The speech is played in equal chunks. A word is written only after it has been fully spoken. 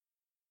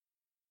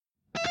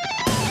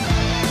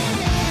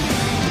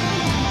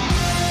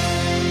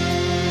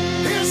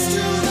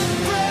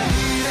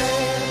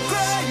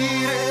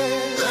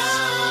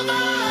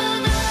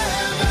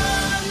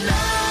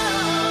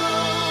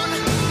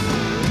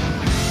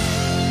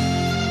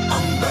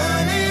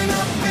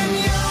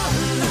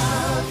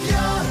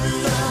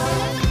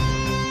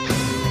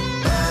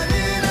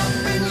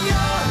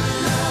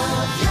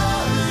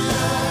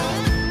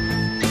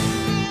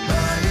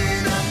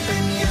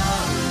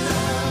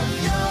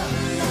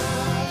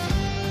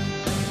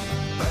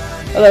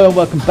Hello and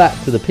welcome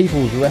back to the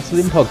People's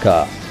Wrestling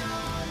Podcast.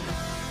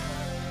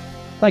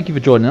 Thank you for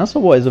joining us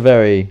on what is a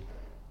very,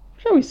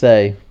 shall we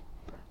say,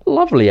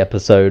 lovely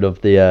episode of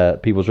the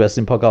People's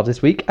Wrestling Podcast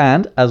this week.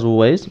 And as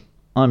always,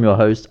 I'm your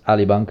host,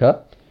 Ali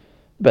Bunker.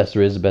 The best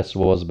there is, the best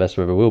there was, the best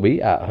there ever will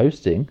be at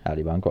hosting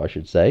Ali Bunker, I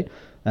should say.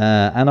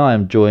 And I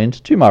am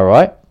joined to my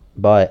right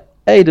by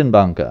Aidan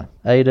Bunker.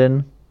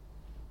 Aidan,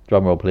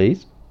 drum roll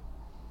please.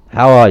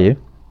 How are you?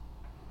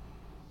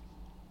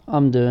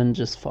 I'm doing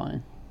just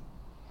fine.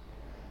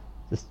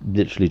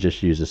 Literally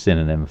just use a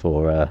synonym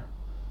for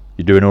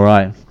you're doing all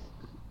right.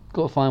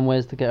 Got to find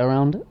ways to get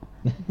around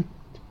it.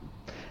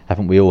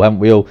 Haven't we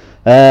all?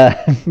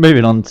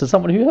 Moving on to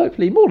someone who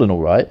hopefully more than all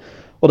right.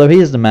 Although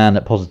he is the man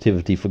that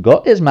positivity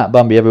forgot. It's Matt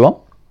Bumby, everyone.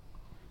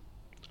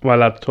 Am I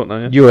allowed to talk now?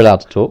 Yeah? You're allowed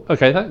to talk.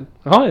 Okay,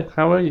 hi,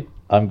 how are you?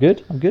 I'm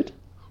good.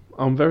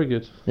 I'm very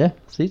good. Yeah,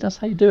 see, that's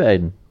how you do it,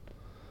 Aidan.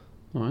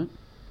 Alright.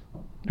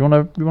 You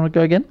wanna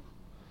go again?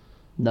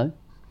 No.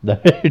 No.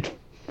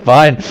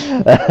 Fine.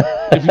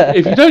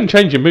 If you don't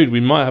change your mood,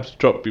 we might have to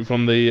drop you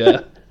from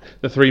the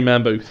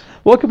three-man booth.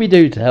 What can we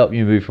do to help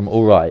you move from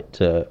all right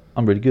to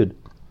I'm really good?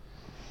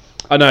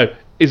 I know.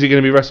 Is it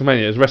going to be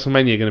WrestleMania? Is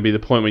WrestleMania going to be the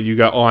point where you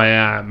go, I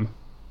am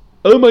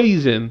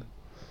amazing?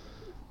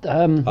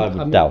 I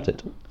would doubt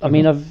it. I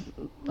mean,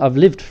 I've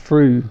lived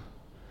through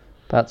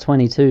about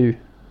 22,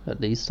 at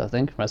least, I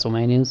think,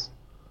 WrestleManias.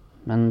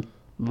 And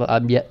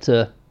I'm yet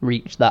to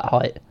reach that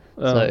height.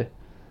 So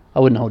I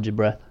wouldn't hold your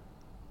breath.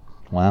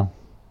 Wow.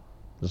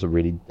 That's a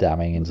really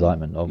damning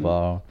indictment of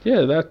our...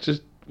 Yeah, that's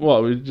just...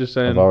 What, we were just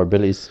saying... Of our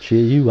abilities to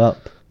cheer you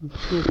up.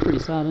 It's pretty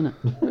sad, isn't it?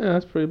 Yeah,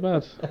 that's pretty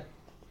bad.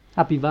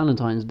 Happy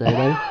Valentine's Day,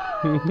 though.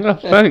 Oh,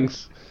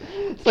 thanks.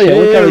 So yeah,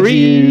 we're coming to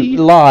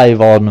you live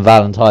on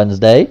Valentine's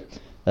Day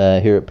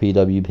here at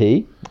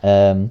PWP.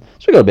 So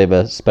we've got a bit of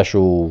a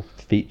special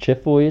feature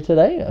for you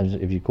today,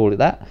 if you call it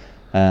that,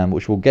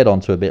 which we'll get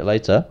onto a bit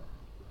later.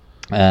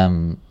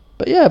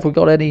 But yeah, if we've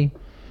got any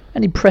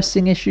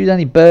pressing issues,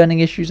 any burning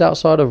issues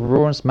outside of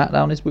Raw and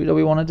Smackdown this week that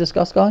we want to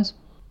discuss, guys?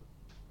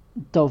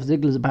 Dolph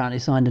Ziggler's apparently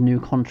signed a new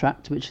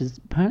contract, which is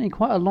apparently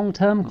quite a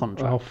long-term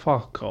contract. Oh,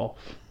 fuck off.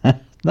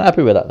 Not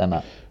happy with that then,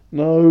 Matt?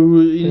 No,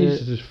 he needs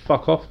to just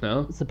fuck off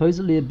now.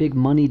 Supposedly a big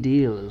money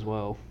deal as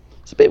well.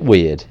 It's a bit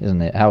weird,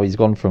 isn't it? How he's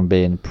gone from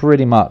being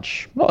pretty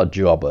much, not a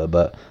jobber,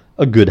 but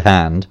a good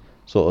hand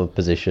sort of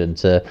position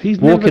to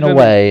walking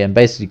away and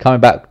basically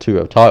coming back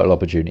to a title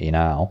opportunity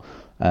now.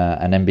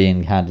 And then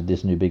being handed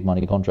this new big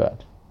money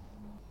contract.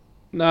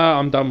 No,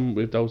 I'm done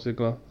with Dolph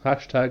Ziggler.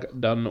 Hashtag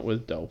done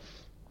with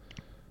Dolph.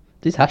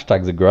 These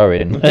hashtags are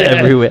growing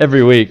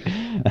every week.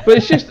 But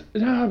it's just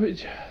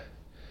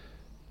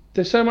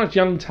there's so much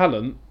young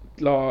talent.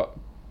 Like,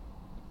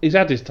 he's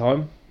had his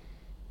time.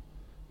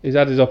 He's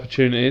had his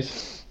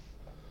opportunities.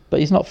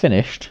 But he's not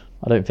finished,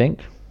 I don't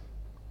think.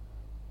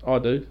 I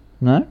do.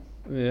 No?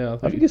 Yeah,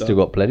 I think he's still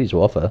got plenty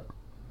to offer.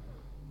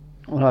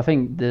 Well, I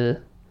think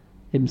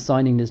him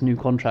signing this new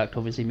contract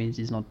obviously means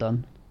he's not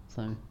done.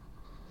 So,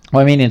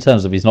 well, I mean, in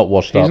terms of he's not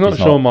washed up. He's not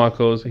Shawn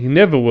Michaels. He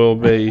never will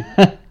be.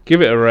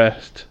 Give it a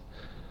rest.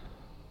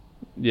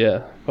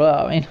 Yeah.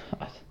 Well, I mean,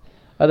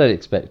 I didn't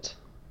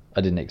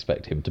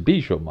expect him to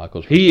be Shawn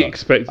Michaels. He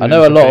expected. I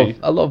know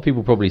a lot of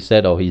people probably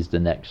said, "Oh, he's the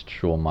next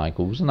Shawn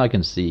Michaels," and I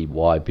can see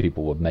why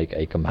people would make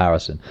a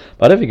comparison.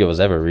 But I don't think it was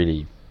ever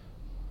really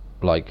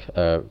like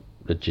a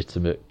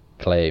legitimate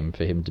claim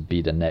for him to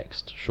be the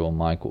next Shawn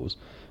Michaels.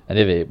 And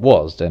if it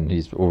was, then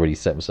he's already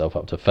set himself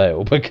up to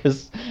fail,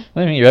 because I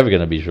don't think you're ever going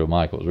to be Shawn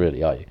Michaels,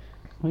 really, are you?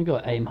 Well, you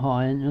got to aim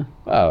high, ain't you?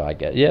 Oh, I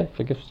get it. Yeah,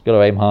 I guess you've got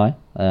to aim high.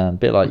 A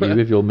bit like you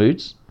with your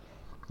moods.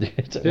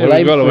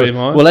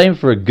 We'll aim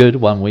for a good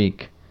 1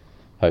 week.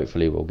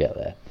 Hopefully we'll get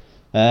there.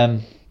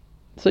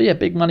 So yeah,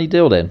 big money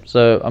deal then.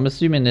 So I'm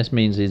assuming this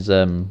means he's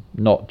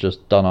not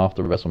just done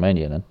after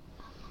WrestleMania then.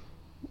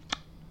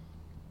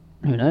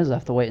 Who knows? I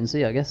have to wait and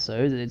see, I guess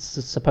so. It's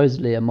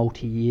supposedly a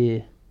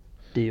multi-year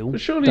deal.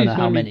 But surely don't know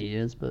how many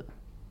years, but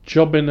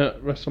jobbing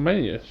at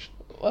WrestleMania.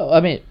 Well, I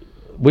mean,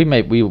 we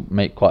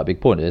make quite a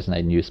big point of this,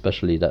 and you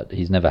especially, that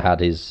he's never had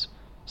his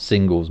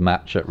singles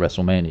match at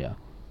WrestleMania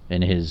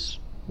in his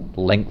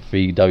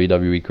lengthy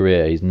WWE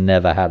career. He's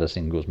never had a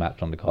singles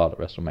match on the card at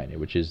WrestleMania,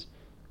 which is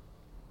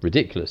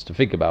ridiculous to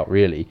think about,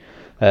 really.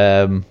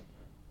 So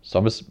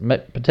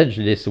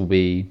potentially this will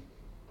be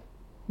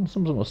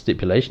some sort of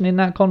stipulation in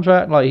that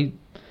contract. Like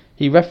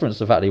he referenced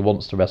the fact that he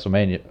wants to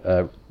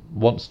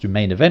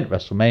main event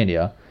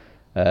WrestleMania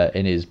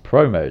in his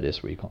promo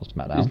this week on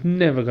SmackDown. He's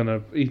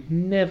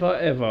never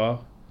ever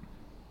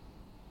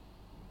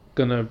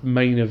gonna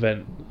main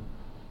event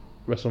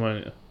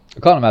WrestleMania.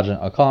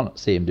 I can't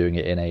see him doing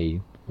it in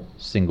a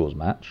singles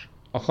match.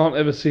 I can't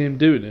ever see him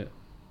doing it.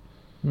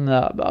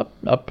 No,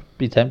 I'd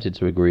be tempted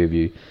to agree with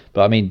you.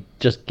 But I mean,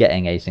 just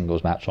getting a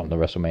singles match on the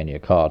WrestleMania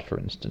card, for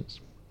instance,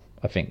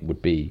 I think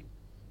would be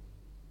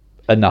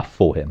enough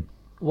for him.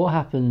 What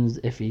happens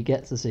if he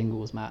gets a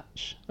singles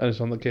match? And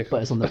it's on the kick.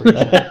 But it's on the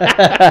pre-show.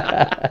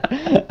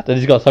 Then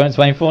he's got something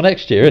to aim for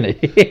next year, isn't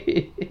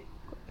he?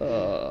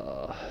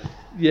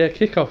 Yeah,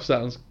 kickoff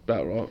sounds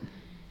about right.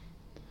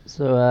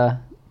 So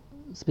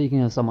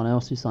speaking of someone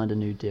else who signed a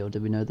new deal,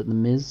 did we know that The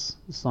Miz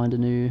signed a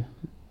new,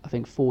 I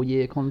think,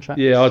 4-year contract?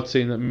 Yeah, I'd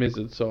seen that Miz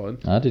had signed.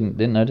 I didn't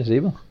notice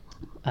either.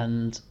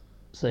 And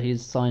so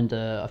he's signed,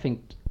 I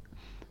think,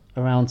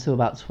 around till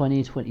about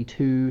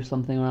 2022,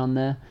 something around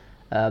there.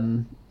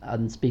 And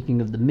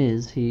speaking of The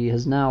Miz, he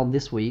has now,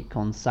 this week,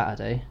 on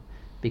Saturday,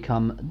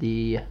 become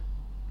the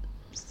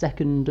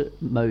superstar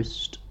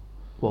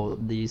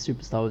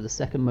with the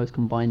second most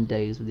combined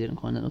days with the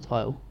Intercontinental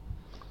title.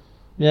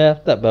 Yeah,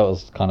 that belt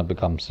has kind of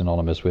become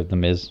synonymous with The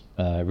Miz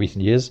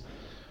recent years.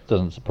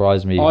 Doesn't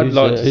surprise me. I'd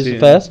like to who's see the him.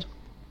 first?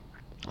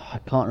 I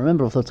can't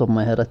remember off the top of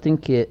my head. I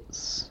think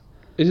it's...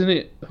 Isn't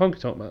it Honky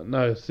Tonk Man?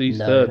 No, he's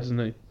No. third, isn't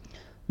he?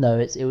 No,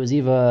 it was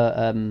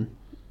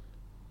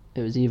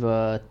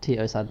either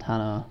Tito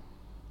Santana,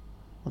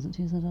 wasn't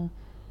Tito Santana,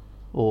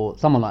 or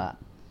someone like that.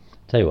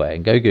 Tell you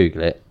what, go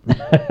Google it.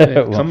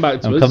 Come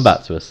back to us. Come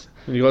back to us.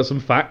 You got some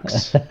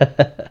facts.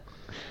 But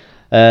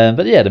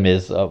yeah, The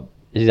Miz,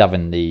 he's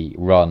having the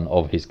run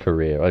of his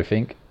career, I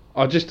think.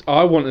 I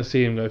want to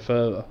see him go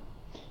further.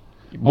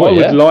 Well, I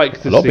would like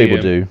to see a lot of people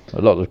him. do.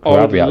 A lot of I would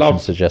crowd reactions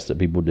love- suggest that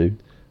people do.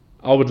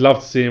 I would love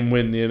to see him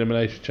win the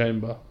Elimination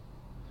Chamber.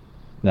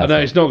 I That's know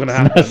it's not going to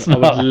happen. that's I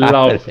would not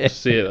love happening. to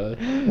see it though.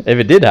 If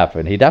it did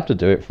happen, he'd have to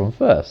do it from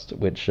first,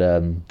 which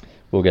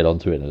we'll get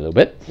onto in a little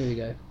bit. Here we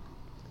go.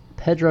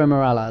 Pedro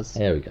Morales.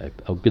 There we go.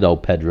 Oh, good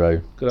old Pedro.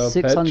 Good old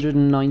Pedge.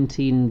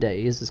 619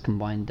 days as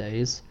combined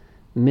days.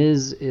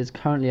 Miz is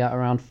currently at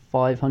around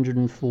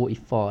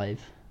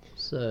 545.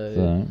 So,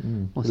 So,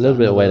 what's a little that,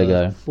 bit of way to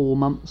another go. 4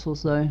 months or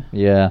so.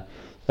 Yeah.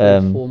 4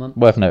 months.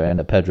 Worth noting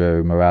that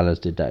Pedro Morales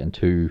did that in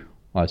 2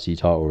 IC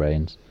title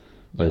reigns,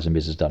 whereas The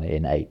Miz has done it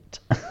in 8.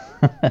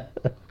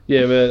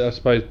 Yeah, but I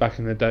suppose back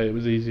in the day it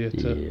was easier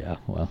to. Yeah,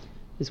 well.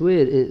 It's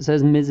weird. It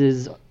says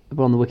Miz's,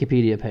 on the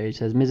Wikipedia page, it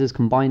says Miz's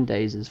combined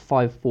days is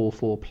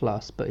 544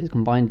 plus, but his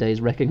combined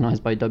days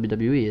recognised by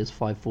WWE is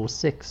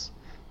 546.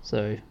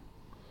 So,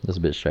 That's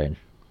a bit strange.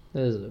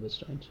 that is a little bit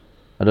strange.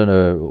 I don't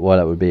know why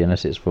that would be,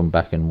 unless it's from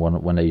back in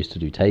when they used to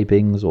do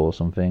tapings or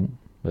something,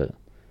 but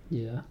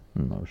Yeah.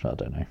 I'm not sure, I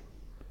don't know.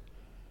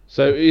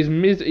 So is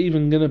Miz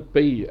even going to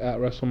be at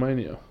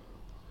WrestleMania?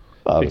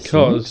 I would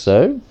Because think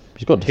so.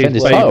 He's got to defend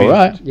his his title, baby-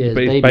 right? Yeah, his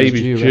But his baby's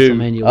baby's due due.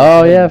 WrestleMania.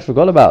 Oh weekend. yeah, I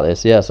forgot about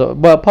this. Yeah, so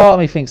well, part of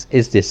me thinks,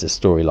 is this a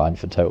storyline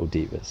for Total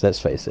Divas? Let's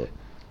face it.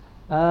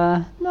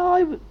 No,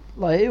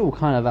 it all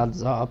kind of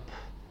adds up.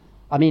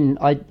 I mean,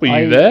 Were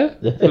you there?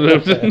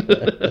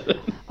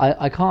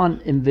 I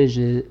can't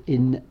envisage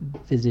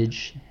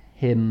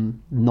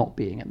him not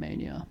being at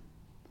Mania.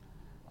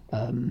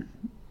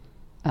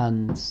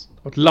 And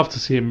I'd love to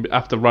see him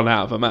have to run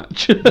out of a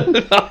match.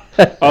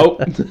 Oh,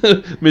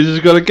 Miz has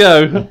got to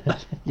go.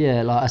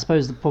 yeah, like I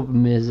suppose the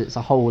problem is it's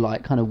a whole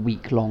like kind of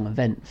week-long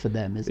event for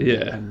them, isn't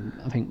it? Yeah. And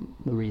I think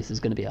Maurice is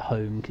going to be at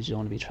home because you don't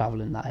want to be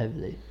travelling that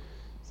heavily.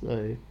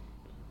 So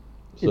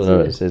So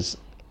it says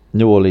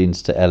New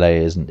Orleans to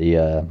LA isn't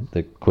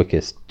the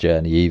quickest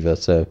journey either,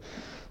 so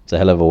it's a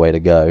hell of a way to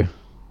go.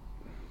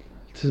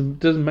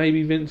 Does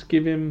maybe Vince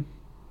give him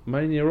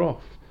Mania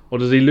off, or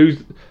does he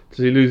lose? Does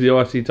he lose the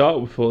IC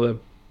title before then?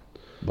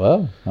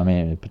 Well, I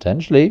mean,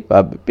 potentially,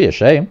 but it'd be a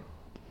shame.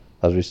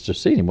 As we've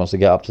just seen, he wants to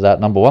get up to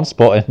that number 1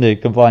 spot in the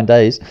combined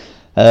days.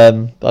 I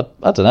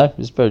don't know.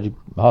 It's very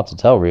hard to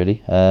tell, really.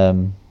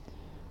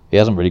 He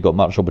hasn't really got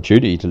much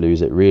opportunity to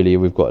lose it, really.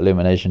 We've got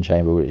Elimination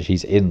Chamber, which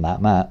he's in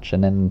that match,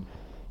 and then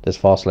there's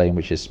Fastlane,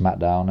 which is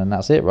SmackDown, and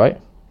that's it, right?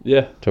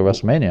 Yeah. To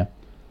WrestleMania.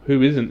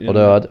 Who isn't?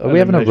 Although, are we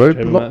having a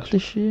Elimination Chamber roadblock match?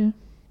 this year?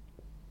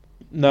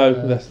 No,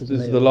 this this is is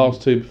later the on.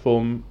 last 2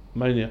 before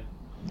Mania.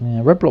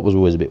 Yeah, Roadblock was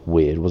always a bit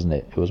weird, wasn't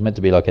it? It was meant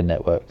to be like a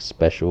network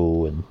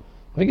special, and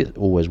I think it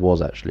always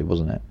was, actually,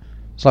 wasn't it?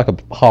 It's like a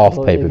half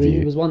Well,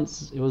 pay-per-view. It was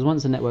once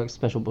a network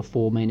special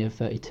before Mania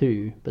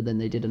 32, but then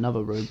they did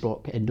another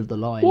roadblock end of the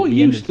line. What at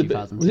the end used of to be?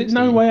 2016. Was it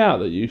No Way Out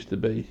that used to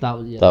be? That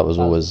was That was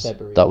always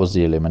February. that was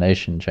the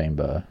Elimination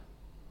Chamber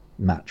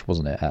match,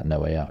 wasn't it? At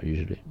No Way Out,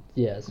 usually.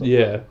 Yeah. So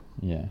Yeah.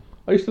 Yeah.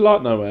 I used to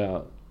like No Way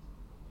Out.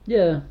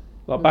 Yeah.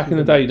 Like back in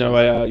the day, No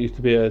Way Out used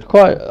to be a.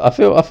 Quite. I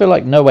feel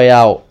like No Way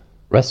Out,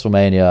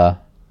 WrestleMania,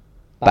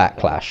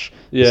 Backlash.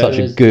 Yeah. Such It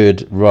a was-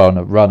 good run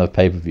of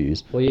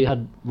pay-per-views. Well, you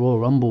had Royal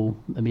Rumble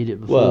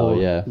immediately before.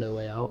 Well, yeah. No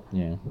Way Out,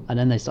 Yeah. and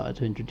then they started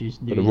to introduce.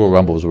 But the Royal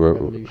Rumbles have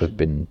Revolution.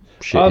 been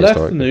shit Oh, that's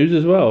the historically. news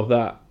as well.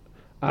 That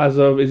as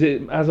of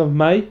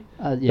May,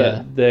 Yeah.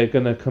 that they're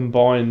going to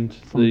combine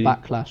From the.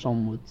 Backlash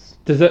onwards.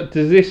 Does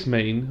this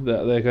mean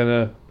that they're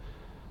going to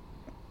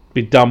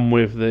be done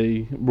with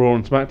the Raw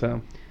and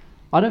Smackdown?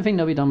 I don't think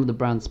they'll be done with the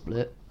brand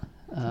split.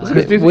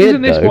 bit Because weird,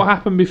 isn't this though. what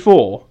happened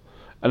before?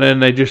 And then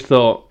they just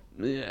thought,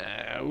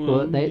 yeah.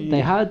 Well, they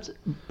had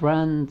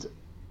brand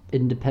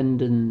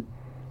independent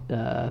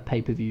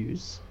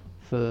pay-per-views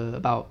for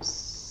about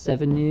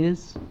 7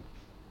 years,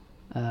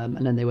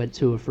 and then they went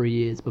 2 or 3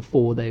 years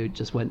before they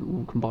just went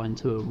all combined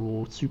to a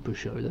Raw Super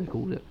Show. They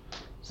called it.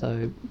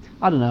 So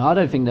I don't know. I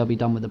don't think they'll be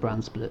done with the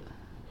brand split.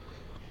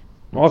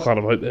 I kind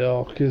of hope they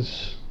are,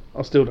 because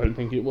I still don't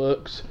think it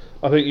works.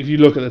 I think if you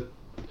look at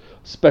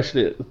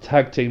especially at the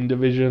tag team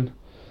division,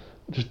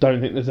 I just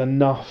don't think there's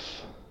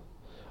enough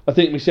I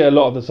think we see a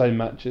lot of the same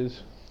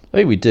matches. I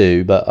think we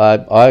do, but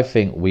I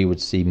think we would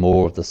see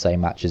more of the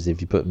same matches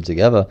if you put them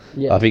together.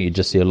 Yeah. I think you'd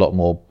just see a lot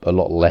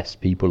less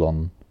people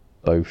on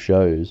both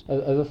shows.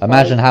 Over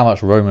Imagine how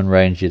much Roman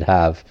Reigns you'd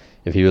have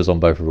if he was on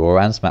both Raw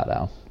and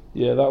SmackDown.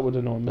 Yeah, that would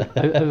annoy me.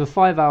 over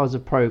 5 hours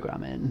of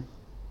programming,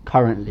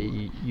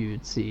 currently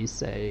you'd see,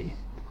 say,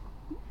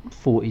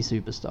 40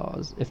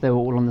 superstars. If they were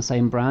all on the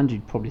same brand,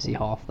 you'd probably see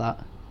half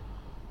that.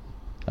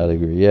 I'd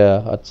agree.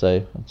 Yeah, I'd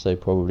say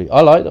probably.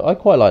 I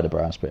quite like the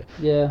brand split.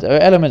 Yeah. There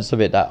are elements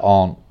of it that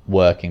aren't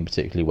working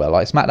particularly well.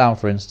 Like SmackDown,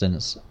 for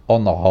instance,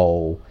 on the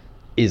whole,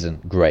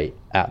 isn't great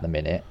at the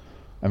minute,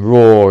 and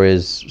Raw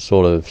is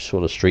sort of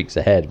streaks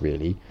ahead,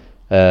 really.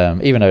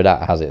 Even though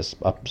that has its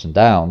ups and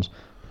downs,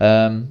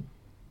 but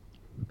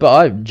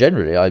I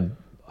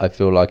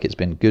feel like it's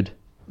been good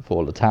for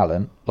all the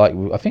talent. Like,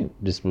 I think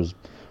this was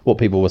what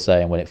people were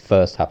saying when it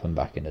first happened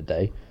back in the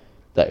day,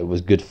 that it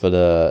was good for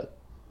the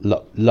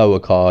lower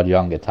card,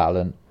 younger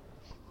talent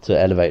to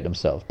elevate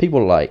themselves.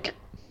 People like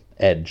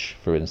Edge,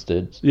 for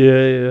instance,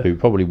 who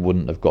probably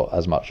wouldn't have got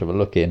as much of a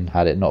look in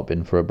had it not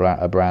been for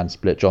a brand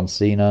split. John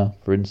Cena,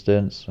 for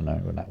instance,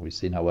 we've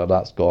seen how well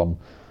that's gone.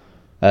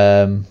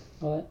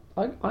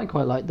 I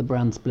quite like the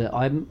brand split.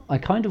 I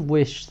kind of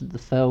wish that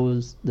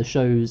the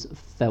shows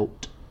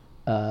felt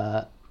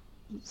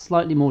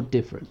slightly more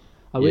different.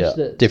 I wish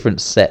that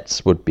different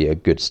sets would be a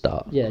good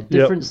start. Yeah,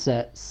 different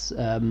sets.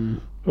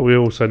 But we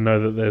also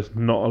know that there's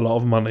not a lot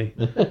of money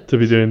to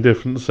be doing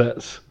different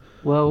sets.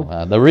 Well,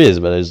 there is,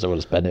 but they just don't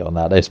want to spend it on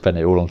that. They spend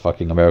it all on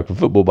fucking American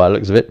football by the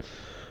looks of it.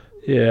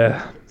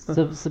 Yeah.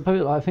 So,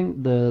 suppose I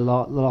think the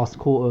last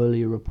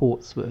quarterly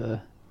reports were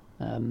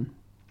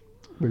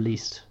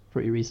released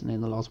pretty recently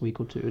in the last week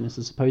or two, and this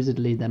is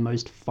supposedly their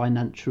most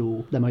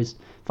financially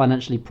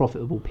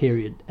profitable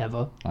period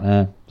ever. I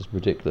know, it's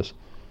ridiculous.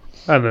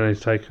 And then he's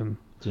taken.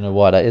 Do you know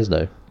why that is,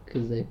 though?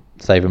 Because they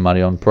saving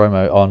money on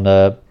promo on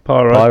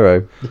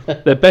pyro.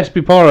 There best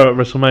be pyro at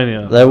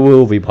WrestleMania. There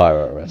will be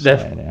pyro at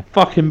WrestleMania. There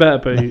fucking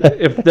better be.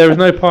 If there is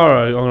no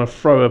pyro, I'm going to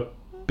throw a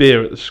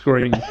beer at the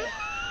screen.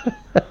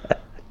 There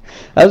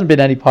hasn't been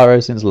any pyro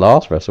since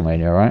last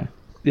WrestleMania, right?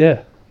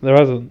 Yeah, there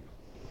hasn't.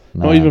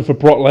 No. Not even for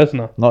Brock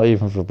Lesnar. Not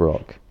even for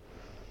Brock.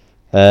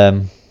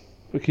 But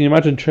can you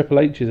imagine Triple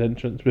H's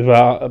entrance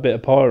without a bit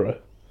of pyro?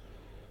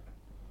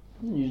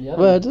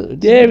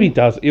 Yeah, he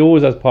does. He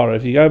always has pyro.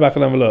 If you go back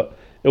and have a look,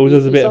 it always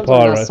has a bit of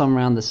pyro. Has some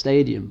around the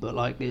stadium, but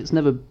like it's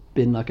never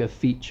been like a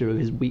feature of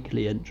his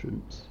weekly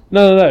entrance.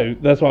 No.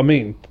 That's what I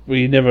mean.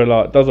 He never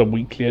does a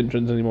weekly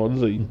entrance anymore,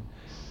 does he?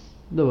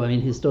 No, I mean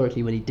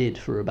historically when he did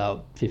for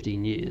about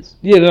 15 years.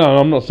 Yeah, no,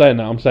 I'm not saying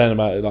that. I'm saying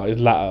about it his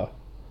latter.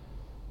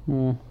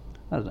 I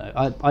don't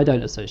know. I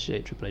don't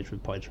associate Triple H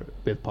with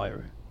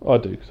pyro. I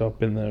do, because I've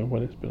been there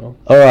when it's been on.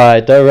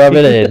 Alright, don't rub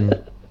it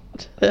in.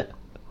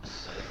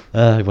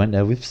 I went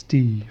there with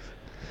Steve.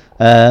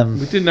 We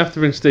didn't have to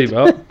bring Steve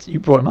up. You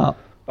brought him up.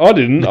 I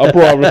didn't. I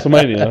brought up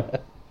WrestleMania.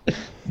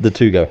 The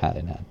two go hand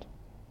in hand.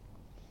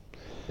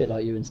 Bit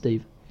like you and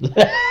Steve.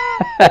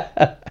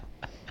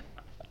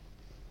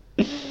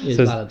 It's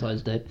Says-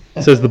 Valentine's Day.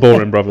 Says the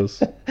Boring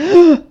Brothers.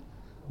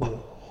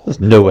 There's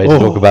no way to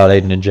talk about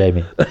Aiden and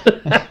Jamie.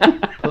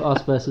 Put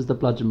us versus the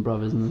Bludgeon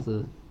Brothers, and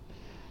there's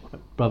a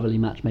brotherly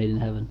match made in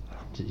heaven.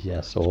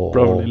 Yes,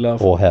 Brotherly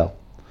love. or hell.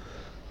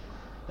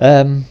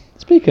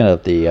 Speaking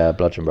of the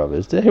Bludgeon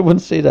Brothers, did anyone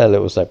see their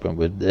little segment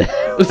with the...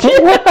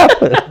 What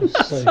happened?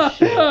 So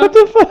shit. What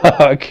the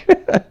fuck?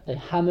 They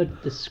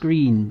hammered the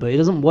screen, but it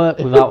doesn't work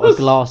without a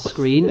glass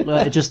screen.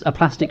 Like, just a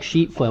plastic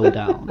sheet fell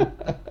down.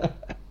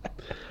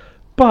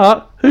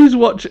 But who's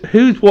watching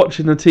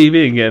the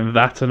TV and getting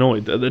that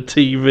annoyed at the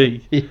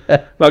TV?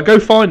 Yeah. Go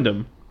find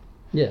them.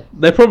 Yeah.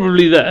 They're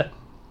probably there.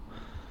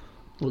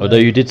 Although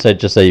you did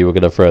say you were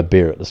going to throw a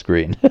beer at the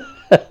screen.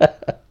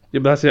 Yeah,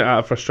 but that's it out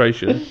of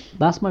frustration.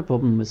 That's my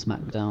problem with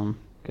SmackDown.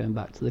 Going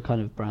back to the kind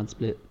of brand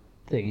split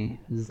thingy,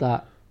 is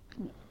that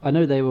I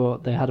know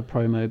they had a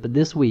promo, but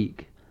this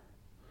week,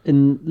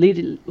 in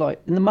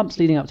the months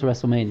leading up to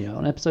WrestleMania,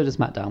 on an episode of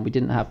SmackDown, we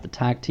didn't have the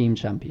tag team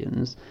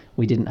champions,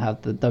 we didn't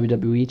have the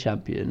WWE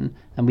champion,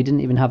 and we didn't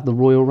even have the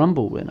Royal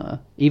Rumble winner,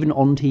 even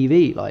on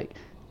TV.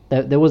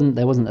 There wasn't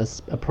a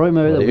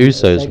promo. The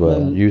Usos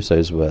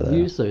were there.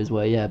 Usos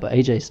were, yeah, but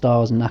AJ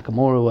Styles and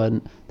Nakamura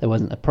weren't. There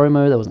wasn't a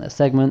promo. There wasn't a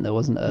segment. There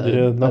wasn't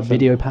a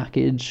video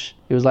package.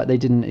 It was like they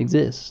didn't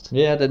exist.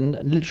 Yeah,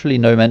 literally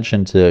no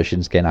mention to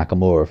Shinsuke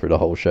Nakamura for the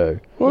whole show.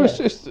 Well,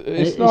 Yeah.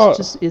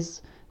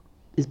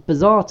 It's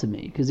bizarre to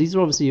me because these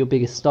are obviously your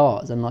biggest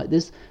stars, and like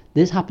this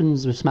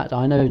happens with SmackDown.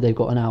 I know they've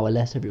got an hour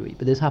less every week,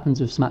 but this happens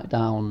with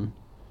SmackDown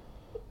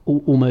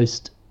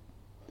almost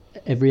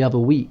every other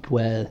week,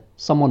 where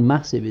someone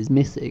massive is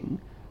missing,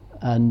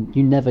 and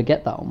you never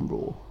get that on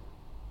Raw.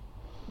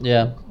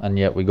 Yeah, and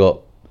yet we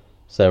got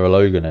Sarah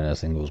Logan in a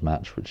singles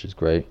match, which is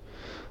great.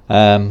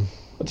 To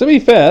be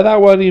fair,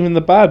 that wasn't even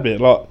the bad bit.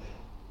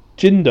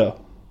 Jinder,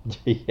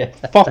 Yeah.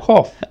 fuck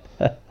off.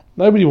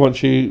 Nobody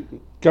wants you.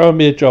 Go and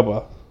be a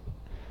jobber.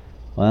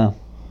 Well,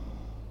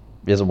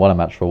 he hasn't won a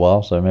match for a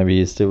while, so maybe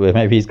he's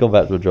gone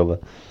back to a jobber.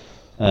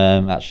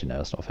 Actually, no,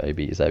 that's not fair. He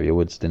beat Xavier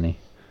Woods, didn't he?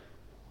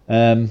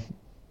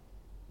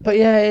 But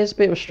yeah, it's a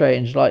bit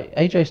strange. Like,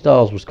 AJ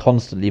Styles was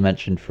constantly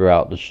mentioned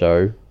throughout the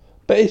show.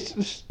 But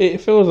it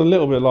feels a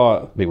little bit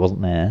like... But he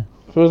wasn't there.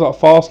 It feels like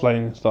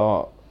Fastlane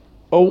start.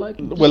 Oh, Like,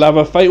 we'll have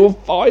a fatal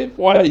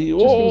 5-way. Just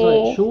seems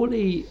like,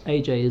 surely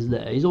AJ is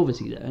there. He's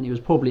obviously there, and he was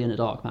probably in a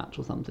dark match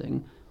or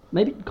something.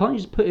 Maybe can't you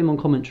just put him on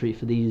commentary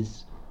for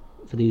these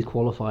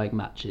qualifying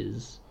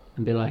matches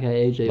and be like,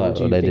 "Hey AJ, what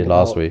do you they think did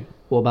last week?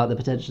 What about the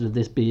potential of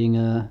this being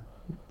a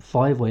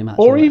 5-way match?"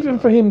 Or even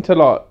for him to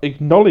like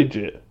acknowledge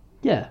it.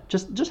 Yeah,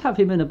 just have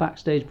him in a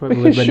backstage promo.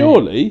 Because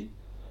surely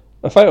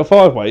a fatal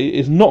 5-way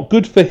is not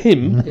good for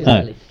him.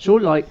 Exactly.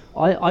 Surely, like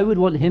I would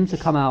want him to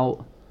come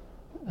out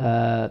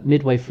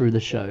midway through the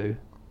show,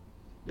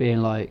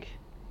 being like,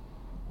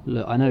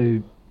 "Look, I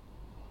know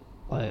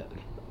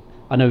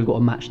we've got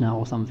a match now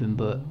or something,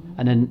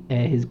 and then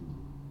air his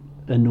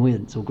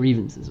annoyance or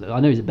grievances. I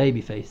know he's a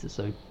babyface,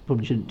 so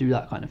probably shouldn't do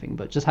that kind of thing,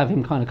 but just have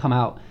him kind of come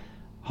out,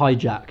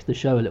 hijack the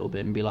show a little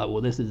bit and be like,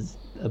 well, this is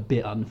a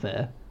bit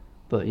unfair,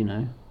 but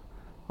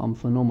I'm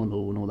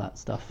phenomenal and all that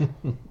stuff."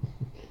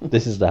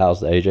 This is the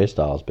house that AJ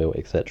Styles built,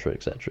 etc,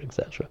 etc,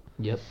 etc.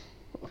 Yep.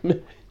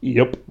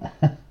 Yep.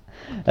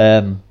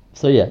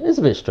 So yeah, it's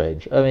a bit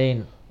strange. I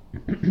mean,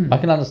 I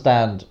can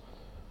understand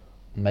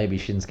maybe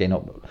Shinsuke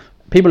not...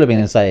 People have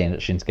been saying that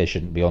Shinsuke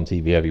shouldn't be on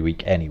TV every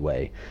week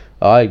anyway.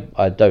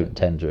 I don't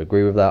tend to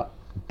agree with that,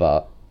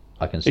 but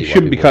I can see It why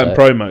shouldn't be people cutting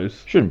say it.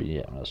 promos. Shouldn't be,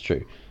 yeah, that's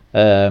true.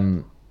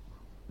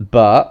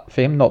 But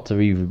for him not to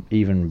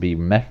even be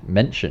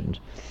mentioned,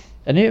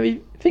 and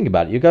you think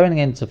about it, you're going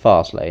into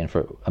Fastlane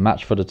for a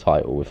match for the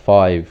title with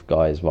 5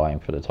 guys vying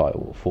for the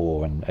title,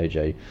 4 and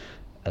AJ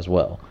as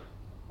well.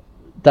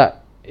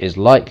 That is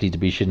likely to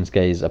be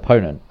Shinsuke's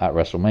opponent at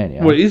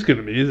WrestleMania. Well, it is going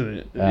to be, isn't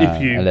it?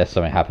 Unless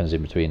something happens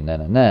in between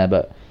then and there,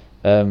 but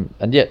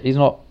and yet he's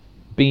not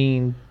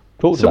being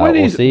talked about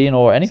or seen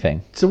or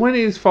anything. So when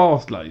is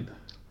Fastlane?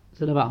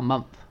 It's in about a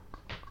month.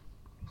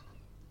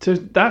 So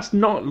that's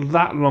not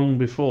that long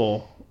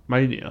before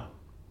Mania.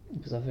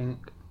 Because I think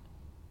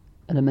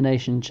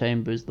Elimination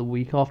Chamber is the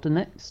week after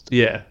next.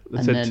 Yeah, they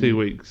And said then 2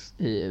 weeks.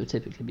 It would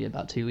typically be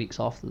about 2 weeks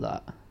after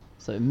that.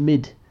 So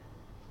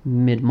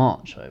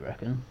mid-March, I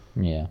reckon.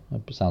 Yeah,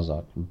 that sounds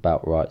like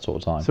about right sort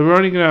of time. So we're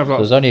only going to have So like...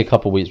 there's only a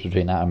couple of weeks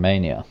between that and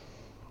Mania.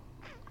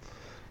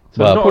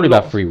 So Well, not probably a lot-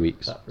 about 3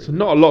 weeks. So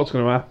not a lot's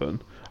going to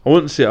happen. I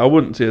wouldn't see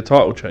a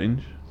title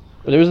change.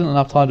 But there isn't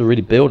enough time to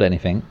really build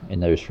anything in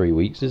those 3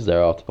 weeks, is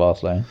there, after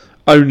Fastlane?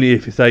 Only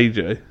if it's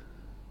AJ.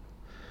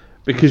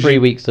 Because 3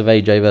 weeks of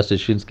AJ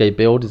versus Shinsuke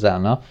build, is that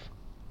enough?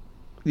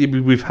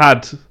 we've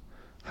had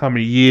how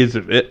many years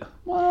of it?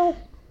 Well,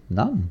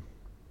 none.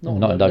 Not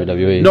Not in in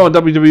WWE. Not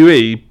in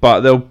WWE,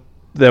 but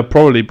they'll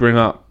probably bring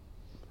up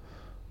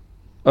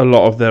a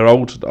lot of their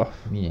old stuff.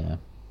 Yeah.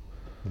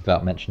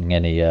 Without mentioning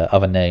any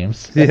other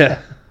names.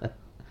 Yeah.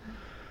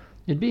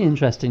 It'd be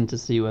interesting to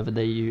see whether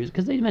they use...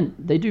 Because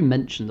they do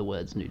mention the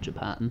words New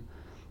Japan.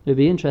 It'd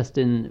be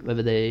interesting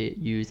whether they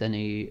use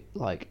any,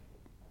 like,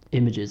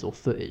 images or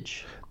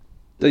footage.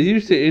 They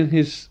used it in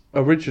his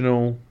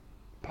original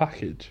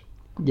package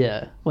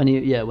Yeah, when he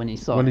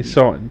signed. when he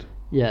signed.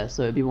 Yeah,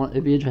 so it'd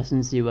be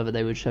interesting to see whether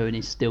they would show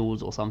any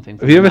stills or something.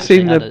 Have you ever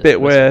seen the the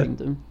bit where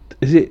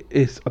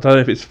it's I don't know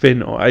if it's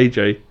Finn or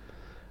AJ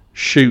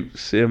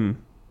shoots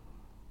him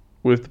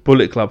with the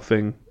Bullet Club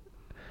thing,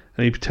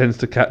 and he pretends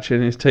to catch it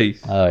in his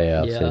teeth. Oh,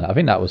 yeah, I've Yeah. seen that. I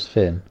think that was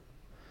Finn.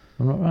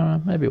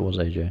 Maybe it was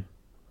AJ.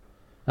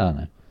 I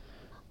don't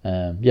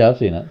know. Yeah, I've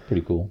seen that.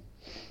 Pretty cool.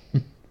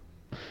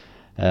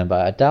 But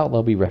I doubt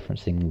they'll be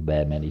referencing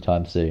them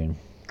anytime soon.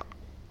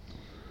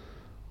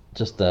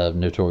 Just a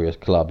notorious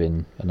club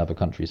in another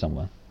country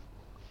somewhere.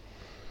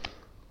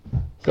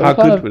 So How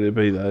good would it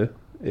be though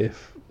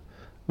if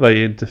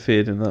they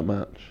interfered in that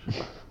match?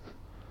 It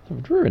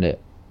would ruin it.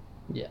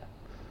 Yeah.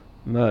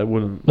 No, it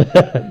wouldn't.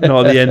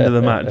 Not at the end of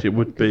the match. It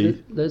would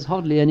be. There's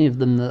hardly any of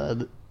them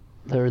that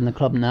are in the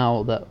club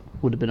now that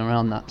would have been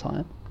around that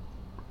time.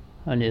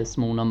 Only a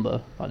small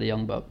number, like the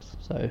Young Bucks.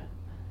 So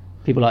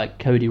people like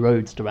Cody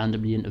Rhodes to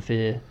randomly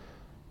interfere,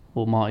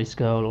 or Marty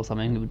Scurll or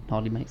something, it would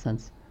hardly make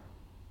sense.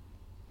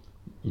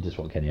 You just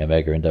want Kenny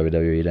Omega in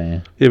WWE, don't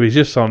you? Yeah, but he's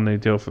just signed a new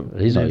deal for.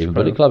 He's not even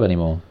Bullet Club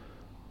anymore.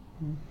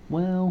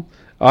 Well,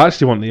 I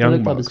actually want the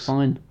Young Bullet Club Bucks. is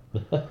fine.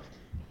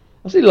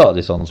 I've seen a lot of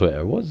this on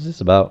Twitter. What is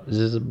this about? Is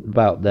this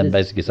about them This-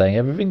 basically saying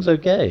everything's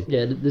okay?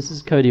 Yeah, this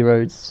is Cody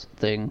Rhodes'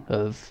 thing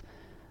of,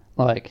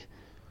 like,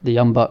 the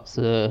Young Bucks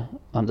they're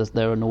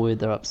annoyed,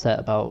 they're upset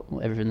about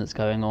everything that's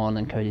going on,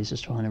 and Cody's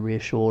just trying to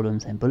reassure them,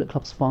 saying Bullet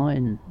Club's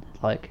fine.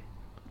 Like,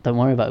 don't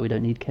worry about it. We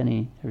don't need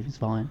Kenny. Everything's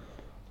fine.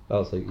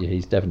 Oh, so yeah,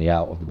 he's definitely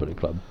out of the Bullet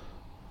Club.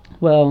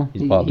 Well,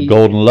 He's part of the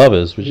Golden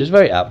Lovers, which is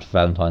very apt for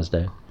Valentine's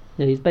Day.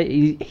 Yeah,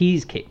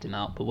 he's kicked him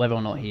out, but whether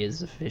or not he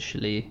has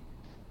officially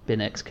been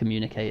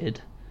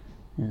excommunicated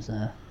is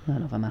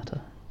another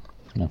matter.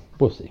 No,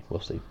 we'll see.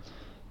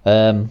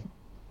 So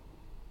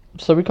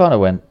we kind of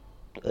went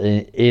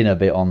in a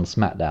bit on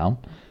SmackDown,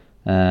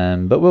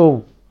 but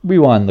we'll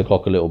rewind the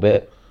clock a little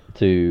bit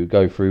to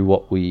go through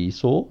what we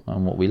saw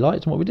and what we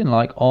liked and what we didn't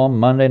like on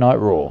Monday Night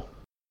Raw.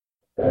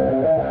 Where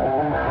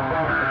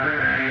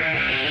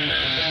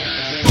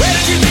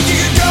did you think you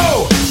could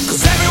go?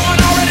 'Cause everyone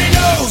already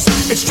knows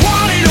it's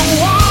 20 to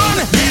 1.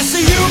 Yeah, so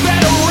you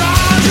better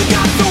run. You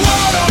got the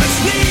world on its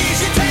knees.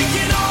 You're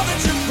taking all that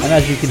you please. And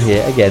as you can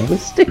hear, again, we're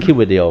sticking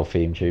with the old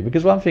theme tune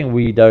because one thing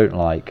we don't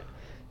like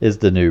is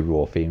the new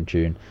Raw theme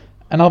tune.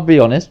 And I'll be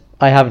honest,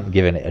 I haven't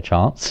given it a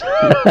chance.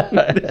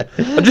 I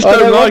just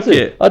don't like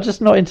it. I'm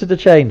just not into the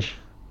change.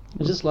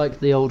 I just like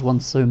the old one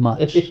so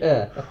much.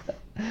 Yeah.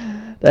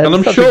 And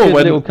I'm Such a sure good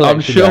when little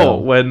collection now.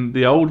 when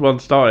the old one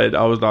started,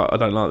 I was like, I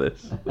don't like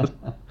this.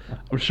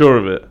 I'm sure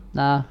of it.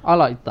 Nah, I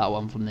liked that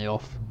one from the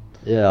off.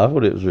 Yeah, I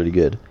thought it was really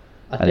good.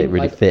 I And it think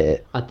really fit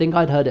it. I think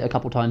I'd heard it a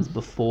couple times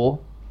before,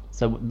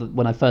 so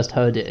when I first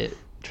heard it, it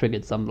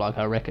triggered some, like,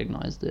 I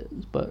recognised it.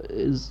 But it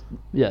is,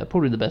 yeah,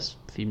 probably the best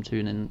theme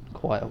tune in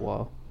quite a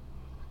while.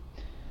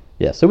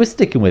 Yeah, so we're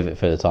sticking with it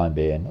for the time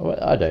being.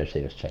 I don't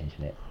see us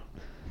changing it.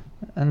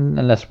 And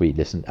unless we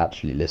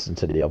actually listen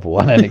to the other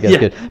one and it gets Yeah.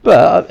 good.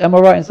 But am I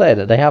right in saying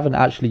that they haven't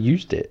actually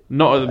used it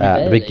Not at the at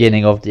beginning. the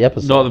beginning of the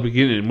episode? Not at the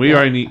beginning. We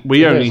only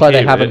It's like they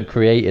hear haven't it.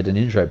 created an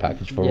intro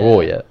package for Yeah, Raw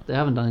yet. They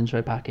haven't done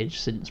intro package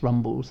since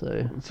Rumble,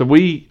 so So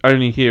we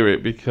only hear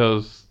it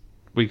because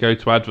we go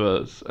to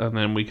adverts and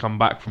then we come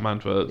back from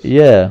adverts.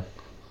 Yeah.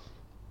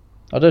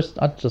 I don't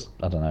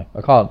know.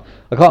 I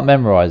can't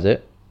memorize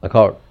it. I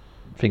can't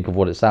think of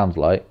what it sounds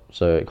like,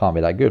 so it can't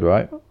be that good,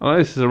 right? I know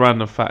this is a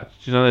random fact.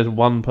 Do you know there's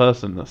one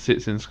person that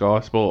sits in Sky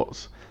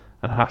Sports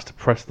and has to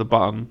press the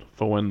button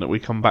for when we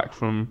come back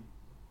from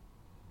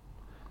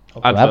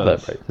adverts?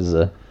 Advert break is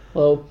a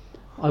well,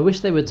 I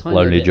wish they would time it a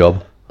lonely bit.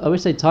 job. I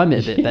wish they'd time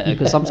it a bit better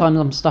because sometimes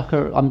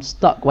I'm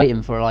stuck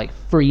waiting for like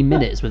 3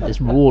 minutes with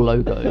this Raw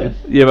logo.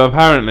 Yeah, but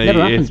apparently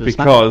Never happens it's with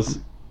because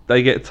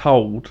they get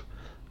told,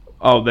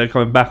 oh, they're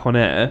coming back on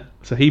air.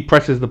 So he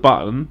presses the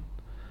button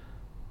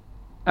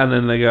and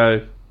then they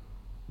go,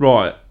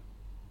 right,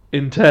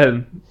 in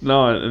 10,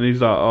 9, and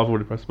he's like, oh, I've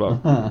already pressed the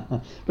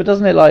button. But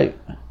doesn't it, like,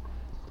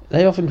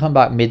 they often come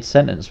back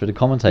mid-sentence with the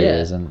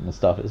commentators and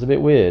stuff. It's a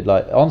bit weird.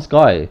 Like, on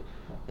Sky,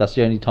 that's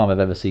the only time I've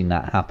ever seen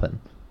that happen.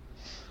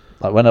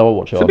 Like, when I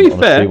watch it To on be a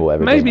fair, stream or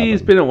whatever, it doesn't maybe he's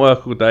happen. been at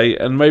work all day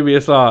and maybe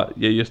it's like,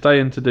 yeah, you're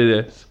staying to do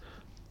this.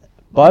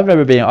 But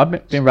I've been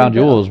around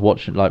yours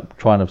watching, like,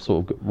 trying to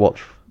sort of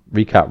watch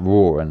recap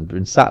Raw and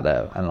been sat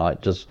there and,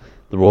 like, just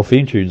the Raw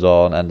theme tune's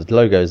on and the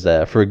logo's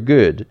there for a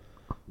good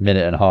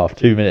minute and a half,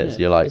 2 minutes.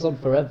 You're like, it's on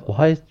forever.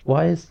 why is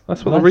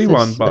That's what why the is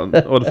rewind this- button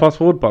or the fast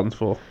forward button's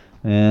for.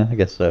 Yeah, I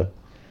guess so.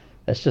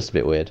 It's just a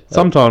bit weird.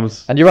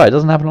 Sometimes And you're right, it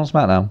doesn't happen on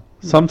SmackDown.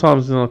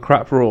 in a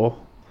crap Raw,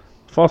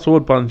 fast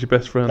forward button's your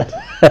best friend.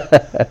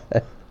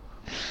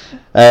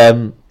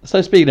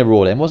 So speaking of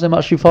Raw then, was there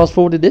much you fast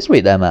forwarded this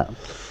week there, Matt?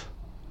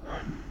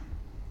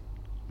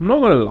 I'm not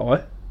going to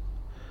lie.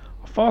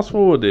 I fast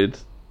forwarded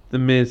the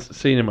Miz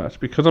Cena match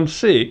because I'm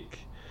sick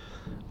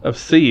of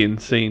seeing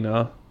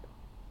Cena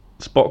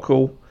spot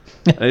call.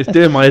 And it's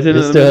doing my head in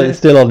It's at the minute.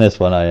 still on this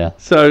one, are you?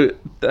 So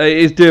it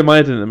is doing my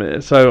head in a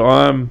minute.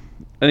 So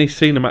any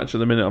Cena match at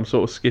the minute I'm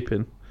sort of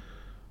skipping.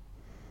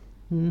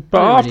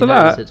 But I after didn't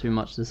really notice that, it too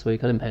much this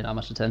week. I didn't pay that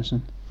much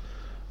attention.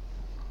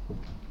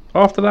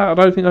 I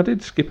don't think I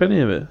did skip any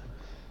of it.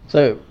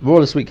 So Raw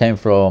this week came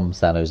from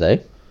San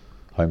Jose,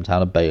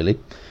 hometown of Bailey.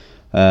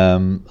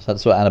 And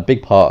a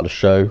big part of the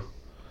show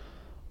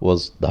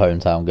was the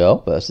hometown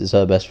girl versus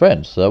her best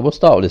friend. So we'll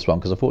start with this one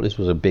because I thought this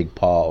was a big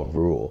part of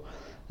Raw.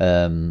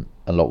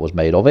 A lot was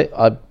made of it.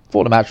 I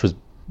thought the match was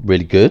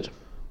really good,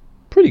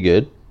 pretty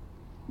good.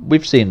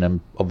 We've seen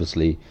them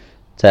obviously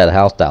tear the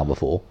house down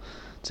before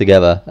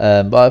together,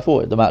 but I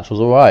thought the match was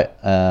all right.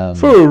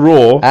 For a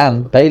Raw,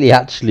 And Bailey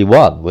actually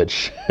won,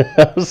 which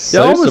I was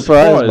I was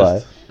surprised by.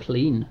 surprised.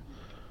 Clean.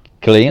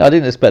 Clean. I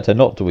didn't expect her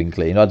not to win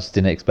clean. I just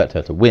didn't expect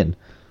her to win.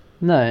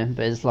 No,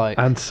 but it's like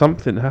And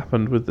something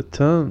happened with the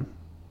turn.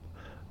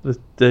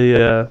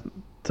 The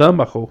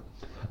turnbuckle.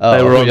 Oh,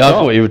 They were on I top.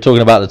 thought you were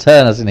talking about the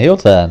turn as in heel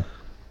turn.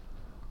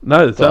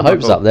 No, the Got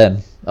hopes turnbuckle. up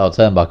then. Oh,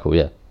 turnbuckle,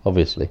 yeah,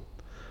 obviously.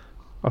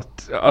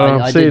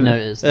 I did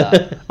notice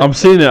that. I'm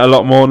seeing it a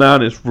lot more now,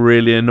 and it's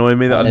really annoying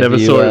me that I And if never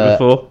you, saw it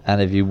before.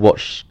 And if you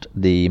watched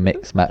the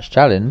mixed match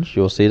challenge,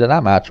 you'll see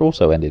that match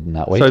also ended in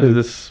that way So too. did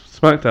the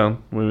SmackDown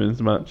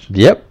women's match.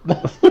 Yep.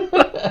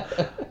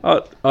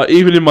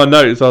 Even in my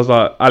notes, I was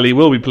like, Ali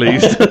will be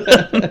pleased.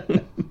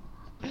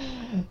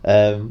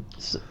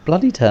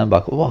 Bloody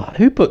turnbuckle. What?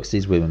 Who books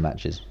these women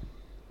matches?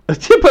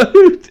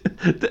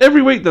 But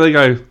every week they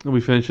go, we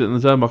finish it in the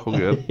turnbuckle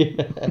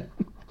again.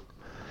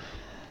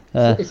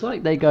 It's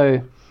like they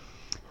go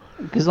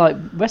because like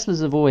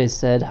wrestlers have always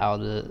said how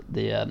the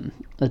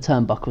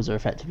turnbuckles are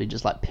effectively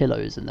just like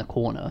pillows in the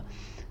corner.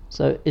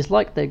 So it's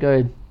like they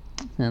go,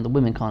 the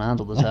women can't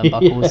handle the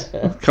turnbuckles.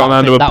 Can't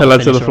handle a That pillow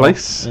would to the finish her off.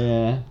 face.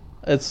 Yeah.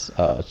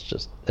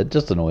 It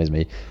just annoys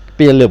me.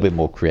 Be a little bit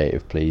more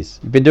creative, please.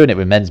 You've been doing it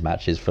with men's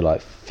matches for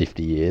like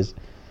 50 years.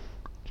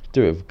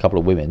 Do it with a couple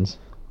of women's.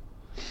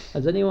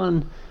 Has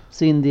anyone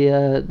seen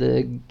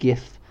the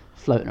GIF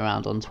floating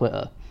around on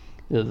Twitter?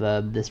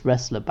 of this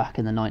wrestler back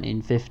in the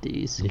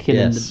 1950s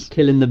Yes.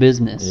 killing the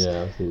business.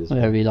 Yeah, I've seen this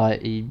Where one.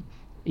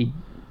 he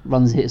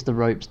runs, hits the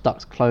ropes,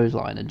 ducks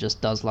clothesline, and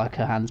just does like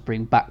a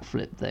handspring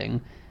backflip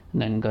thing,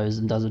 and then goes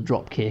and does a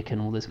drop kick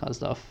and all this kind of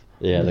stuff.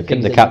 Yeah, the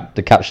things that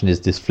the caption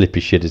is "This flippy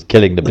shit is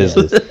killing the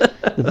business."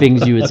 the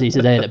things you would see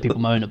today that people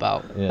moan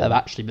about Yeah. have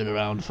actually been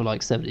around for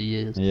like 70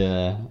 years.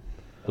 Yeah,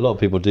 a lot of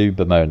people do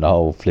bemoan the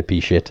whole flippy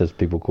shit, as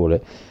people call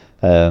it.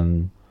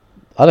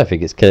 I don't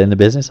think it's killing the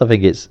business. I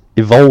think it's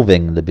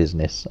evolving the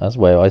business. That's the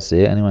way I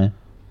see it, anyway.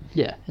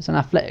 Yeah, it's an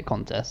athletic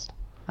contest,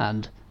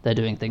 and they're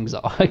doing things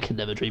that I could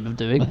never dream of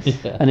doing,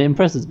 Yeah. and it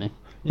impresses me.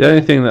 The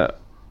only thing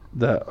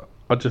that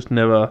I just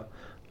never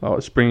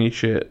like springy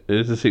shit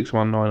is the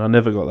 619. I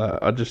never got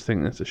that. I just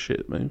think it's a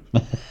shit move.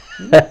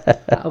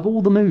 Out of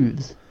all the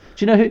moves,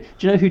 do you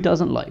know who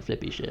doesn't like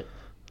flippy shit?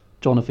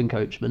 Jonathan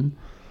Coachman.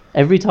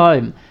 Every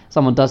time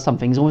someone does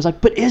something, he's always like,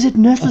 "But is it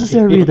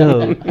necessary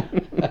though?"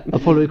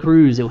 Apollo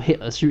Crews, he'll hit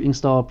a standing shooting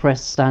star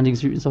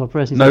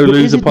press. He's No like, "But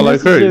lose is it Apollo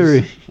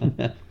necessary?"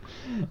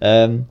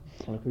 Um,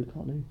 Apollo Crews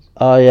can't lose.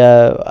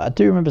 I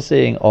do remember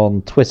seeing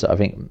on Twitter, I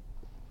think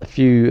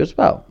it was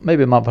about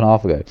maybe a month and a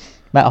half ago,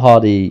 Matt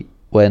Hardy,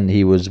 when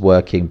he was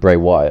working Bray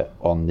Wyatt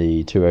on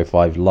the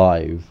 205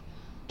 Live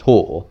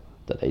tour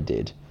that they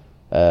did,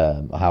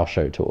 a house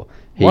show tour.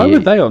 Why were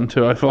they on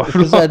 205?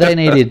 Because they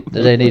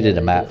needed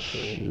a match.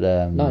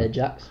 Nia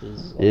Jax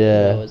was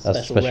Yeah, as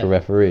as special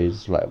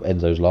referees, like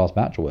Enzo's last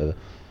match or whatever.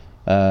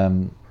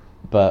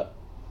 But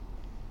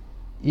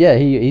yeah,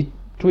 he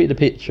tweeted a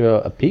picture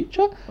of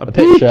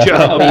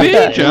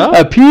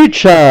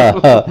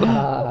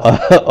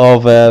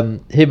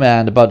him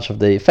and a bunch of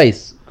the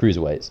face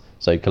cruiserweights.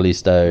 So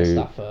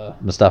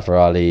Kalisto, Mustafa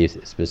Ali,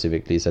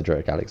 specifically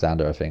Cedric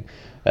Alexander, I think.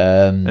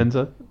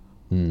 Enzo?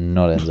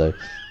 Not Enzo.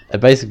 It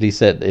basically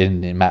said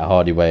in Matt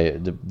Hardy way,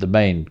 the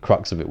main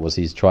crux of it was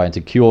he's trying to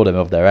cure them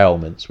of their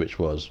ailments, which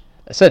was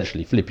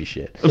essentially flippy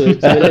shit. To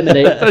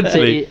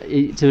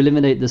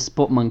eliminate the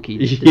spot monkey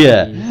disease.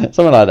 Yeah,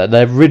 something like that.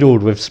 They're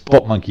riddled with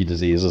spot monkey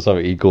disease or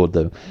something he called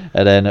them.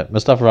 And then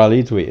Mustafa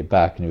Ali tweeted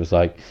back and he was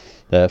like,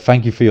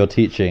 "Thank you for your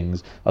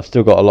teachings. I've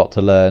still got a lot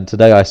to learn.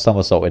 Today I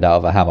somersaulted out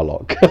of a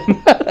hammerlock."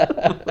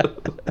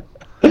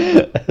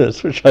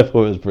 Which I thought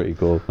was pretty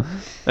cool.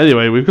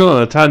 Anyway, we've gone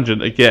on a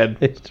tangent again.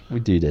 We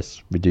do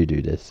this. We do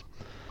this.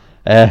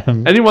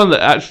 Anyone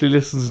that actually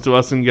listens to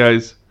us and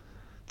goes,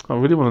 "I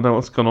really want to know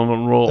what's going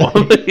on Raw,"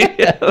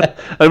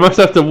 they must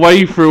have to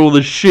wade through all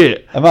the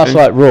shit. And much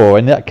like Raw,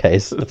 in that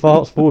case, the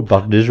fast forward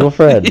button is your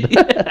friend.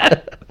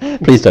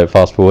 Please don't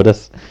fast forward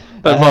us.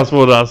 Don't fast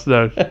forward us,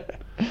 no.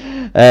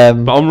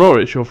 But on Raw,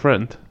 it's your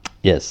friend.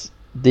 Yes.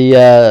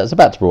 It's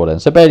about to Raw then.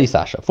 So Bayley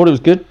Sasha. Thought it was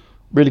good.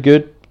 Really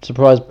good.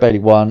 Surprised Bayley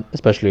won,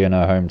 especially in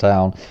her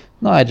hometown.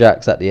 Nia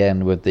Jax at the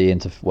end with the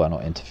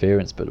not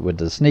interference, but with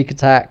the sneak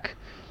attack.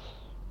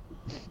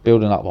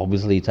 Building up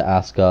obviously to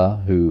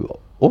Asuka, who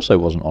also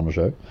wasn't on the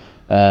show.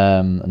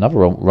 Another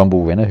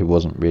Rumble winner who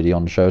wasn't really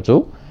on the show at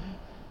all.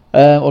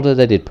 Although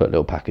they did put a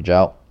little package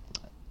out.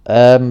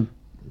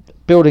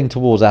 Building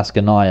towards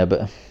Asuka Nia,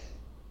 but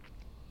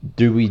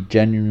do we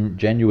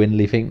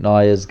genuinely think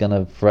Nia's going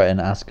to threaten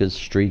Asuka's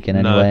streak in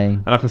any way?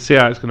 And I can see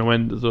how it's going to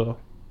end as well.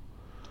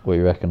 What do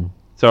you reckon?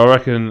 So I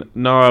reckon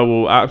Nia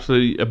will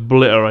absolutely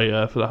obliterate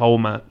her for the whole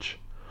match.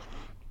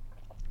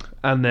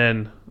 And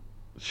then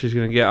she's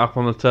going to get up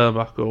on the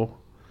turnbuckle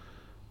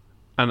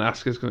and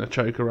Asuka's going to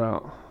choke her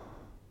out.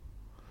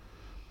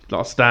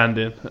 Like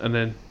standing, and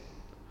then...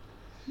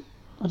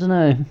 I don't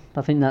know.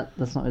 I think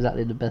that's not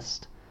exactly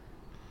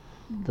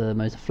the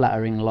most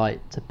flattering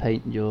light to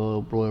paint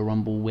your Royal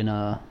Rumble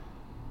winner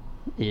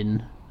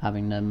in,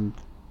 having them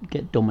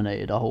get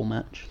dominated a whole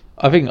match.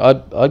 I think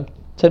I'm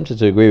tempted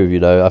to agree with you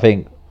though. I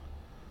think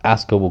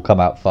Asuka will come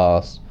out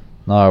fast.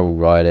 Nia will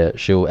ride it.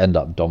 She'll end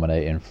up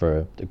dominating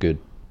for a good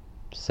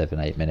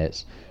 7-8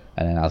 minutes,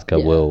 and then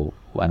Asuka will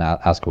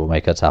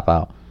make her tap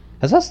out.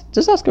 Does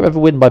Asuka ever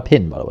win by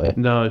pin, by the way?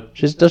 No.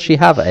 Does she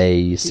have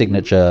a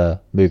signature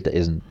move that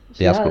isn't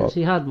the Asuka lock?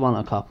 She had won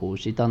a couple.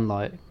 She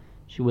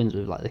wins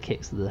with like the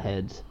kicks to the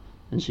head,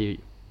 and she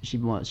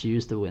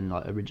used to win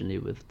like originally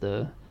with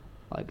the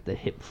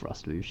hip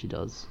thrust move she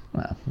does.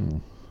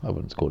 I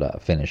wouldn't call that a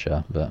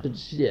finisher, but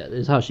yeah,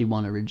 it's how she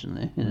won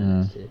originally.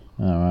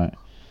 All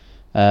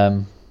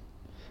right.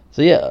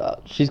 So yeah,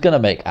 she's gonna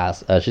make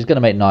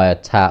Nia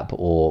tap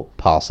or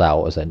pass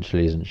out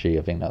essentially, isn't she?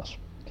 I think that's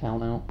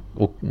count out.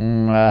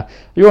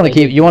 You want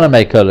to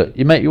make her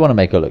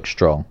look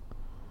strong.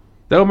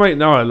 They'll make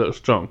Nia look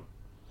strong.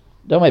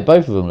 They'll make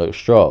both of them look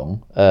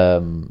strong.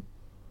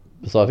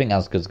 So I think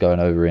Asuka's going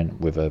over in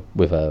with the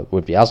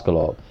Asuka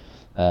lock.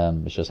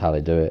 It's just how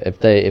they do it. If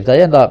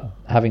they end up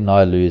having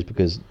Nia lose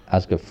because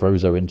Asuka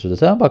throws her into the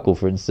turnbuckle,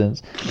 for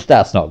instance,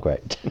 that's not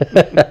great.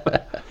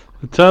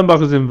 The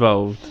turnbuckle's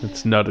involved.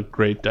 It's not a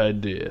great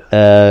idea.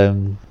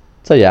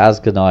 So yeah,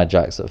 Asuka, Nia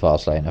Jax at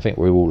Fastlane. I think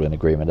we're all in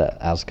agreement that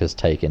Asuka's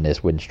taking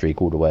this win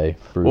streak all the way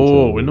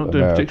through. We're not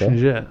doing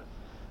predictions yet.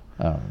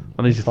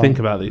 I need to think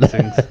about these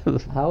things.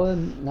 How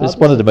It's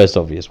one of the most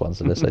obvious ones,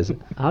 so let's say it.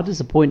 how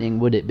disappointing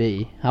would it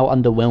be? How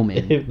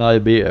underwhelming? If Nia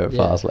beat her at Yeah.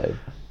 Fastlane.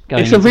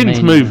 going It's a into Vince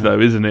Mania. move, though,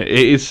 isn't it?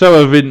 It is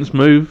so a Vince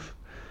move.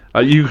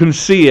 You can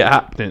see it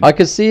happening. I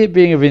could see it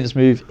being a Vince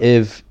move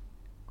if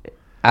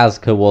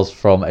Asuka was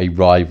from a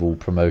rival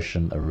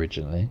promotion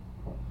originally.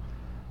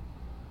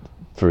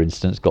 For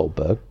instance,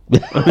 Goldberg.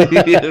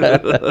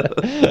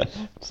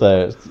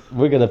 So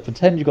we're going to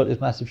pretend you got this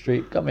massive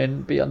streak, come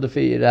in, be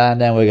undefeated, and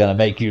then we're going to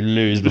make you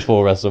lose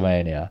before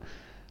WrestleMania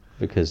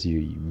because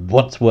you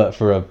want to work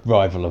for a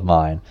rival of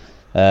mine.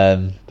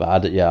 But I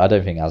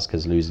don't think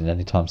Asuka's losing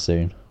anytime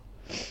soon.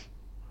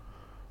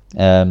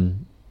 But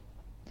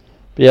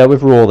yeah,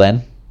 with Raw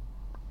then,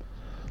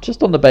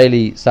 just on the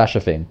Bailey Sasha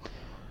thing,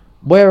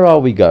 where are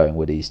we going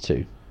with these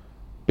two?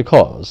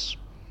 Because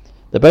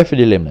they're both in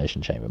the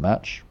Elimination Chamber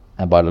match,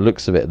 and by the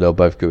looks of it, they'll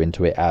both go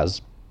into it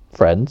as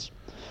friends.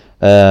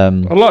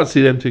 I'd like to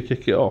see them two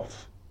kick it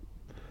off.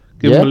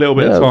 Give them a little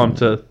bit of time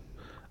to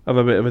have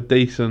a bit of a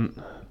decent...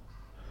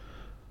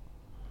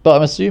 But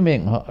I'm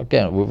assuming,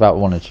 again, without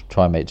wanting to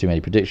try and make too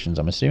many predictions,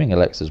 I'm assuming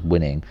Alexa's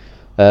winning.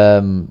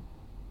 So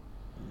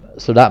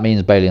that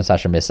means Bailey and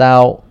Sasha miss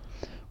out.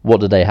 What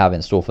do they have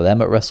in store for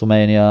them at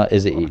WrestleMania?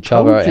 Is it each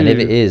other? And if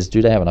it is,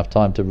 do they have enough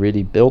time to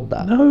really build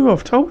that? No,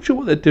 I've told you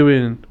what they're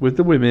doing with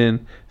the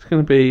women. It's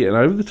going to be an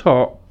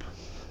over-the-top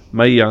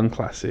Mae Young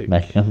Classic.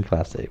 Mae Young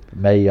Classic.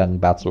 Mae Young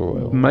Battle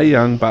Royal. Mae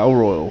Young Battle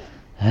Royal.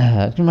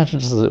 Can you imagine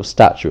just a little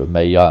statue of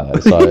Mae Young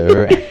outside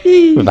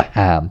with a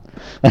ham?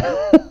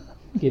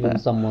 Giving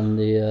someone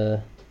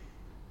the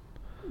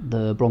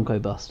Bronco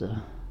Buster.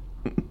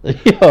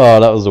 Oh,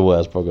 that was the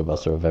worst Bronco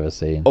Buster I've ever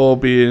seen. Or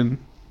being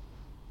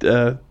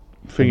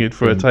fingered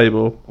through a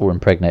table. Or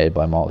impregnated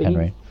by Mark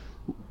Henry.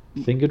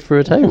 Fingered through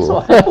a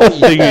table.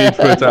 Fingered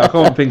through a table. I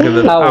can't think of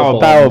the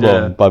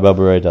Powerbomb by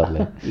Bubba Ray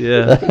Dudley.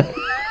 Yeah.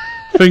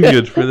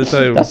 Fingered through the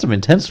table. That's some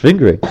intense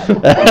fingering.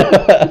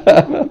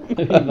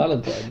 Happy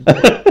Valentine's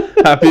Day.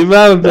 Happy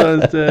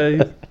Valentine's Day.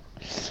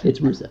 It's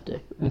Rusev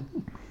Day.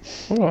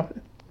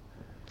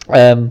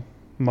 Alright.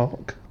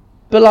 Mark.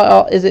 But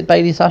like, is it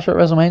Bailey Sasha at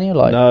WrestleMania?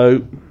 Like,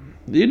 No.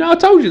 You know, I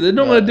told you, they're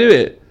not going to do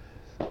it.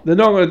 They're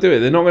not going to do it.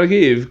 They're not going to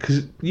give,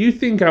 because you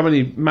think how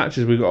many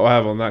matches we've got to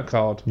have on that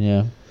card.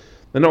 yeah.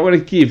 They're not going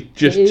to give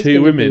just It is two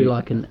gonna women. be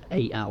like an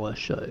 8-hour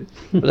show.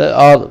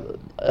 But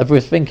if we're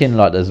thinking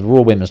like there's a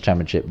Raw Women's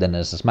Championship, then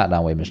there's a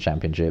SmackDown Women's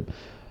Championship.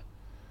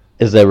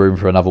 Is there room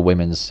for another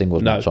women's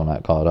singles No. match on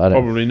that card?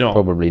 Probably not.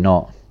 Probably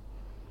not.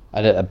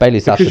 And Bailey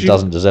Sasha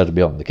doesn't deserve to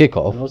be on the It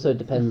kickoff. also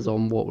depends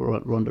on what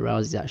Ronda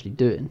Rousey's actually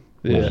doing.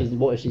 Yeah.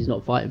 What if she's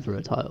not fighting for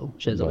a title?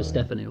 She ends up with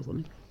Stephanie or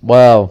something.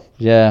 Well,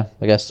 yeah,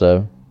 I guess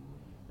so.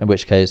 In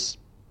which case,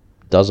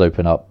 does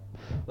open up.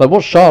 Like,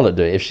 what's Charlotte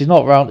doing? If she's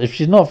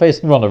not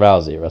facing Ronda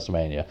Rousey at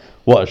WrestleMania,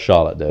 what is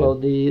Charlotte doing? Well,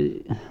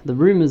 the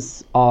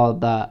rumours are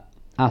that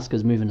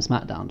Asuka's moving to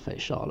SmackDown to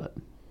face Charlotte.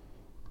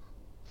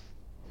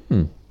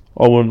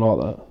 I wouldn't like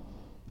that.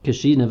 Because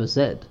she never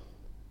said.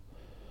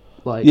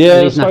 Like, Yeah,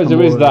 at least I suppose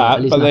there is that,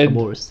 At least but then-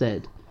 Nakamura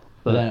said.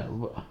 But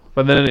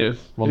But then it was...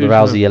 Ronda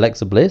Rousey,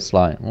 Alexa Bliss,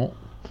 like, what?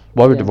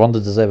 Why would Yeah. Ronda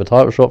deserve a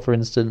title shot, for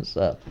instance?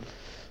 I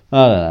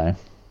don't know.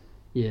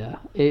 yeah,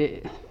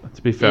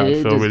 To be fair, I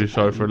It feel does really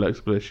sorry depend. for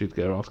Alexa Bliss. She'd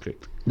get her ass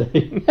kicked.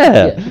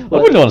 Yeah, I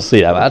wouldn't want to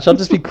see that match. I'd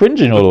just be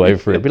cringing all the way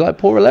through. It'd be like,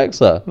 poor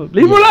Alexa.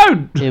 Leave her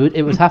alone!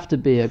 it would have to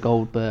be a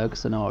Goldberg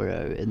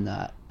scenario in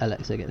that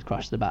Alexa gets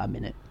crushed in about a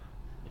minute.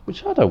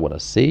 Which I don't want to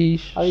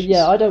see.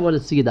 Yeah, I don't want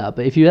to see that.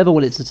 But if you ever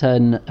wanted to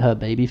turn her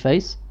baby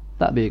face,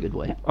 that'd be a good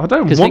way. I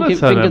don't Because want to think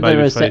turn her of the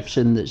baby face.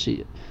 reception that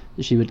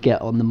she would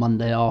get on the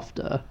Monday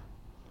after,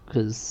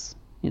 because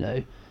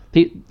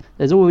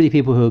there's already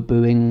people who are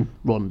booing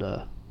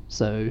Ronda.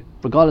 So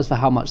regardless for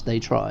how much they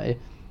try,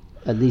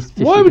 at least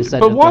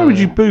 50%. Why would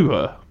you boo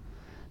her?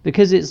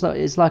 Because it's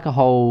like a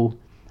whole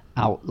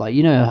out, like,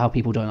 you know how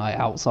people don't like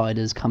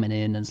outsiders coming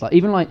in, and it's like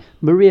even like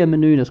Maria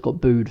Menounos got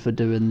booed for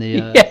doing the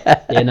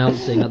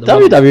announcing at the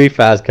WWE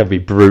fans can be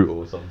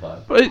brutal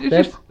sometimes. But it's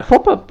They're just,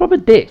 proper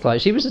dicks.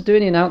 Like, she was just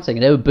doing the announcing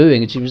and they were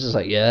booing, and she was just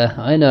like, yeah,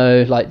 I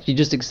know. Like, you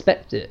just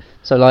expect it.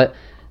 So like,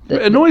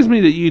 it annoys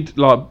me that you'd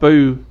like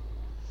boo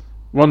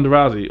Ronda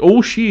Rousey.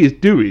 All she is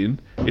doing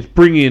is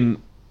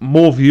bringing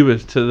more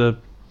viewers to the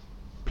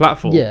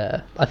platform.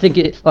 yeah, I think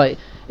it's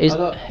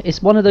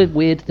one of those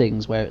weird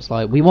things where it's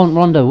like, we want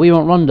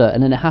Ronda,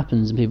 and then it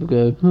happens and people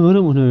go, oh, I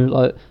don't want her.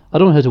 Like, I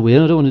don't want her to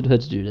win. I don't want her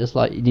to do this.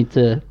 Like, you need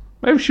to.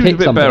 Maybe she was a pick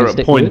bit something better to at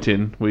stick with.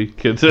 pointing. We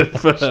could.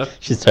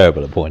 She's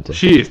terrible at pointing.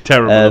 She is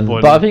terrible at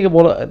pointing. But I think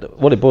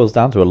what it boils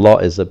down to a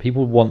lot is that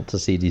people want to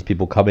see these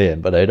people come in,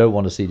 but they don't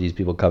want to see these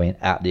people come in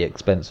at the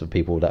expense of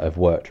people that have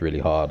worked really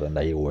hard and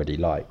they already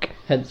like.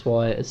 Hence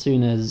why, as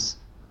soon as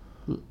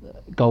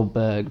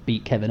Goldberg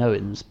beat Kevin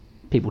Owens,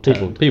 people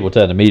turned. People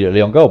turn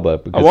immediately on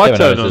Goldberg because I Kevin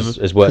turn on Owens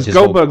them, has worked because his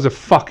whole... Goldberg's a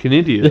fucking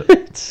idiot.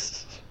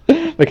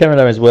 But Kevin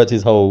Owens worked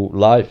his whole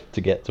life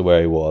to get to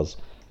where he was,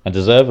 and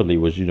deservedly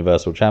was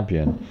Universal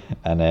Champion,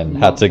 and then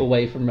had to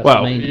away from WrestleMania.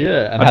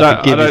 Well, and I had don't-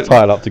 to give I his don't-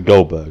 title up to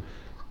Goldberg.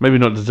 Maybe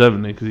not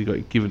deservingly because he got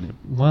it given him.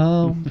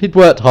 Well, he'd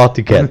worked hard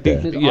to get there.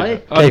 Yeah,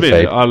 I admit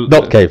it. Kayfabe,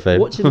 not kayfabe.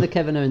 Watching the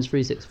Kevin Owens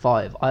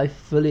 365, I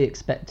fully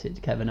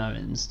expected Kevin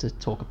Owens to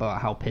talk about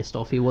how pissed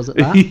off he was at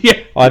that. Yeah,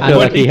 I feel and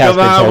like when he has come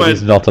been out told and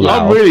he's not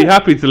allowed. I'm really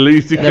happy to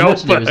lose to And then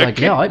watching it, it was Goldberg. like,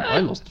 yeah, I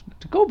lost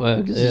to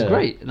Goldberg. This is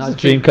great. And I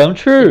Dream come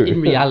true.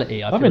 In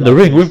reality, I'm in the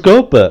ring with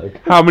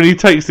Goldberg. How many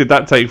takes did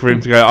that take for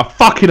him to go, I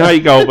fucking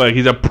hate Goldberg,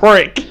 he's a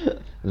prick?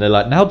 And they're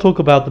like, now talk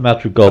about the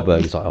match with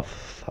Goldberg. He's like, oh,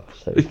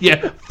 fuck's sake.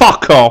 Yeah,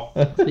 fuck off.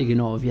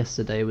 Speaking of,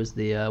 yesterday was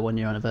the 1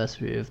 year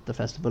anniversary of the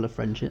Festival of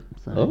Friendship.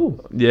 So Oh,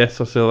 Yes,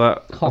 I saw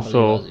that. I can't believe that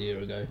saw. was a year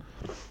ago.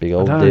 big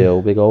old I know.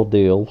 deal, big old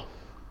deal.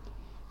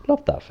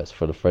 Love that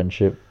Festival of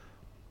Friendship.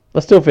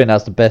 I still think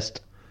that's the best.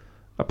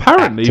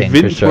 Apparently, Acting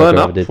Vince Chris weren't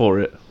Jericho up did. for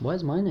it.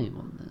 Where's my name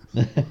on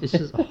this? It's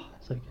just, so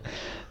good.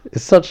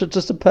 It's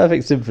just a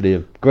perfect symphony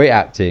of great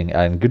acting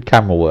and good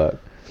camera work.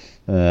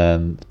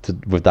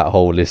 With that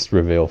whole list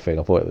reveal thing,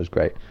 I thought it was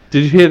great.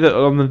 Did you hear that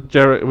on the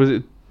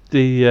Jericho's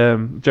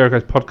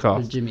With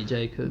podcast? Jimmy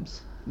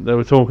Jacobs. They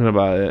were talking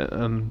about it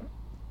and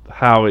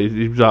how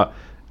he was like,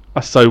 I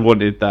so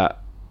wanted that,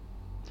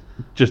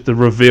 just the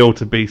reveal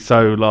to be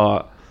so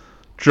like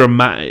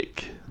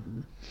dramatic.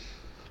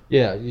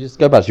 Yeah, you just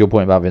go back to your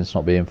point about Vince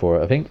not being for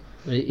it. I think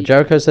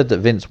Jericho said that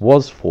Vince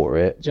was for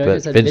it, Jericho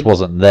but said Vince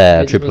wasn't there.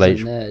 Vince Triple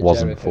H there,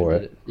 wasn't Jericho for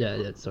did it.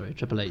 Yeah, sorry,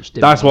 Triple H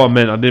did. That's want what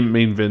I it. meant. I didn't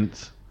mean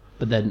Vince.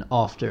 But then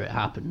after it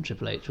happened,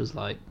 Triple H was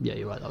like, "Yeah,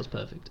 you're right. That was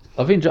perfect."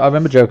 I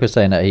remember Jericho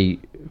saying that he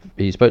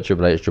spoke to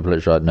Triple H. Triple H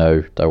was like,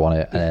 no, don't want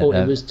it. He thought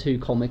it was too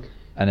comic.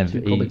 and then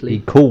too he comically.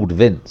 called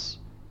Vince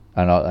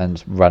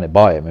and ran it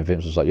by him, and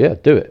Vince was like, yeah,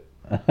 do it.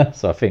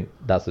 So I think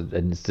that's an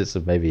instance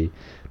of maybe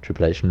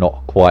Triple H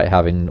not quite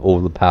having all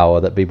the power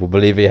that people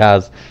believe he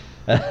has.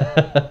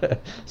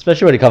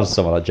 Especially when it comes to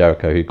someone like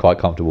Jericho, who's quite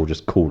comfortable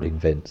just calling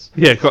Vince.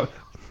 Yeah,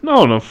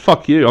 no,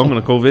 fuck you. I'm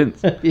gonna call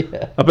Vince.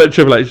 Yeah. I bet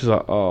Triple H is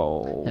like,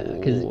 oh,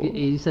 Because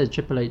he said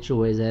Triple H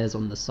always errs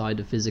on the side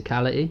of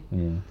physicality, Yeah.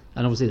 and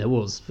obviously there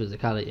was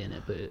physicality in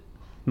it, but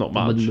not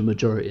much. the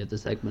majority of the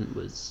segment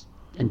was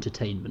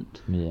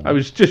entertainment. Yeah. It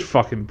was just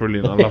fucking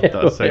brilliant. I loved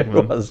that segment.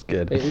 It was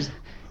good. It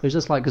was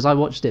just like, because I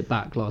watched it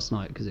back last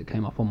night because it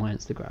came up on my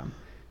Instagram,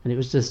 and it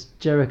was just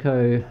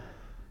Jericho.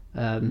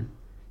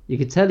 You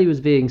could tell he was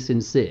being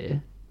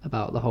sincere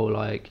about the whole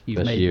like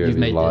Best year of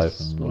his life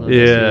this and one of all the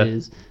that. best Yeah.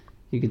 years.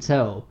 You could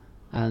tell,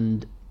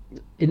 and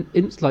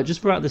it's like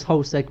just throughout this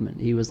whole segment,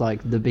 he was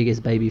like the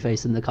biggest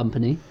babyface in the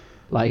company.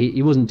 Like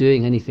he wasn't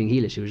doing anything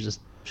heelish. He was just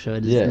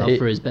showing his love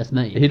for his best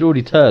mate. He'd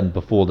already turned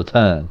before the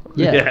turn.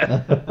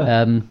 Yeah.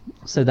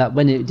 So that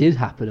when it did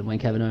happen and when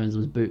Kevin Owens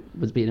was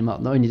beating him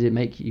up, not only did it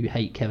make you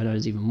hate Kevin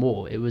Owens even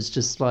more, it was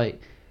just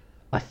like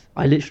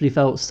I literally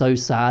felt so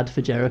sad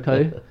for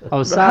Jericho. I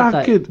was How sad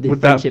that good the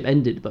would that- friendship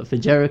ended, but for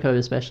Jericho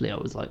especially, I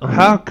was like, oh,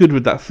 How good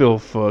would that feel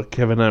for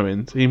Kevin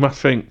Owens? He must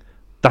think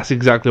that's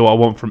exactly what I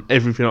want from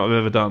everything I've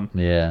ever done.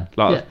 Yeah.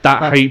 Like Yeah,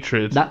 that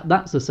hatred.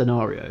 That's a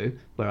scenario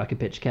where I could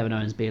picture Kevin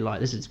Owens being like,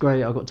 "This is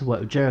great. I got to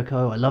work with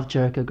Jericho. I love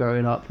Jericho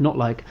growing up." Not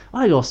like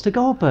I lost to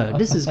Goldberg.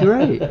 This is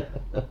great.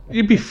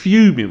 You'd be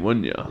fuming,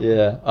 wouldn't you?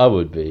 Yeah, I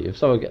would be. If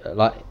someone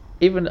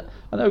even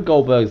I know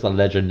Goldberg's a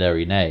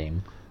legendary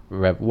name,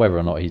 whether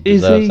or not he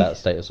Is deserves he? that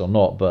status or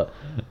not, but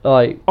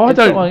like I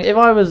don't- if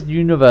I was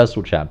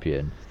Universal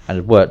Champion and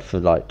had worked for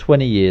like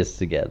 20 years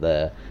to get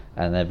there,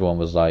 and everyone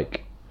was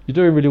like, "You're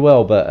doing really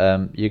well,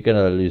 but you're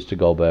gonna lose to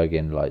Goldberg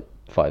in like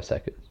 5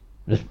 seconds,"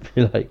 just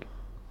be like,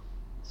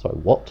 "Sorry,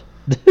 what?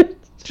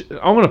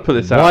 I'm gonna put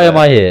this out. Why am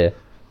I here?"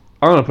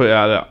 I'm gonna put it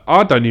out there.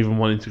 I don't even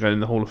want him to go in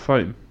the Hall of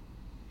Fame.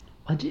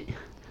 Do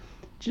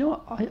you know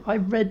what? I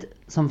read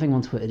something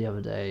on Twitter the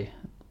other day,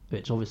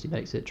 which obviously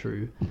makes it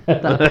true.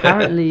 That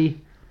apparently,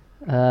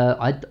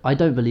 I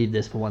don't believe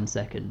this for 1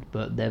 second,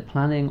 but they're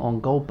planning on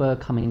Goldberg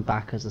coming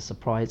back as a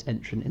surprise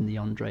entrant in the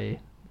Andre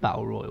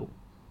Battle Royal.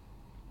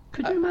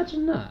 Could you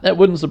imagine that? That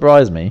wouldn't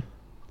surprise me.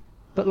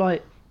 But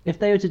like, if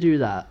they were to do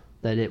that,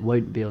 then it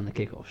won't be on the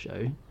kickoff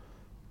show.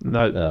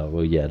 No. Oh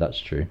well, yeah, that's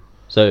true.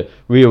 So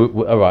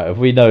all right. If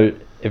we know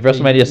if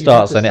WrestleMania you'd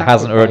starts have and to it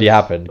hasn't already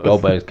sacrifice- happened,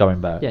 Goldberg's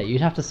coming back. Yeah,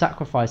 you'd have to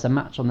sacrifice a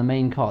match on the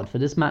main card for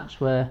this match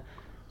where,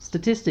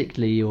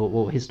 statistically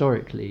or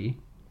historically,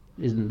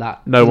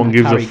 No one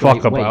gives a carry fuck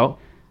great weight. about.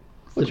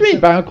 What do you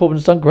mean? Baron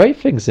Corbin's done great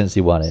things since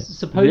he won it. Yeah,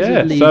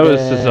 Supposedly, so has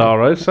they're-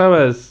 Cesaro. So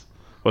has.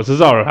 Well,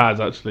 Cesaro has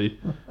actually.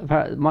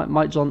 Apparently,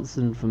 Mike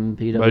Johnson from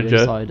PW Mojo.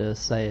 Insider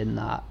saying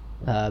that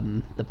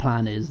the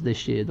plan is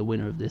this year the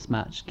winner of this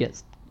match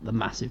gets the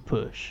massive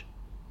push.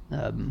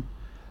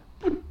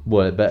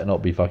 Well, it better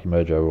not be fucking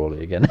Mojo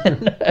Rawley again.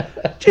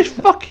 Just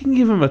fucking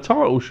give him a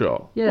title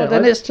shot. Yeah, Well,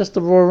 then it's just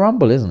the Royal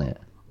Rumble, isn't it?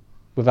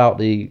 Without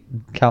the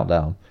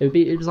countdown.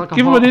 it was like a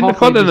Give him an halfway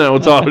Intercontinental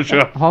title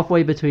shot.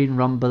 halfway between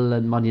Rumble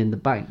and Money in the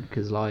Bank,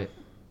 because like,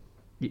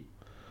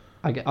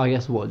 I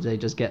guess what they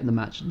just get the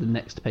match at the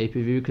next pay per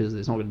view, because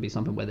it's not going to be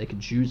something where they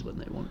can choose when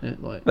they want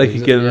it. Like They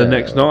could get it the Yeah.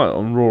 next night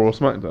on Raw or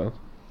SmackDown.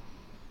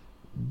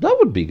 That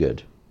would be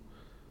good.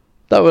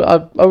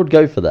 I would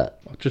go for that.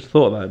 just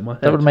thought that in my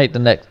head. That would make the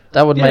next.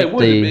 That would make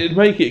it'd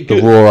make it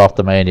the good. Raw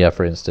after Mania,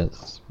 for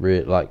instance,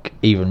 like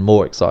even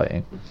more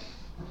exciting.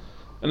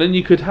 And then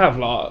you could have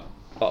like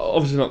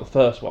obviously not the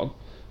first one,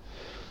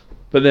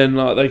 but then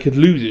like they could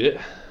lose it.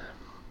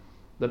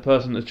 The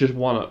person that's just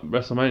won at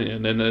WrestleMania,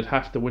 and then they'd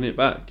have to win it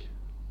back.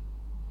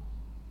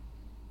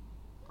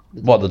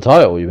 What, the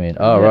title? You mean?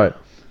 Oh, Yeah. right.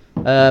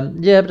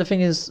 Yeah, but the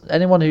thing is,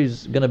 anyone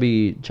who's going to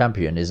be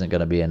champion isn't going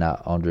to be in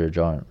that Andre the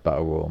Giant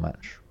Battle Royal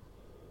match.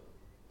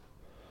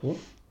 What?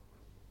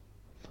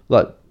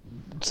 Like,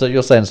 so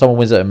you're saying someone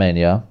wins at a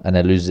Mania and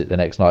then loses it the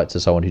next night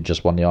to someone who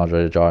just won the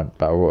Andre the Giant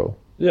Battle Royal?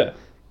 Yeah.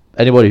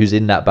 Anybody who's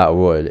in that Battle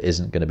Royal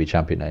isn't going to be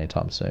champion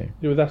anytime soon.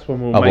 Yeah, but that's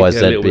when we'll Otherwise,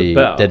 make it a little bit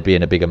better. they'd be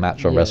in a bigger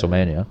match on Yeah.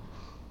 WrestleMania.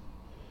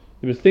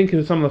 You were thinking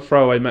of some of the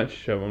throwaway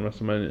matches you have on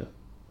WrestleMania.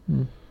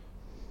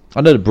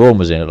 I know that Braun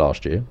was in it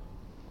last year.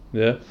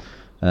 Yeah.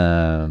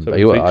 But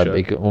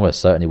Big he almost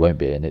certainly won't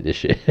be in it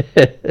this year.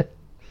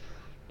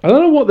 I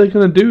don't know what they're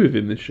going to do with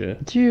him this year.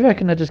 Do you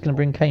reckon they're just going to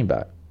bring Kane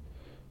back?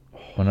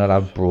 When they'll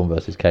have Braun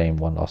versus Kane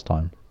one last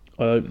time.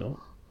 I hope not.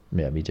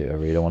 Yeah, me too. I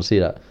really don't want to see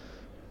that.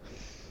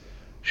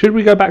 Should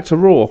we go back to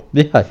Raw?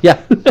 Yeah.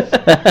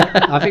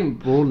 I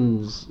think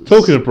Braun's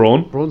Talking of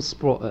Braun. Braun's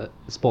spot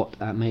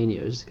at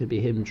Mania is could be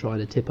him trying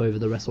to tip over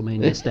the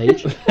WrestleMania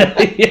stage.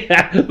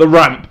 Yeah, the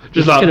ramp.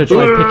 Just like gonna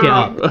try and pick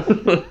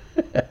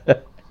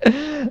it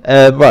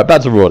up. Right,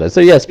 back to Raw then.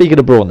 So yeah, speaking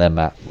of Braun then,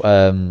 Matt,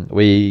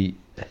 we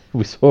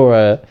saw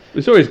a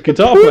We saw his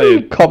guitar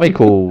playing.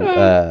 comical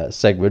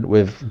segment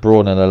with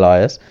Braun and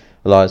Elias.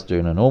 Elias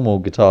doing a normal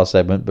guitar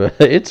segment, but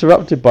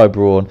interrupted by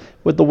Braun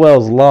with the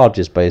world's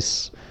largest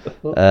bass.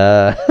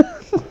 What?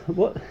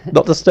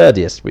 Not the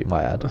sturdiest, we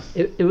might add.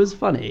 It was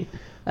funny,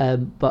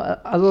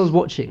 but as I was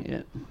watching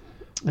it,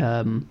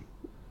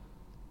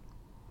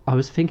 I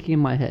was thinking in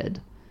my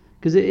head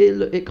because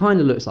it kind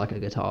of looks like a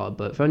guitar,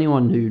 but for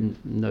anyone who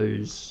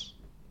knows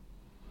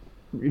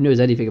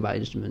anything about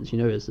instruments,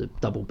 it's a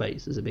double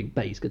bass, it's a big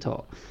bass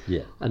guitar,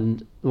 Yeah.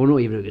 and well, not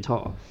even a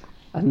guitar.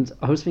 And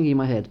I was thinking in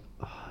my head,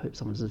 I hope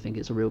someone doesn't think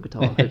it's a real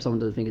guitar. I hope someone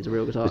doesn't think it's a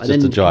real guitar. It's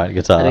just a giant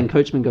guitar. And then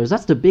Coachman goes,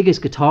 "That's the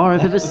biggest guitar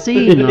I've ever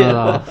seen." And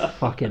I was like, oh,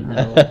 fucking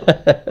hell.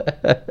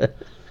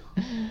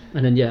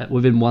 And then,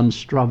 within one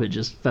strum, it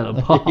just fell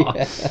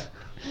apart.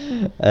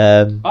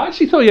 I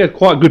actually thought he had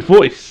quite a good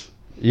voice.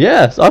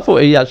 Yes, I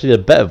thought he actually had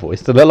a better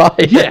voice than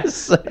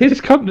Elias. His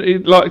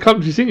country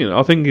singing,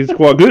 I think, is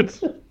quite good.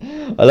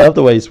 I love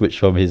the way he switched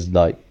from his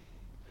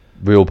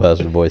real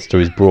person voice to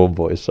his Braun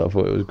voice. So I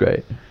thought it was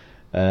great.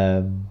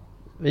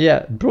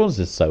 Yeah, Braun's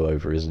just so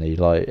over, isn't he?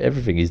 Like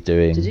everything he's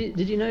doing.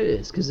 Did you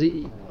notice? Because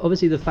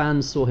obviously the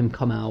fans saw him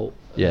come out.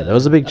 Yeah, there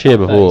was a big cheer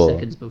 30 before.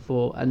 seconds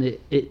before, and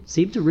it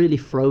seemed to really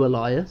throw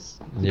Elias.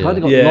 He Yeah. kind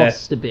of got Yeah.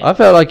 lost a bit. I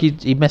felt like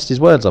he messed his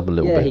words up a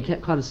little Yeah, bit. he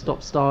kept kind of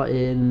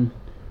stop-starting.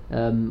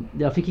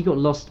 I think he got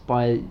lost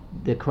by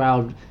the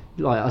crowd.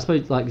 I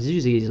suppose 'cause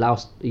usually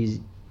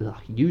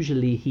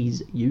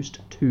he's used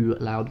to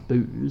loud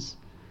boos.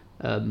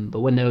 But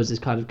when there was this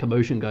kind of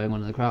commotion going on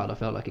in the crowd, I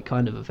felt like it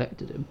kind of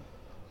affected him.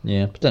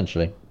 Yeah,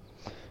 potentially.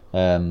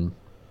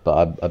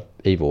 But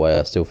either way,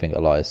 I still think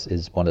Elias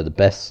is one of the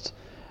best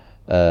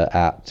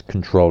at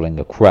controlling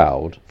a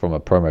crowd from a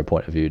promo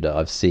point of view that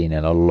I've seen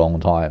in a long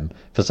time.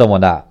 For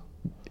someone that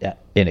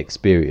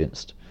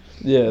inexperienced.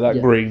 Yeah,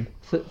 that green.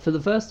 For the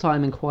first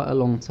time in quite a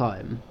long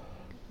time,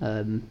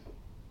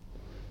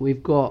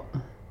 we've got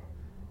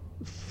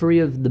three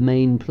of the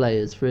main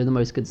players, three of the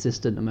most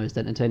consistent and most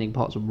entertaining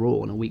parts of Raw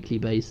on a weekly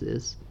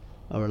basis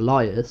are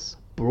Elias,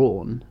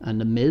 Braun,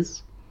 and The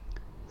Miz.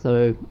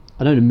 So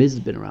I know The Miz has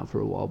been around for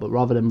a while, but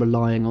rather than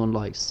relying on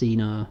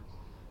Cena,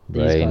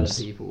 these kind of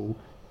Reigns. people,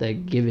 they're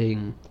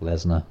giving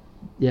Lesnar.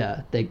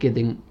 they're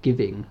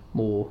giving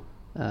more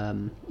a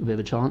bit of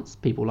a chance.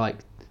 People like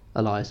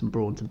Elias and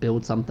Braun to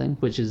build something,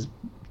 which is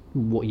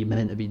what you're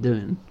meant to be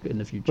doing in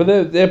the future.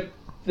 But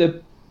they're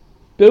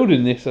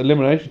building this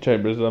Elimination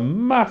Chamber as a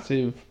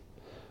massive.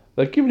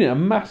 They're giving it a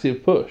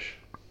massive push.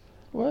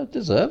 Well, it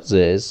deserves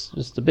it.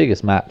 It's the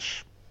biggest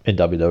match in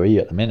WWE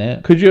at the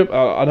minute. Could you?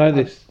 I know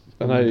this.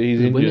 I know he's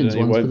the injured. women's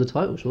And he one's for won't, the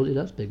title, surely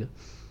that's bigger.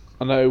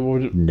 I know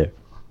it No.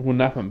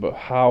 wouldn't happen, but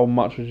how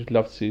much would you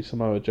love to see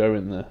Samoa Joe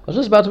in there? I was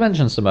just about to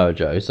mention Samoa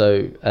Joe,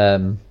 so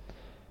I'm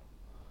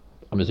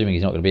assuming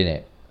he's not going to be in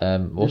it.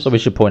 Also, we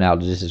should point out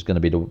that this is going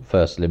to be the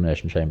first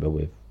Elimination Chamber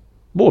with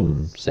more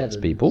than 6 7.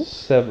 people.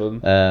 7.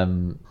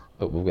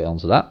 But we'll get on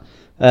to that.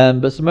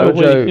 But Samoa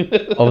Oh, Joe wait.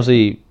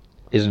 obviously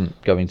isn't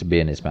going to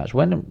be in this match.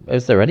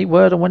 Is there any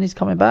word on when he's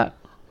coming back?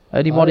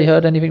 Anybody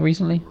heard anything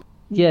recently?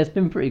 Yeah, it's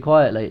been pretty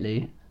quiet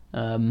lately.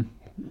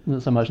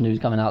 Not so much news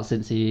coming out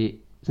since the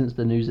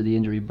news of the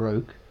injury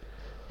broke.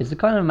 It's the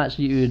kind of match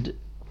that you would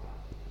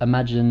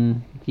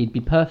imagine he'd be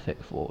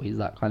perfect for. He's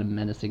that kind of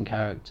menacing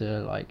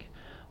character,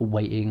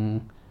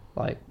 waiting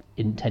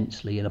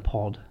intensely in a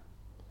pod.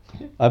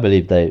 I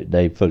believe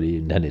they fully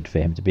intended for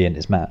him to be in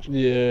this match.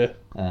 Yeah.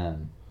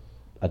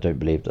 I don't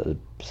believe that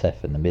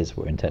Seth and The Miz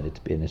were intended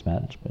to be in this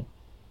match. But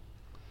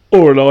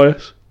Or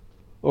Elias.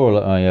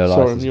 Elias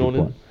Sorry, is I'm a good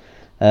yawning. point.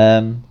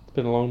 It's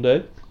been a long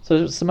day.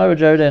 So Samoa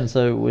Joe then,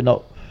 so we're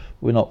not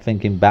we're not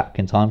thinking back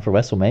in time for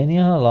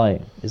WrestleMania?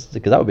 Like, because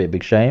that would be a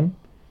big shame.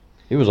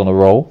 He was on a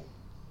roll.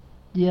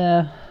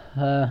 Yeah,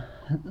 I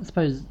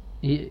suppose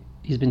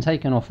he's been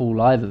taken off all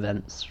live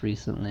events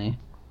recently,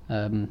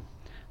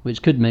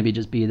 which could maybe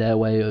just be their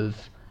way of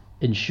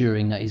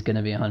ensuring that he's going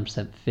to be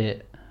 100%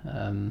 fit,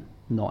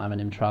 not having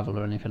him travel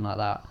or anything like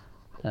that.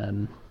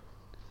 But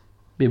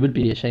it would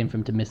be a shame for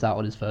him to miss out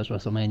on his first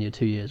WrestleMania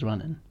 2 years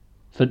running.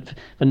 For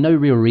no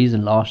real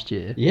reason last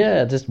year.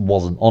 Yeah, just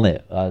wasn't on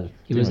it. I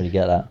He didn't was really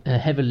get that.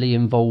 heavily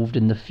involved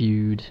in the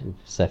feud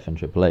Seth and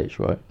Triple H,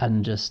 right?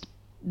 and just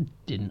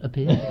didn't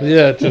appear.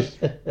 Yeah, just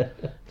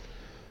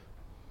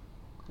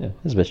Yeah,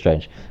 it's a bit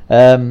strange.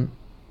 Back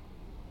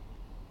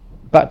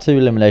to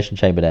Elimination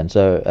Chamber then.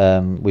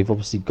 So we've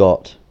obviously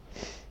got.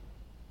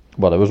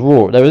 Well, there was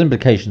Raw. There was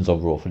implications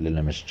of Raw for the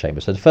Elimination Chamber.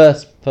 So the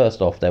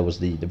first off, there was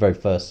the very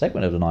first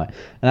segment of the night.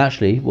 And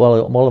actually, while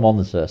I'm on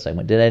this first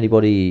segment, did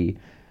anybody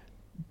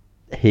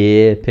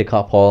hear, pick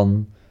up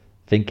on,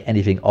 think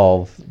anything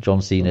of John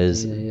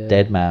Cena's Yeah.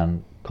 dead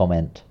man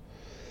comment?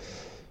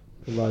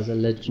 Rise a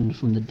legend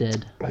from the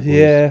dead.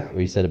 yeah.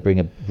 Where he said, "Bring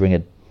a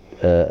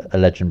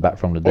legend back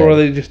from the dead." Or are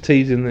they just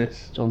teasing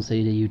this? John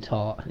Cena, you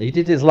tart. He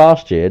did this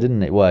last year,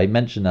 didn't it? Well, he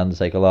mentioned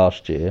Undertaker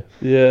last year.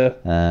 Yeah.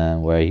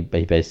 Where he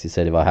basically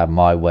said, if I had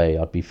my way,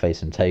 I'd be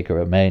facing Taker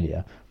at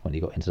Mania, when he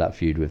got into that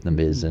feud with The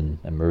Miz and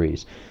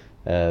Maurice.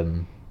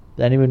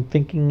 Anyone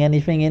thinking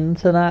anything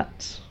into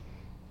that?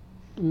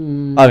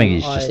 I think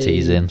he's just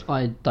teasing.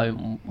 I just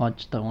don't want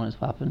it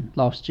to happen.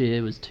 Last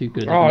year was too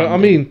good. Oh, I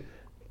mean,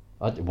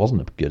 It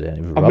wasn't a good end.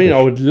 It was I mean, I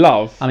rubbish. would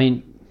love. I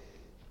mean,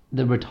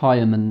 the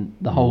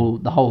retirement, the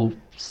whole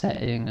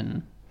setting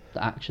and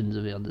the actions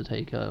of the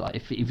Undertaker. Like,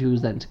 if he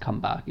was then to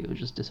come back, it would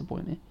just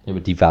disappoint me. It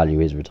would devalue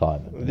his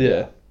retirement.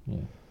 Yeah.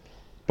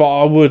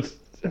 But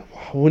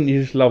wouldn't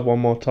you just love one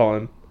more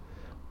time?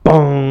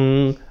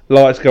 Bong!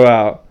 Lights go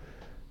out.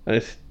 And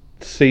it's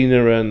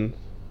Cena and,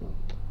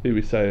 who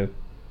we saying?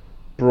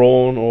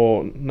 Braun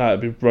no, it'd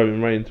be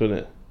Roman Reigns, wouldn't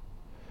it?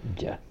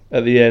 Yeah.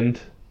 At the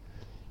end.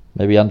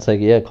 Maybe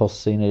Undertaker,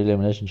 cost Cena the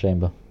Elimination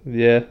Chamber.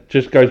 Yeah,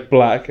 just goes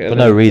black. For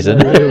no reason.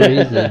 For no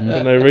reason.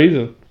 For no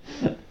reason.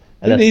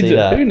 Unless needs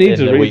Cena a- who needs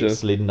in a the reason?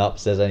 weeks leading up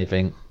says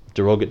anything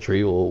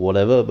derogatory or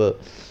whatever,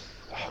 but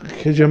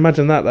Could you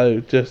imagine that though?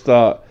 Just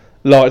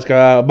lights go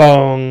out,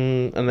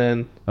 bong, and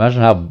then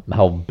imagine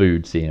how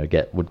booed Cena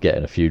would get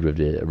in a feud with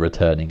the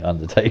returning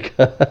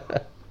Undertaker.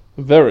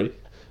 very.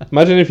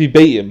 Imagine if you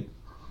beat him.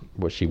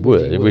 Which he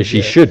would, He would, which he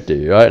yeah. should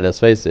do, right? Let's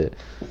face it.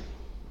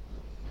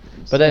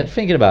 But then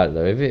thinking about it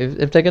though,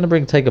 if they're going to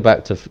bring Taker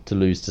back to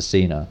lose to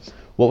Cena,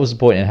 what was the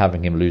point in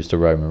having him lose to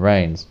Roman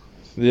Reigns?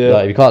 Yeah.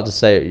 Like,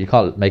 you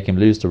can't make him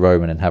lose to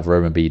Roman and have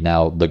Roman be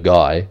now the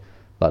guy,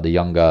 like the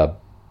younger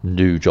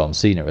new John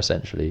Cena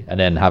essentially, and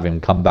then have him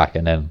come back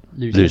and then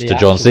lose the to John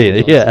actual Cena.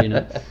 John Yeah.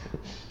 Cena.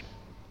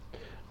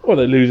 Or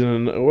they're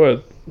losing,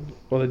 or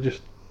they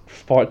just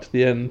fight to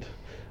the end.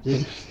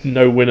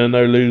 No winner,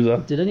 no loser.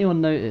 Did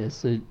anyone notice?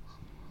 So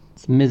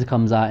Miz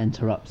comes out,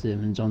 interrupts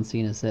him, and John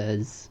Cena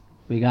says,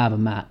 "We're gonna have a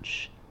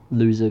match.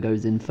 Loser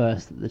goes in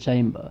first at the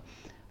Chamber."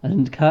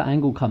 And Kurt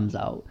Angle comes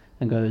out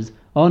and goes,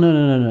 "Oh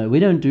no! We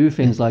don't do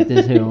things like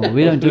this here.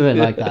 We don't do it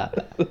like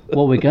that.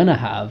 What we're gonna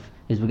have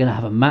is we're gonna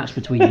have a match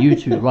between you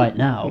two right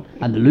now,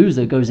 and the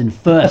loser goes in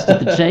first at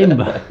the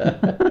Chamber."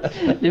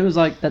 It was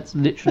like, that's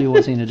literally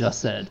what Cena just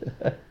said.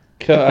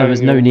 There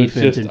was no need for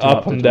him to just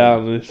interrupt up and at all.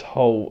 down this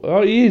whole.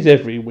 Oh, he is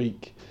every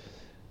week.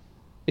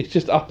 It's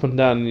just up and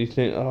down, and you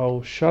think,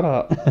 "Oh, shut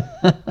up."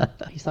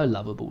 He's so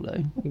lovable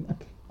though.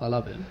 I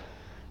love him.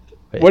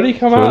 When he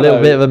come Threw out, a little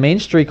though- bit of a mean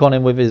streak on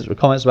him with his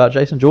comments about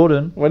Jason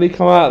Jordan. When he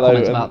come out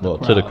Comments though, about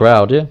and, To the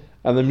crowd, yeah.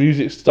 and the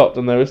music stopped,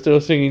 and they were still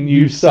singing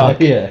 "You suck,"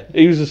 Suck," yeah.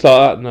 he was just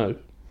like, "No,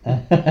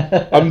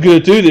 I'm gonna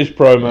do this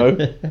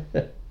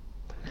promo."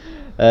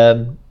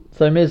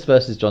 So Miz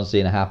versus John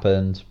Cena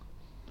happened.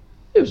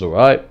 It was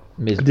alright.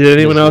 Did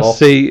anyone else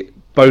see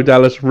Bo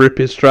Dallas rip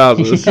his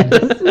trousers?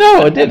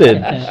 No, I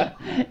didn't.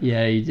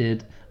 Yeah, he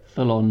did.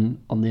 Full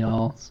on the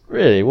arse.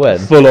 Really? When?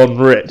 Full on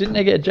rip. Didn't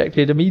they get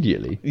ejected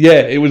immediately?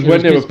 Yeah, it was It when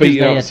was they were 'cause beating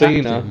they up attacked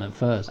him Cena. at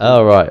first.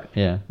 Oh, right,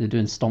 yeah. They're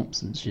doing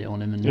stomps and shit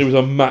on him, and It was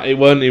it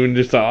wasn't even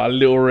just like a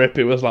little rip.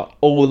 It was like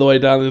all the way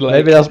down his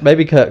leg.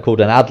 Maybe Kurt called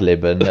an ad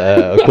lib and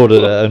called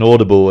an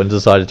audible and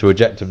decided to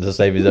eject him to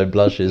save his own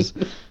blushes.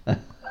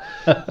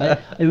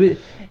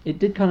 it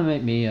did kind of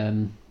make me.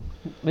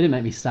 It didn't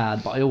make me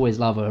sad, but I always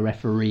love a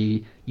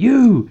referee.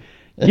 You.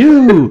 Out of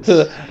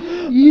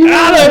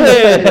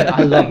here!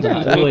 I love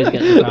that. I always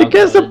get the crowd It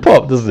gets a going.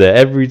 pop, doesn't it?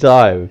 Every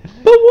time.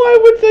 But why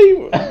would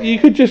they? You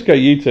could just go.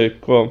 You two,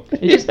 go on.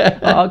 Because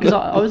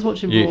I was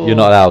watching. Raw, You're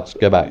not allowed to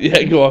go back.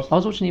 Yeah, go on. I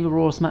was watching either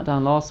Raw or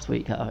SmackDown last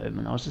week at home,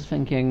 and I was just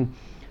thinking,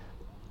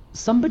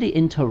 somebody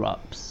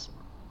interrupts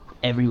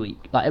every week.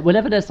 Like,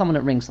 whenever there's someone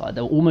at ringside,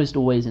 they'll almost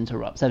always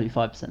interrupt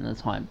 75% of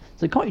the time.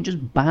 So can't you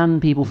just ban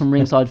people from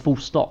ringside full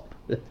stop?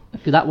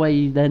 Because that way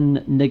you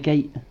then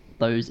negate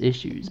those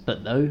issues.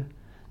 But no,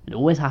 it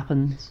always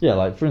happens. Yeah,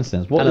 like for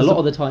instance, And a lot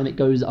of the time it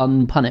goes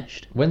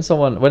unpunished. when a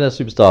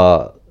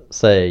superstar,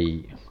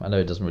 say, I know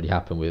it doesn't really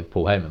happen with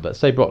Paul Heyman, but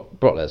say Brock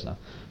Lesnar,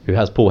 who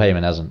has Paul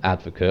Heyman as an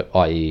advocate,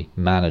 i.e.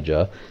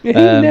 manager.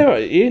 Yeah,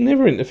 he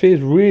never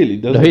interferes really,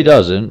 does No, he? he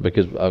doesn't,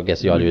 because I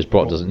guess the idea is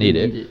Brock doesn't need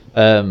it.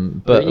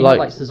 But like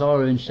like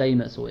Cesaro and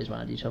Sheamus always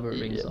ran at each other at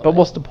ringside. but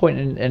what's the point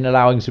in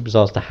allowing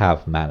superstars to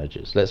have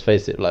managers? Let's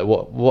face it. Like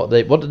what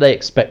do they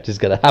expect is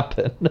going to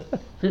happen?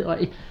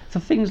 For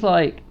things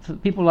like for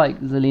people like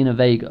Zelina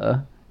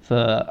Vega,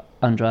 for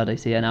Andrade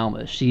Cien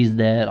Almas, she's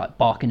there like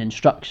barking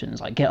instructions,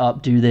 like get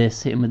up, do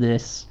this, hit him with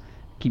this,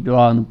 keep your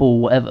eye on the ball,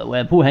 whatever.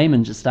 Where Paul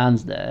Heyman just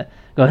stands there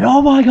going,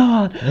 "Oh my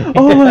god,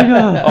 oh my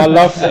god!" I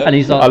love that. And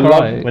he's like,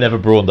 crying. Whenever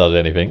Braun does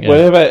anything.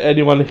 Whenever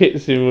anyone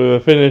hits him with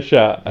a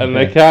finisher and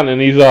they can't,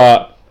 and he's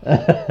like,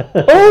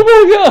 "Oh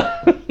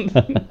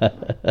my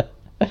god!"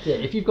 Yeah,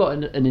 if you've got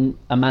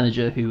a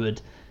manager who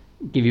would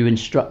give you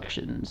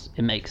instructions,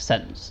 it makes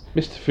sense.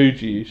 Mr.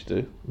 Fuji used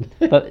to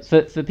But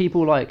for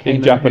people like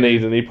in Heyman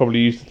Japanese, and he probably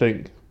used to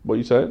think, "What are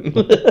you saying?"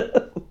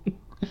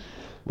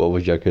 What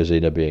was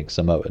Yokozuna being?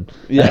 Samoan.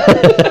 Yeah.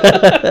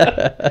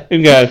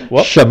 Him going,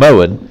 "What?"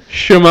 Samoan.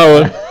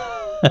 Samoan.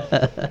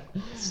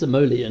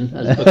 Samoleon,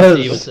 as Booker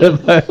T would say.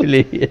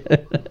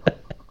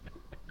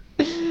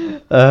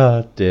 Samoan.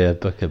 Oh dear,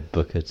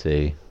 Booker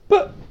T.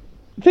 But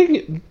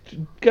going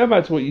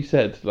back to what you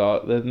said,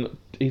 like then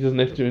he doesn't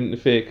have to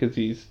interfere because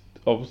he's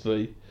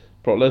obviously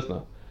Brock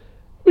Lesnar.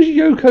 It was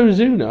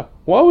Yokozuna.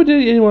 Why would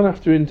anyone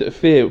have to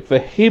interfere for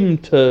him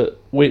to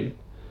win?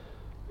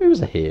 It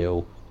was a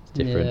heel. It's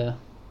different. Yeah.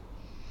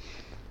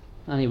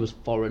 And he was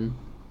foreign.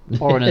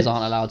 Foreigners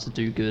aren't allowed to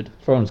do good.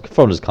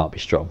 Foreigners can't be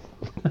strong.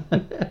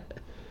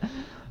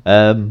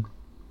 I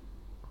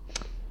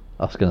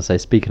was going to say,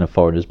 speaking of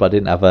foreigners, but I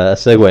didn't have a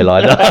segue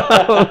line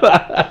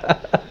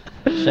up.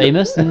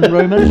 Sheamus and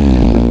Roman.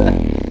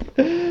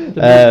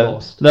 No,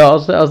 I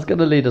was going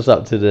to lead us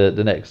up to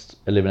the next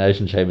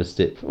elimination chamber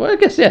stip. Well, I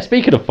guess, yeah,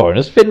 speaking of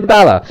foreigners, Finn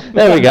Balor.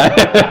 There we go.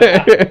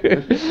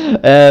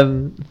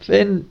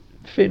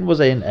 Finn was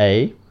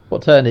in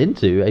what turned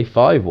into a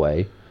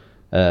five-way,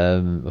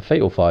 a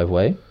fatal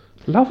five-way.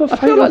 Love a I feel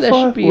fatal like there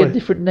should be a five-way.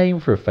 different name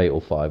for a fatal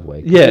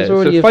five-way. Yeah, there's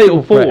already it's a fatal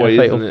triple threat, four-way, a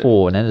fatal isn't it?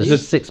 four, and then there's a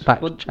It's-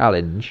 six-pack well,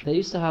 challenge. They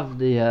used to have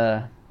the,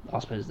 I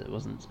suppose it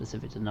wasn't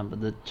specific to number,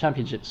 the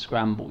championship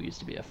scramble used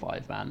to be a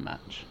 5-man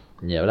match.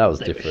 Yeah, but that was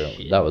They were different.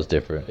 shit. That was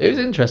different. It was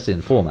an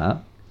interesting format.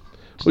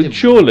 Well,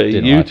 surely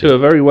didn't you like two it. are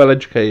very well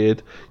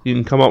educated. You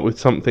can come up with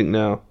something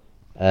now.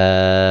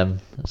 So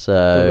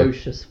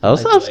Ferocious I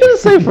was five-way. going to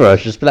say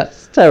ferocious, but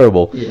that's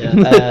terrible.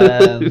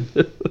 Yeah.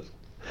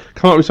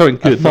 Come up with something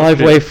good. not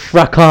Five-way shit.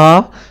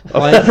 fracas.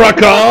 A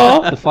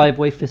fracas! The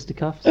 5-way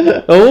fisticuffs.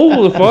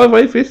 Oh, the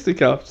five-way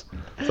fisticuffs.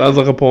 Sounds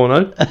like a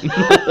porno.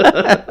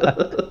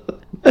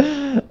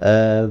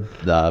 No,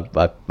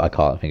 I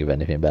can't think of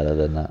anything better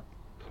than that.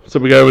 So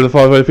we go with the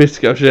five-way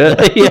fisticuffs, yeah?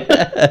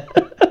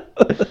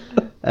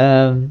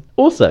 Yeah.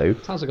 Also,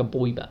 Sounds like a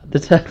boy band.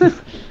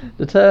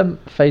 the term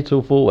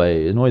fatal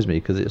four-way annoys me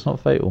because it's not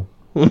fatal.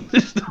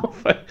 It's not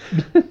fair.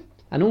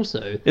 And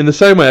also, In the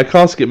same way, a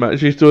casket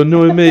match used to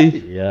annoy me.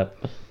 Yeah.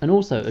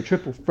 a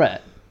triple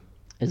threat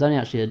is only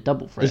actually a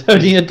double threat. It's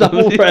only a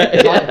double threat.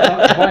 If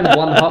I'm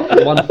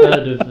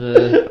 1/3 of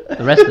the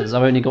wrestlers,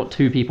 I've only got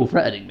 2 people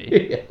threatening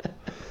me.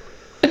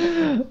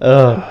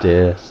 Oh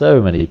dear,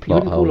 so many You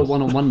plot wouldn't call a holes.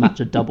 one-on-one match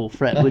a double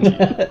threat, would you?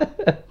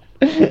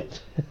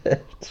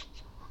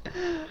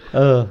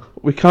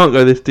 We can't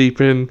go this deep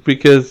in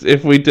because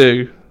if we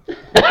do,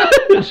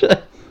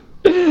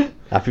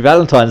 Happy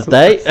Valentine's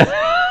Day.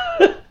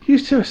 you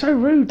two are so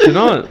rude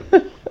tonight.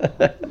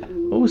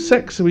 All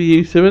sex we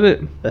used to,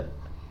 innit?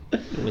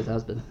 Always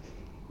has been.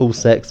 All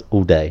sex,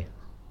 all day.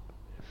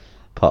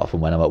 Apart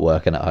from when I'm at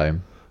work and at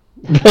home.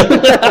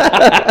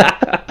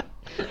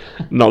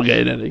 Not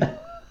getting any.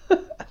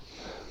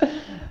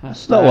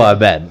 That's not what I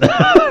meant.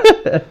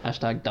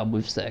 Hashtag done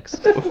with sex.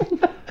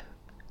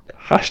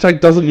 Hashtag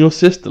doesn't your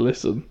sister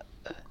listen?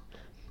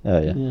 Oh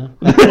yeah. Yeah.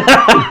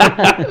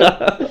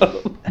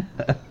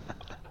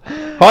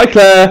 Hi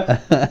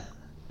Claire.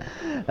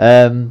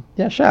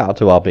 Yeah, shout out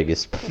to our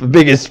biggest fan.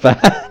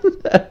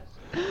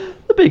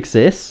 The big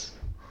sis.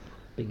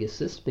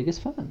 Biggest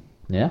fan.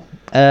 Yeah.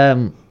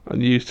 And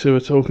you two are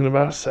talking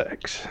about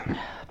sex. I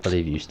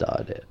believe you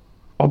started it.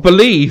 I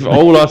believe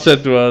all I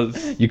said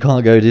was, You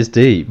can't go this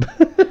deep.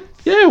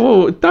 yeah,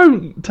 well,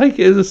 don't take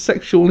it as a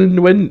sexual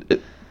innuendo.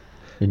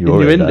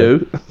 Innuendo.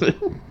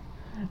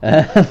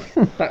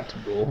 Back to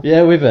Raw.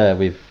 Yeah,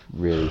 we've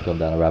really gone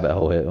down a rabbit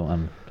hole here.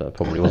 That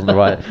probably wasn't the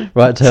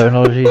right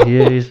terminology to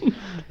use.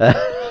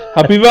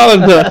 Happy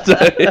Valentine's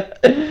Day.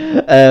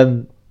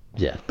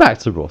 Yeah, back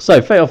to Raw.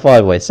 So, Fatal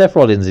 5-Way. Seth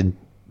Rollins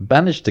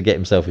managed to get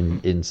himself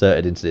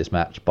inserted into this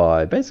match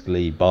by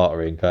basically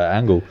bartering Kurt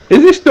Angle.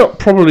 Is this not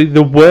probably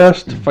the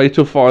worst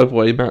Fatal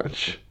 5-Way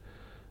match?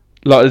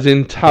 Like, as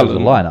in That was talent? the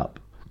lineup.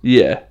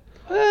 Yeah.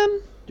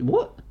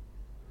 What?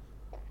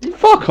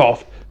 Fuck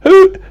off.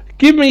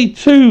 Give me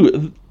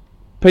 2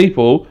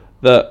 people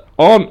that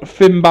aren't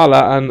Finn Balor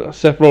and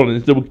Seth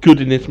Rollins that were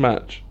good in this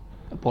match.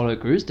 Apollo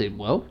Crews did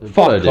well. Apollo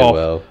Fuck did off.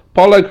 well.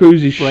 Apollo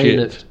Crews is Bray shit.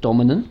 looked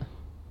dominant.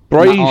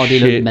 Bray's Matt Hardy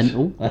shit. looked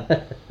mental.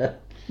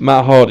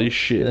 Matt Hardy's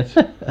shit.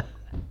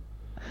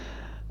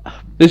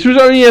 This was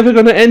only ever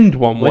going to end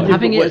one way.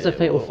 Having it as a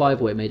fatal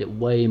 5-way made it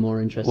way more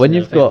interesting. When than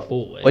you've a fatal got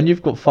 4-way. when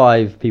you've got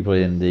 5 people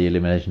in the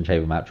elimination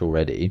chamber match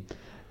already,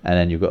 and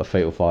then you've got a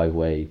fatal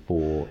 5-way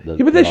for the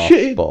Yeah, but there last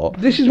should- spot.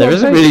 this is there what I'm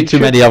isn't saying, really it too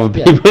should- many other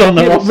people on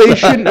the Yeah, but roster. it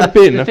shouldn't have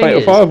been The a thing fatal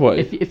is, 5-way.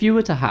 If you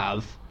were to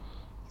have,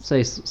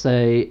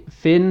 say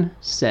Finn,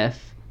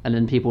 Seth, and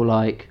then people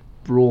like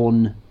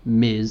Braun,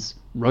 Miz,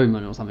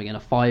 Roman or something in a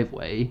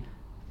 5-way,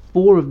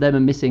 4 of them are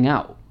missing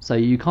out. So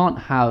you can't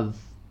have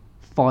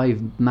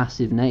 5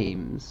 massive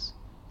names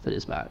for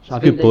this match. I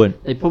Good think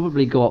point. They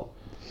probably got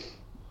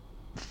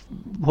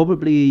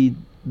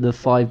the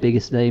 5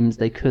 biggest names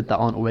they could that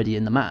aren't already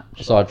in the match.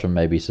 Aside from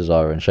maybe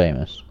Cesaro and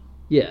Sheamus,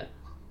 Yeah,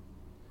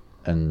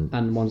 and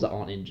and ones that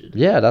aren't injured.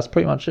 yeah, that's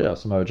pretty much it.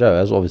 Samoa Joe,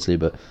 as obviously,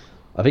 but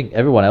I think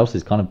everyone else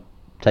is kind of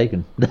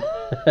taken. But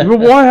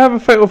why have a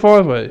fatal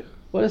 5-way?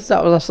 Well, that's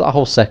that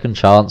whole second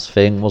chance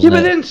thing, Yeah, wasn't but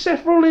it? then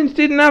Seth Rollins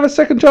didn't have a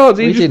second chance.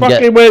 He we just didn't fucking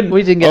get, went.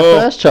 we didn't get "Oh,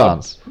 first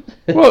chance.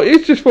 Well, he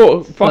just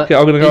thought, fuck But it,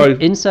 I'm going to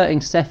go.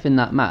 Inserting Seth in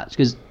that match,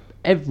 because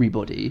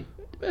everybody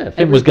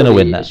Finn was going to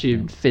win that.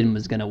 assumed Finn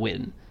was going to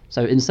win.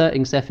 So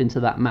inserting Seth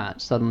into that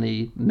match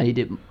suddenly made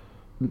it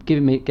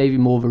gave you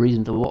more of a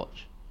reason to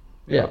watch.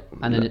 Yeah.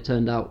 And then it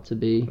turned out to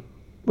be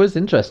Well, it's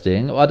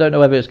interesting. I don't know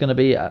whether it's going to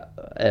be,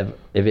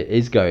 if it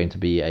is going to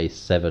be a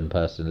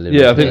 7-person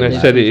elimination. Yeah, I think they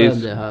said it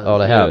is. Oh,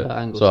 they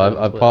have. So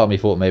I part of me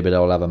thought maybe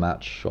they'll have a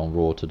match on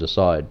Raw to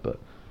decide, but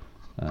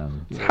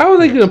How are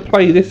they going to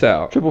play this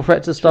out? triple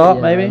threat to start,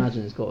 I maybe.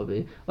 imagine it's got to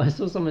be. I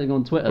saw something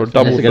on Twitter. Or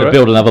double Unless they're going to threat.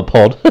 build another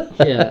pod.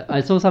 Yeah, I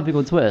saw something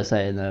on Twitter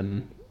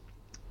saying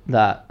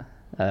that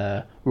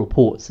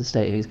reports are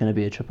stating it's going to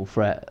be a triple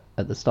threat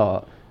at the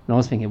start. And I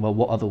was thinking, well,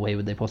 what other way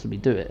would they possibly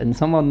do it? And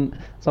someone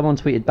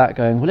tweeted back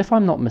going, well, if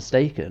I'm not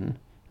mistaken,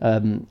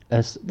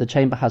 as the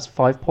chamber has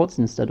 5 pods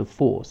instead of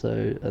 4, so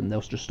and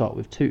they'll just start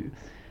with 2.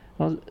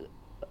 I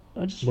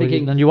was just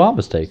thinking, Then you are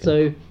mistaken.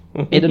 so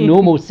in a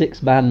normal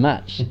 6-man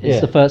match, it's Yeah.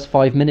 the first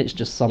 5 minutes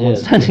just someone Yeah.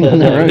 standing on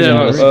their own. Yeah, in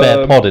the a like, ring.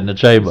 spare pod in the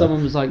chamber.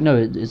 Someone was like, no,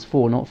 it's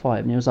 4, not 5.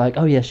 And he was like,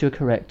 oh yes, you're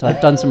correct.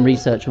 I've done some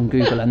research on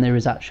Google and there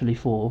is actually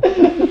 4.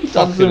 Done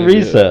some Fucking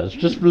research.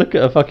 Just look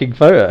at a fucking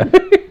photo.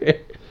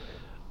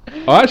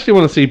 I actually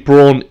want to see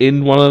Braun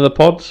in one of the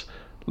pods.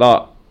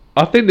 Like,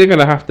 I think they're going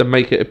to have to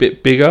make it a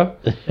bit bigger.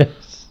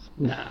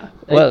 Nah.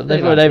 Well,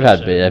 they've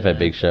had big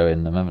big show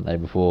in them, haven't they,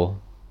 before?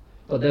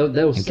 But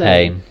they'll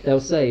Kane.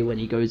 say when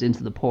he goes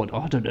into the pod, oh,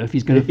 I don't know if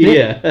he's going to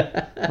fit.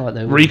 Like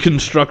they will.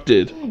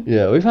 Reconstructed.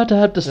 Yeah, we've had to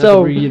have the They're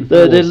cell,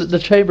 reinforced. the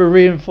chamber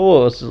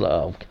reinforced. It's like,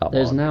 oh, come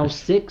There's on. now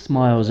 6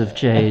 miles of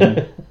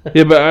chain.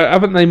 Yeah, but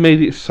haven't they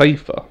made it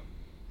safer?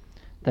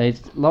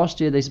 Last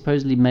year they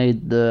supposedly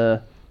made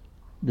the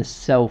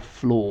cell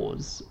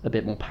floors a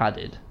bit more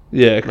padded.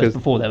 Yeah, Whereas because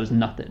before there was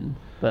nothing,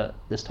 but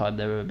this time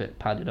they were a bit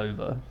padded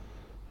over.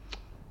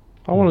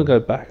 I want to go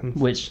back and...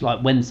 Which,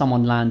 like, when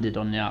someone landed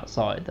on the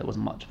outside, there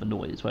wasn't much of a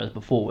noise. Whereas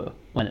before,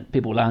 when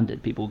people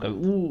landed, people go,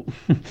 ooh.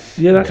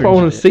 Yeah, that's what I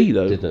want to see,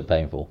 though. Did look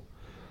painful.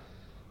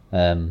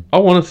 I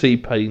want to see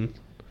pain.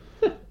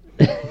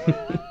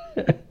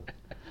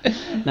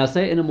 Now,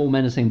 say it in a more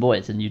menacing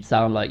voice, and you'd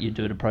sound like you're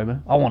doing a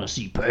promo. I want to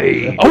see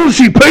pain, I want to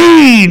see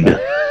pain!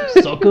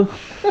 sucker.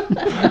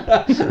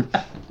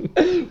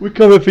 We're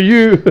coming for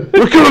you.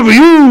 We're coming for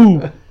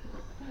you!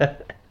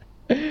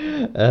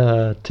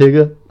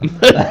 Tigger.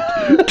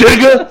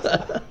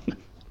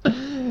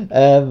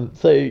 Digger!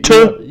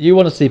 So you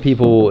want to see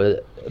people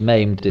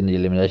maimed in the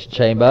elimination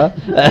chamber?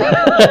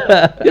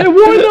 Yeah,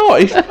 why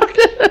not? It's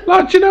fucking...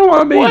 Like, do you know what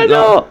I mean? Why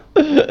not?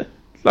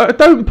 Like,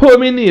 don't put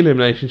them in the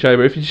elimination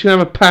chamber if you're just going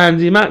to have a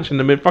pansy match in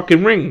the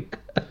mid-fucking ring.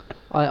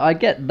 I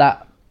get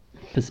that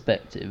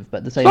perspective, but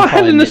at the same It's like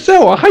time, Hell in a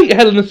Cell. I hate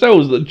Hell in a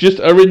Cells that just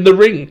are in the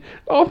ring.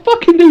 Oh,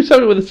 fucking do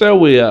something with the cell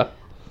with you.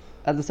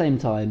 at the same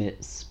time,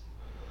 it's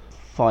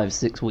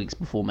 5-6 weeks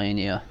before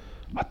Mania.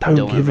 I don't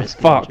wanna give a risk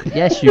fuck. injury.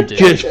 Yes, you do.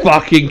 Just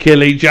fucking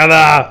kill each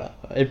other.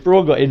 If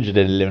Braun got injured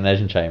in the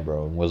elimination chamber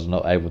and was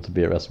not able to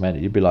be at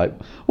WrestleMania, you'd be like,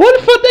 "Why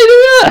the fuck they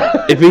do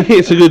that?" If he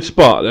hits a good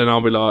spot, then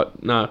I'll be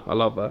like, no, I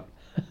love that.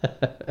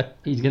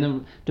 He's going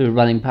to do a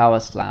running power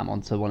slam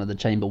onto one of the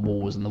chamber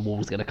walls, and the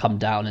wall's going to come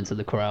down into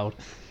the crowd.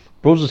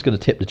 Braun's just going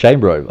to tip the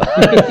chamber over.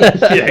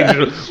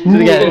 Yeah, He's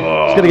going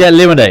to get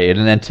eliminated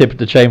and then tip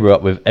the chamber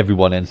up with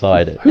everyone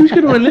inside it. who's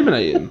going to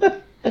eliminate him?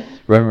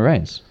 Roman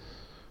Reigns.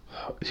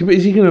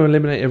 Is he going to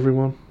eliminate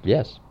everyone?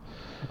 Yes.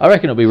 I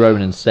reckon it'll be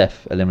Roman and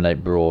Seth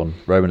eliminate Braun.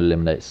 Roman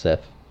eliminates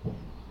Seth.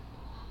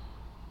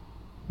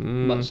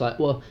 Much like,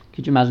 well,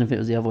 could you imagine if it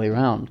was the other way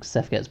around? 'Cause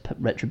Seth gets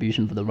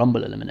retribution for the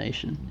Rumble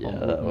elimination. Yeah,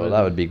 well,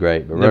 that would be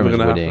great. But Never Roman's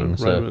gonna winning, happen.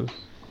 so Roman.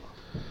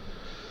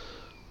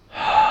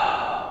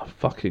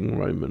 Fucking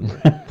Roman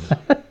Reigns.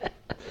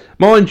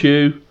 Mind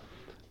you,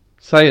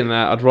 saying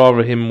that, I'd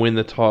rather him win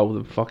the title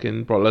than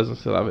fucking Brock Lesnar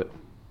still have it.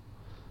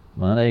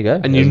 well, there you go.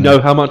 And you know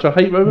how much I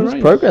hate Roman it's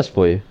Reigns. progress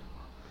for you.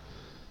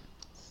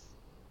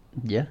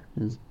 Yeah.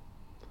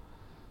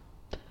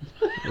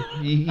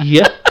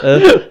 Yeah.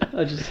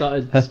 I just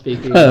started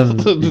speaking.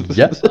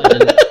 Yeah.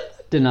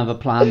 Didn't have a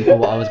plan for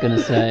what I was going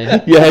to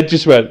say. Your head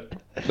just went,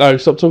 no,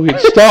 stop talking.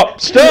 Stop!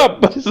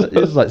 It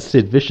was like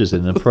Sid Vicious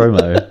in the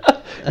promo.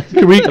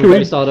 Can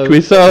we start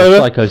over?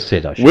 Psycho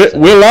Sid, I should say.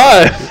 We're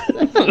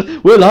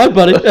live! We're live,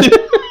 buddy.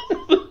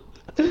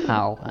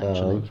 Pal,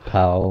 actually. It's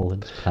Pal.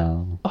 It's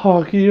Pal.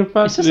 Oh, can you It's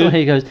just the imagine way it?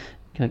 he goes,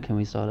 can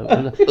we start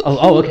over?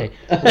 Oh, okay.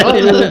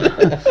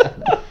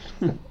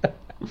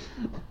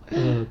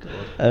 Oh,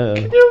 God.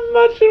 Can you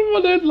imagine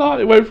what they'd like?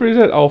 It went through his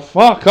head. Oh,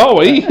 fuck, are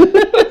we?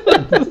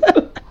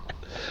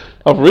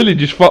 I've really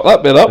just fucked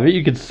that bit up. I think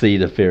you could see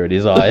the fear in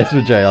his eyes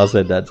when JR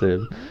said that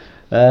to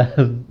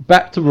him.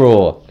 Back to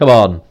Raw. Come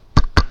on.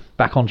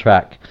 Back on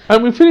track.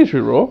 And we finished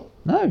with Raw.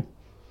 No.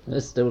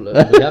 There's still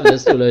loads.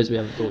 There's still loads we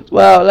haven't talked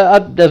about.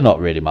 Well, there's not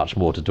really much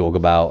more to talk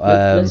about.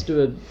 Let's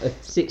do a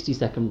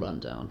 60-second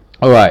rundown.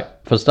 All right.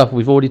 For stuff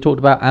we've already talked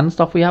about and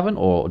stuff we haven't,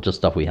 or just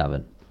stuff we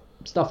haven't?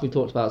 Stuff we've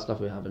talked about, stuff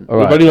we haven't. All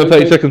We've right. only got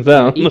 30 seconds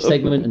down. Each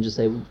segment and just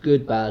say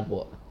good, bad,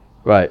 what.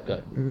 Right.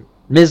 Go.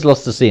 Miz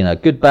lost to Cena.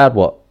 Good, bad,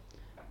 what?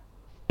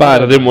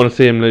 Bad, I didn't want to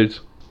see him lose.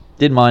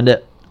 Didn't mind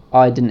it.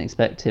 I didn't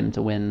expect him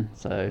to win,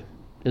 so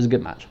it was a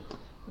good match.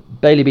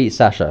 Bailey beat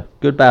Sasha.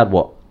 Good, bad,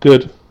 what?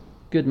 Good.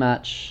 Good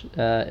match.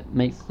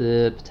 Makes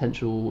the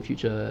potential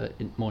future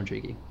more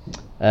intriguing.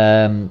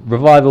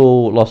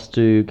 Revival lost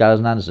to Gallows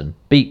and Anderson.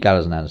 Beat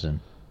Gallows and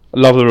Anderson. I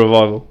love the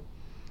Revival.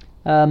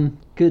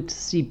 Good to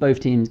see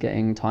both teams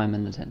getting time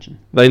and attention.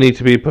 They need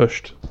to be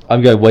pushed.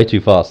 I'm going way too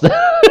fast. I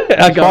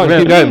Fine,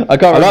 keep going. I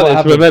can't remember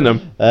like what this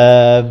happened.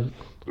 momentum.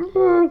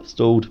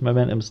 Stalled.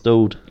 Momentum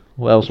stalled.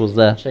 What else was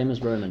there?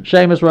 Sheamus Roman.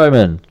 Sheamus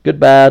Roman. Good,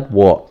 bad,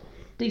 what?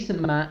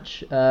 Decent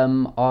match.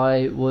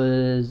 I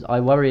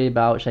worry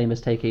about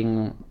Sheamus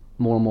taking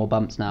more and more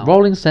bumps now.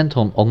 Rolling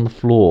senton on the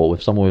floor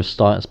with someone with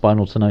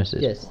spinal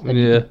stenosis. Yes. And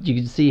Yeah. You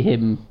can see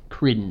him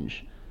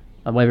cringe.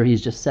 And whether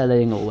he's just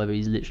selling or whether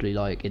he's literally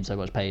like in so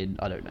much pain,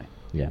 I don't know.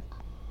 Yeah.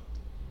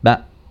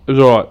 Matt. It was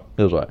alright.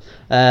 It was right.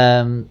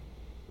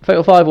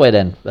 Fatal 5-way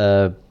then.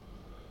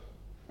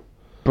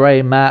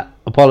 Bray, Matt,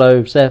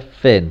 Apollo, Seth,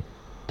 Finn.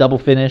 Double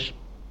finish.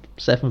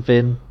 Seth and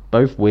Finn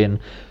both win.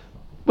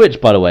 Which,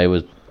 by the way,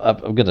 was... I'm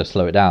going to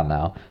slow it down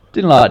now.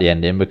 Didn't like the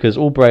ending because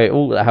all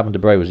that happened to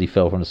Bray was he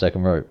fell from the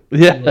second rope.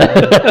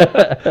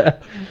 Yeah.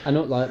 I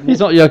not like He's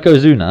not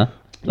Yokozuna.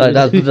 Like,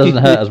 that doesn't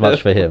hurt as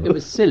much for him. it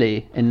was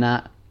silly in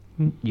that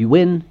you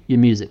win, your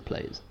music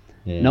plays.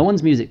 Yeah. No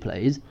one's music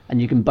plays,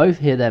 and you can both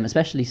hear them,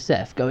 especially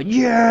Seth, going,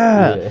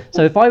 yeah!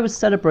 So if I was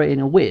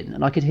celebrating a win,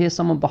 and I could hear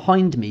someone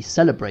behind me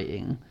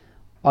celebrating,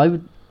 I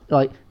would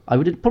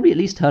probably at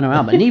least turn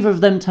around, but neither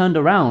of them turned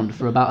around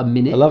for about a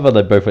minute. I love how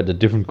they both went to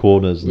different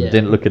corners and Yeah.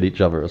 didn't look at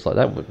each other. It's like,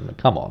 that wouldn't...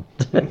 Come on.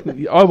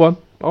 I won.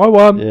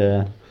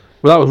 Yeah.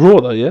 Well, that was Raw,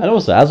 though, yeah? And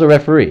also, as a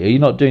referee, are you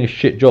not doing a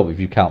shit job if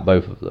you count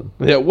both of them?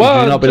 Yeah, Would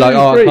one, you not be two, like,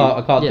 oh, three.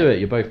 I can't do Yeah. it,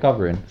 you're both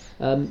covering.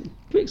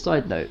 Quick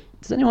side note,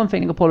 does anyone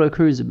think Apollo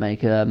Crews would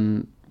make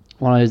one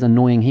of those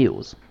annoying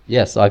heels?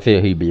 Yes, I feel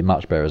he'd be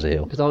much better as a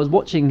heel. Because I was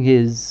watching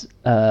his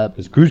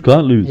Because Cruz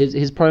can't lose.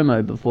 his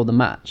promo before the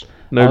match.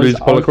 No I was, lose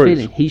Apollo I was Crews.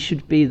 feeling he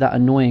should be that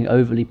annoying,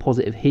 overly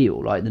positive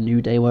heel like the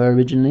New Day were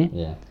originally.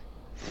 Yeah.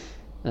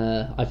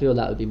 I feel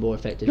that would be more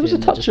effective. There was a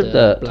than touch just of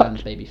the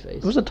bland baby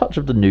face. There was a touch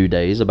of the New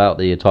Days about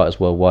the Titus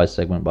Worldwide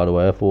segment, by the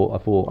way. I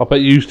thought, I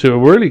bet you used to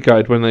were really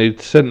good when they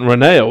sent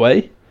Renee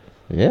away.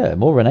 yeah,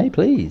 more Renee,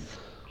 please.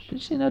 Did you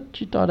see that?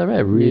 She dyed her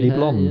hair really Yeah,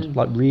 blonde, yeah.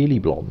 like really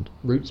blonde.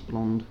 Roots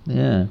blonde.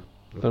 Yeah.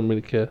 Don't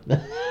really care.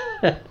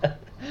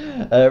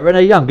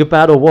 Renee Young, good,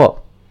 bad, or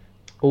what?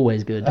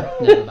 Always good.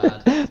 Never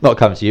bad. Not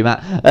coming to you,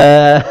 Matt.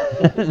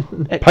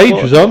 Next Paige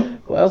one. was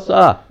on. What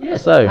else?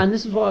 Yes, So and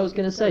this is what I was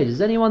going to say. Does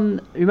anyone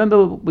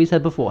remember we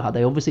said before how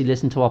they obviously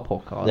listened to our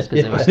podcast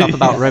because there was stuff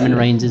about Roman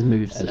Reigns'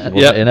 moveset.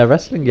 Yeah. in her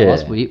wrestling gear.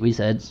 Last week we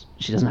said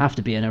she doesn't have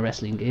to be in her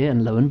wrestling gear,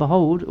 and lo and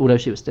behold, although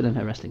she was still in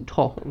her wrestling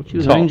top, she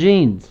was Top. wearing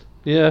jeans.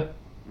 Yeah.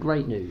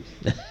 Great news.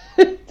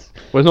 Well,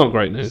 it's not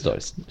great news.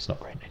 It's not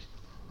great news.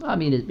 I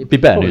mean, it'd Be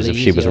better news if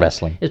she was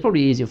wrestling. It's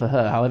probably easier for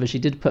her. However, she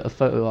did put a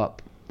photo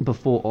up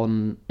before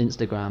on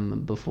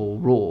Instagram before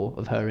Raw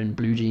of her in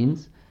blue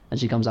jeans, and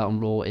she comes out on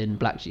Raw in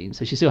black jeans,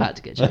 so she still had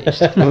to get changed.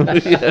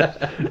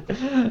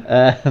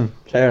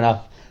 Fair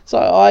enough. So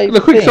I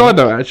Look, quick think- side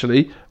note,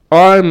 actually.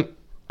 I'm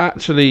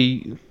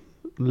actually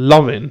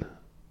loving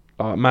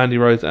Mandy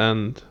Rose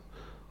and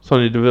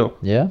Sonya Deville.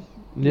 Yeah.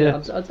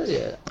 Yeah. I'll tell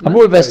you. I'm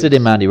more invested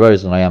in Mandy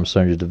Rose than I am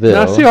Sonya Deville.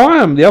 Now, see,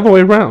 I am the other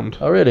way round.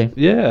 Oh, really?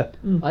 Yeah.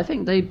 I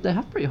think they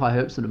have pretty high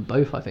hopes for them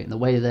both. I think the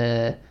way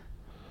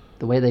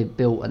they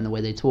built and the way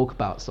they talk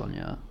about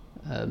Sonya.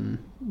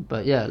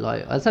 But yeah,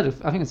 like I think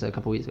I said a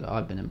couple of weeks ago,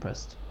 I've been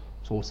impressed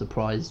or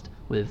surprised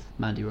with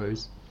Mandy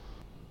Rose.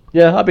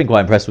 Yeah, I've been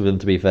quite impressed with them,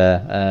 to be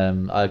fair.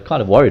 I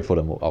kind of worried for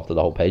them after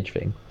the whole Page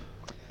thing.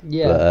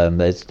 Yeah.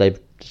 But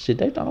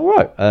they've done all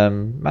right.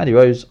 Mandy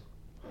Rose,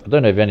 I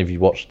don't know if any of you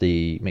watched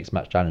the Mixed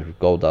Match Challenge with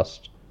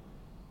Goldust.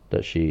 The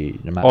match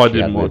I she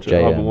didn't had with watch it. Jay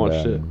I haven't and,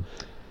 watched it.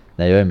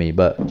 Naomi,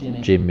 but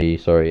Jimmy. Jimmy,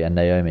 and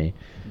Naomi.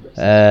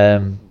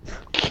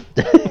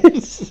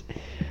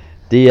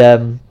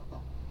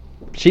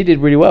 she did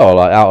really well.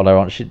 Like out there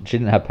on, she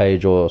didn't have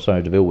Paige or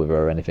Sonya Deville with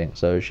her or anything,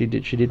 so she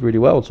did really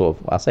well. Sort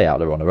of, I say out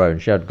there on her own.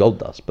 She had Gold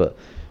Dust, but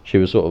she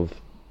was sort of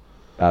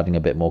adding a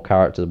bit more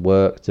character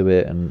work to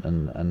it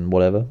and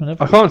whatever. And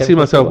I can't see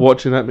myself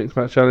watching that mixed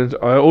match challenge.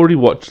 I already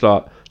watched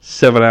like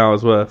 7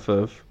 hours worth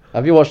of.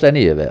 Have you watched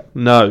any of it?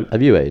 No.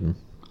 Have you, Aiden?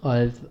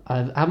 I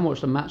haven't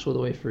watched a match all the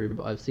way through,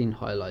 but I've seen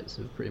highlights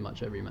of pretty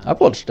much every match. I've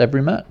watched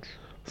every match.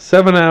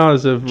 7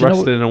 hours of you know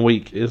wrestling a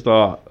week is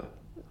like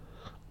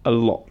a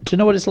lot. Do you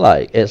know what it's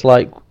like? It's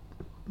like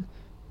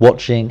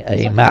watching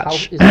a like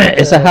match.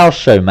 it's like a house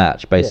show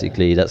match,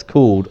 basically, that's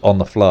called on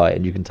the fly,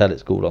 and you can tell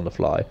it's called on the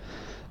fly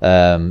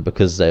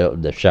because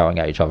they're shouting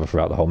at each other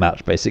throughout the whole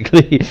match,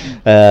 basically.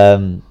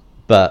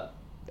 But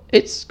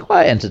it's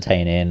quite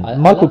entertaining.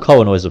 Michael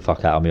Cole annoys the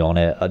fuck out of me on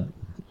it.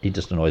 He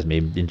just annoys me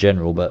in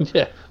general, but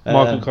Yeah,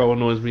 Michael Cole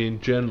annoys me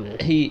in general.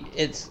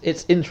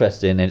 It's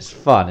interesting, it's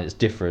fun, it's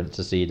different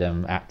to see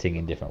them acting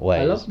in different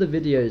ways. I love the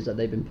videos that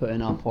they've been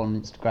putting up on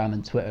Instagram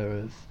and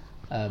Twitter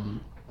of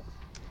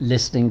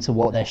listening to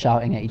what they're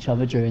shouting at each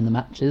other during the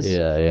matches.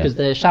 Yeah, yeah. Because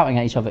they're shouting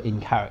at each other in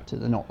character.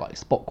 They're not like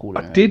spot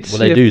calling. They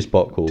do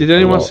spot call. Did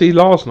anyone see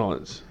last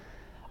night's?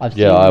 I've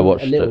Yeah, seen I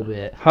watched a little it.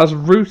 bit. Has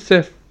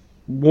Rusev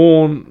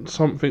worn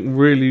something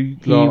really?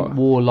 He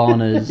wore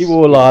Lana's. He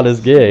wore Lana's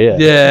gear, yeah.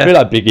 Yeah. I feel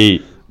like Big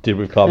E did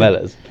with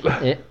Carmella's.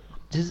 It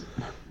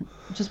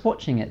just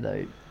watching it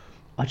though,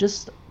 I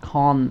just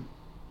can't.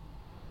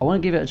 I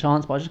want to give it a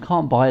chance, but I just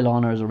can't buy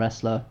Lana as a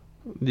wrestler.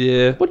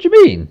 Yeah. What do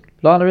you mean?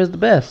 Lana is the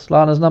best.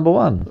 Lana's number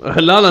one. Lana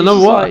She's number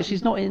just one. like,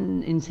 she's not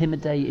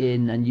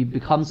intimidating, and you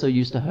become so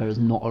used to her as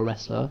not a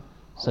wrestler.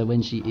 So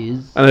when she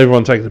is, And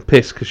everyone takes a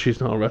piss because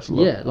she's not a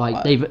wrestler. yeah,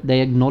 like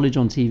they acknowledge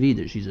on TV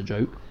that she's a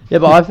joke. Yeah,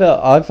 but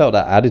I felt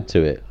that added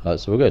to it. Like,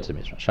 so we'll go to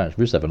Mr. Challenge.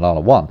 Rusev and Lana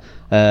won,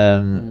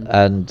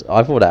 and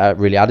I thought that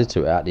really added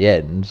to it at the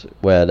end,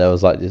 where there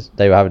was like this.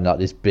 They were having like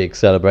this big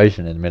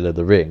celebration in the middle of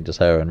the ring, just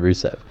her and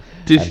Rusev,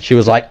 and she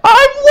was like,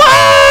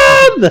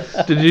 "I won!"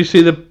 Did you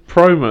see the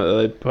promo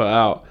that they put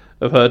out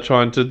of her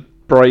trying to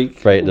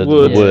break the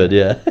wood? wood,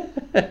 yeah.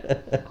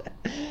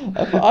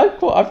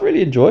 I've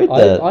really enjoyed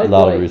the I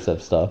Lana like-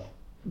 Rusev stuff.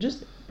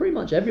 Just pretty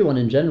much everyone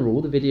in general.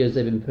 All the videos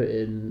they've been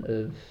putting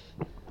of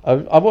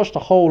I've watched a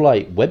whole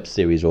like web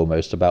series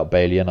almost about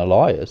Bailey and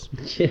Elias.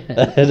 yeah.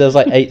 There's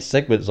like 8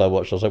 segments I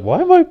watched. I was like,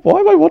 why am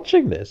I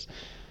watching this?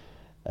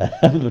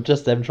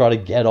 Just them trying to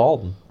get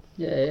on.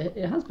 Yeah,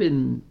 it has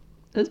been.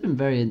 It's been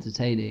very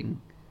entertaining.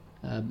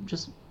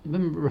 Just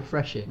been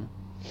refreshing.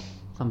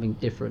 Something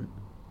different.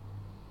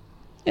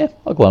 Yeah,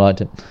 I quite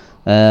liked it.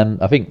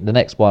 I think the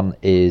next one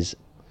is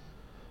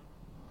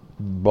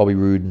Bobby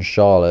Roode and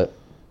Charlotte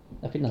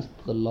I think that's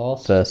the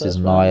last versus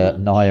first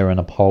round match. Nia and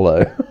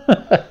Apollo.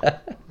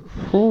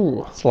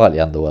 Ooh. Slightly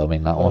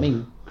underwhelming, that I one.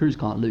 mean, Cruz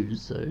can't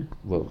lose, so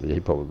Well, he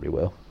probably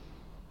will.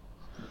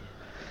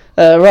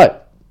 Right.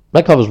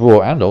 That covers Raw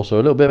and also a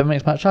little bit of a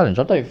mixed match challenge.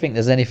 I don't think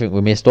there's anything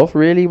we missed off,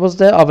 really, was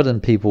there? Other than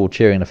people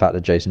cheering the fact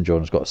that Jason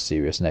Jordan's got a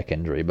serious neck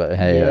injury. But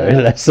hey, Yeah.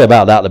 less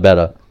about that, the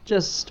better.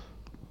 just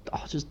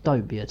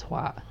don't be a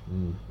twat.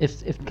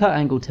 If Kurt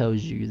Angle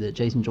tells you that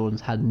Jason Jordan's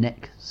had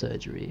neck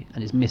surgery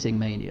and is missing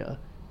Mania,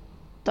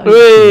 don't.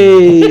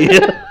 Hey!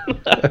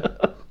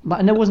 Like,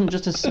 and there wasn't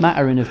just a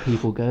smattering of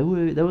people go.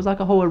 Woo. There was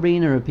like a whole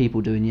arena of people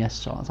doing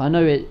yes chants. I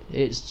know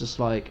it's just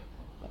like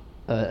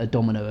a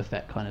domino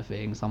effect kind of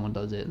thing. Someone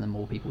does it and then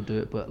more people do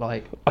it. But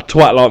like A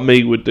twat like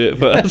me would do it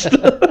first.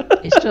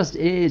 it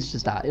is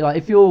just that. Like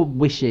if you're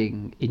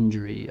wishing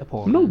injury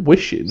upon I'm not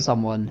wishing.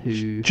 someone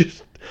who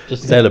Just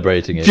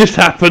Celebrating it. just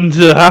happened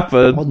to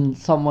happen. on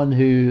someone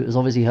who has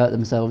obviously hurt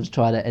themselves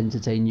try to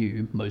entertain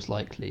you, most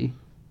likely.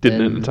 Didn't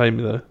then- entertain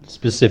me though.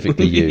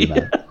 Specifically you,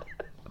 man.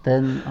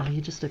 Then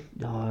you're just you're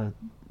an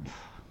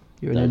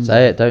Don't Enzo.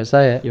 say it, don't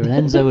say it. You're an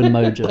Enzo and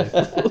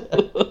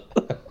Mojo.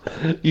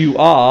 You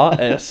are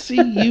a see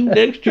you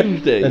next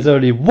Tuesday. There's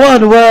only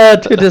one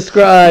word to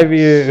describe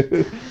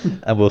you.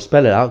 And we'll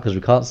spell it out because we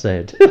can't say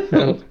it.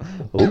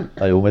 Oh,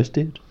 I almost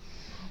did.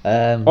 I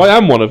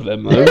am one of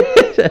them though.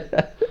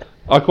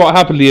 I quite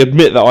happily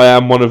admit that I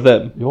am one of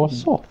them. You're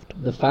soft.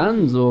 The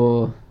fans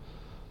or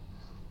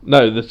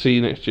No, the see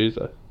you next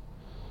Tuesday.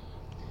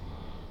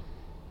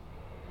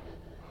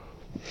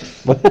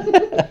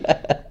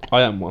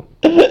 I am one.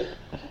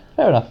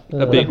 Fair enough.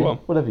 A big one.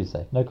 Whatever you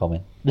say. No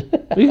comment. You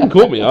can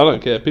call me, I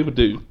don't care. People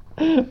do.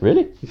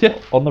 Really? Yeah.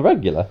 On the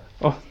regular?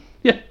 Oh,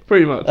 yeah,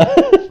 pretty much.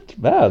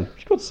 Man,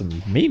 you've got some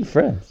mean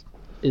friends.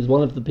 is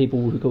one of the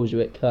people who calls you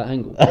it Kurt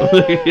Angle.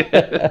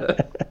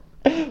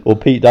 Or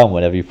Pete Dunne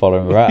whenever you follow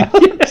him around.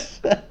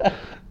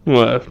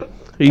 Well,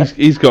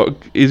 he's got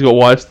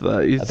wives to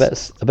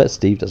that. I bet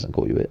Steve doesn't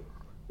call you it.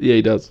 Yeah,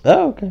 he does.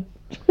 Oh, okay.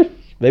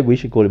 Maybe we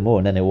should call him more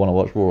and then he'll want to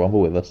watch Raw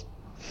Rumble with us.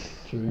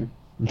 True.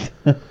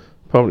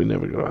 Probably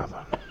never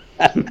gonna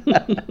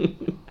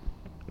happen.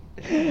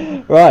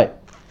 Right.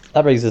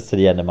 That brings us to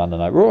the end of Monday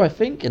Night Raw, I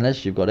think,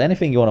 unless you've got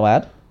anything you want to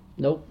add.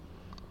 Nope.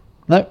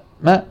 No,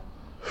 Matt?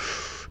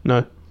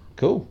 No.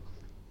 Cool.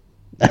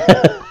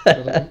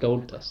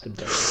 Gold dust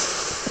and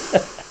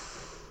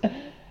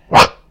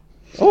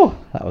Oh,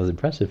 that was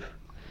impressive.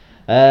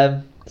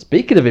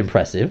 Speaking of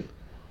impressive,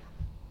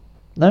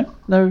 no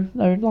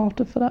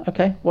laughter for that.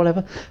 Okay,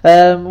 whatever.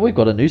 We've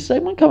got a new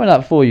segment coming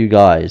up for you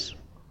guys.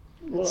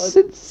 Well,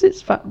 Since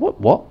it's what?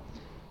 well,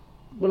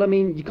 I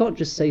mean, you can't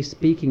just say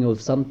speaking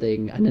of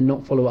something and then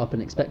not follow up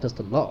and expect us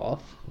to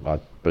laugh. I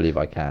believe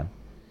I can,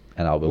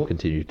 and I will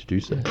continue to do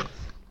so.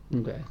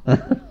 Okay.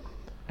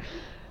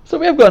 So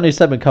we have got a new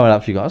segment coming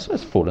up for you guys.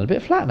 It's fallen a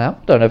bit flat now.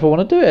 Don't know if I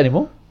want to do it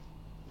anymore.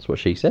 That's what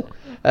she said.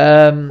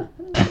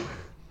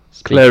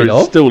 Claire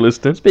is still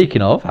listening.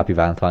 Speaking of, happy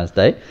Valentine's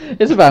Day.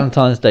 It's a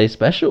Valentine's Day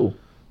special.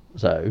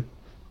 So,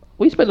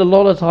 we spend a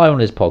lot of time on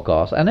this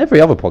podcast, and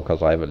every other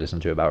podcast I ever listen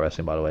to about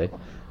wrestling, by the way,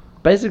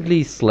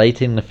 basically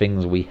slating the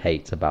things we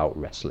hate about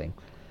wrestling.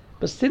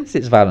 But since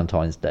it's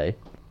Valentine's Day,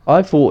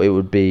 I thought it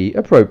would be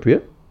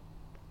appropriate,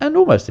 and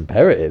almost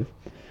imperative,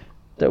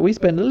 that we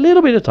spend a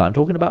little bit of time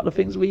talking about the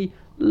things we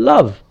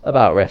love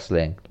about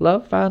wrestling.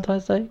 Love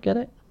Valentine's Day? Get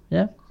it?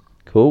 Yeah?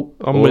 Cool.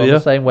 I'm All with on you. the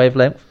same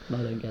wavelength? No,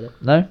 I don't get it.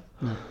 No?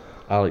 No.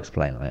 I'll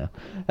explain later.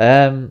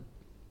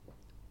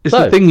 It's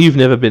So- the thing you've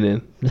never been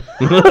in.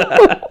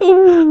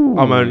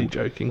 I'm only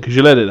joking, because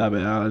you let it have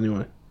it out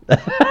anyway.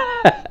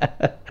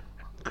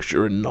 Because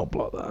you're a knob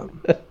like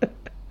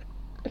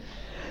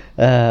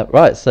that.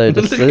 Right, so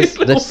this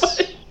Look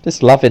at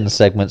this loving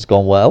segment's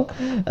gone well.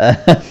 Your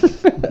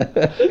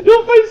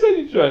face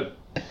ain't showing.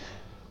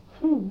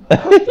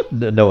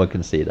 No one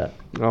can see that.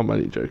 I'm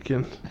only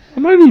joking.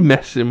 I'm only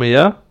messing with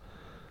you.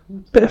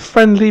 Bit of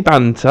friendly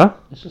banter.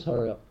 Let's just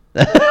hurry up.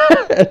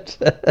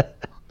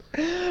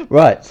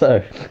 Right,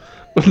 so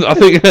I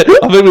think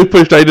we've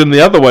pushed Aiden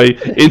the other way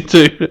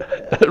into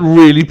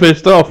really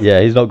pissed off.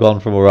 yeah, he's not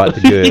gone from all right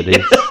to good.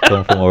 He's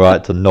gone from all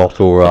right to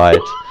not all right.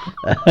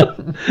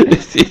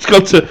 It's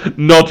got to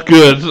not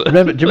good. Do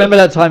you remember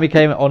that time he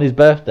came on his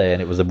birthday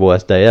and it was the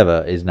worst day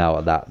ever? He's now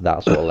at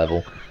that sort of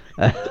level.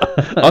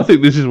 I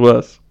think this is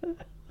worse.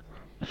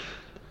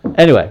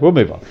 Anyway, we'll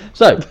move on.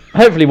 So,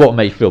 hopefully what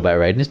made you feel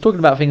better, Aiden, is talking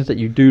about things that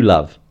you do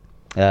love.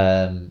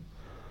 And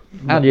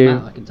Not you...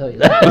 now, I can tell you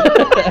that.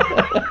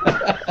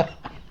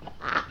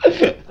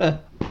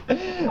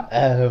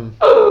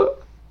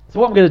 So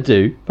what I'm going to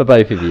do for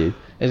both of you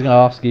is going to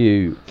ask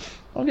you...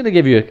 I'm going to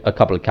give you a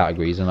couple of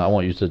categories and I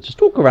want you to just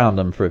talk around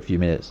them for a few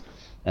minutes.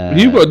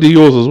 You've got to do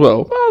yours as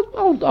well.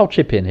 I'll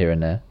chip in here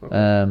and there.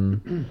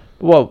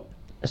 Well,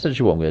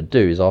 essentially what I'm going to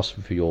do is ask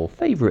for your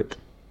favourite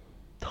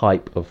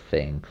type of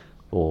thing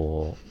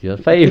or your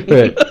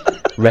favourite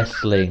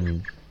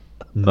wrestling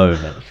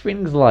moment,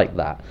 things like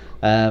that.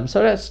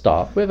 So let's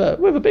start with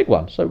a big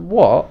one. So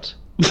what,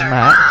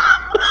 Matt?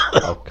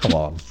 Oh, come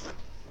on.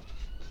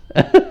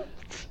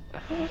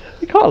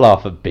 You can't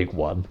laugh at big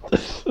one.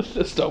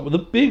 Let's start with a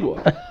big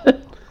one.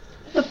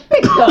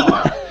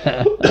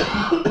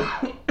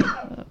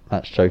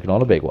 Matt's choking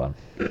on a big one.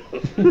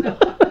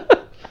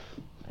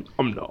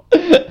 I'm not.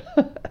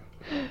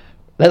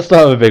 Let's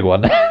start with a big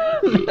one.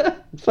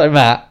 So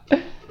Matt,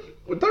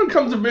 Well, don't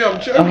come to me, I'm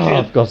joking.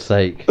 oh, for God's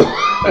sake.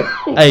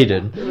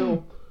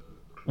 Aiden,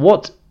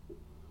 what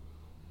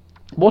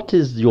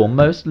is your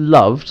most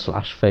loved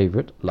 /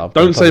 favourite love?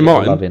 Don't say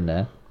mine. Love in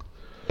there.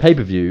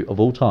 Pay-per-view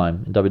of all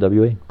time in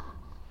WWE.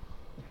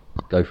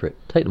 Go for it.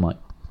 Take the mic.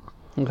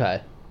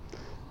 Okay.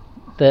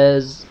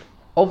 There's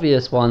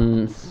obvious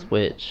ones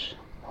which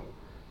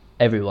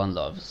everyone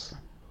loves.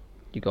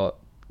 You got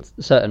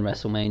certain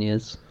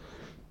WrestleManias,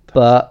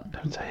 but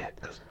Don't say it,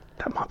 because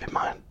that might be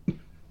mine.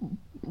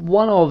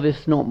 one of,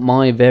 if not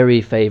my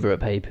very favourite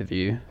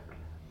pay-per-view,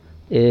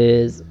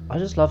 is I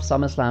just love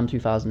SummerSlam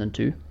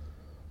 2002.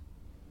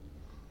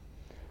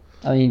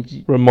 I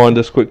mean, Remind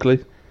us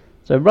quickly.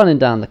 so running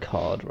down the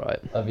card, right?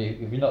 Have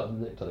you not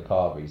looked at the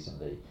card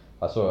recently?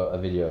 I saw a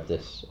video of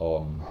this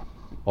on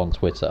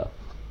Twitter.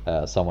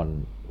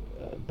 Someone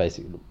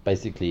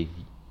basically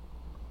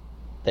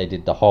they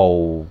did the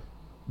whole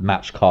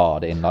match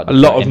card in like A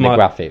lot of the my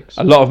graphics.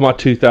 A lot of my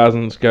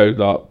 2000s go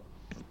like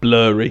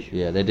blurry.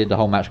 Yeah, they did the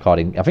whole match card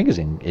I think it's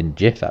in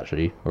GIF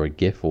actually, or a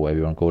GIF or whatever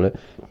you want to call it,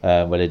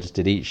 where they just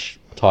did each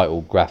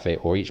title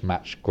graphic or each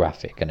match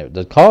graphic, and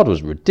the card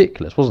was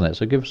ridiculous, wasn't it?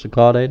 So give us the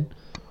card, Aiden.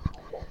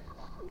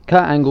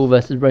 Kurt Angle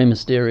versus Rey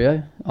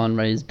Mysterio on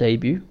Rey's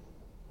debut,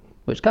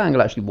 which Kurt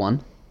Angle actually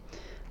won.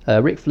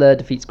 Ric Flair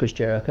defeats Chris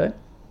Jericho.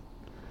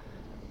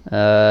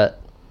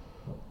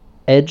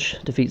 Edge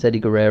defeats Eddie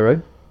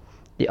Guerrero.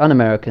 The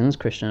Un-Americans,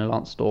 Christian and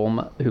Lance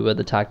Storm, who were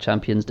the tag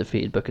champions,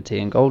 defeated Booker T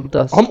and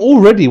Goldust. I'm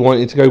already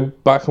wanting to go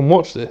back and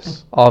watch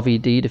this.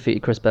 RVD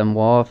defeated Chris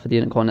Benoit for the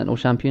Intercontinental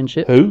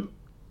Championship. Who?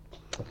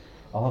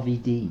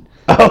 RVD.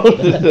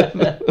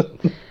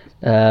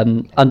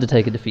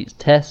 Undertaker defeats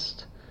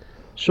Test.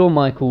 Shawn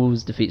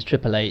Michaels defeats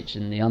Triple H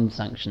in the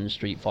unsanctioned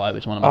street fight,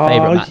 which is one of my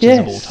favourite matches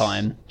of all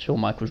time. Shawn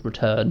Michaels'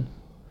 return.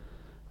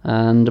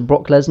 And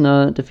Brock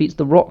Lesnar defeats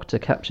The Rock to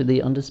capture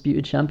the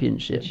Undisputed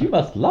Championship. You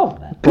must love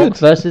that. Brock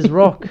versus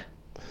Rock.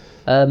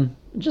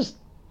 Just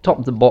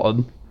top to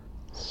bottom,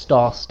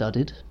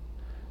 star-studded.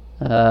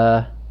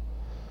 And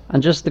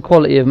just the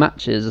quality of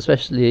matches,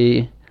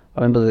 especially,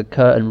 I remember the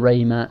Kurt and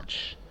Ray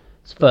match.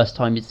 It's the first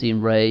time you'd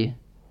seen Ray,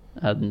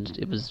 and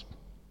it was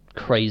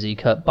crazy,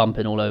 Kurt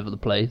bumping all over the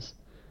place.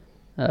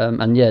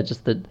 And yeah,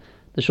 just the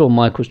Shawn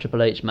Michaels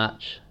Triple H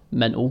match,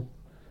 mental.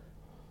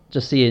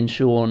 Just seeing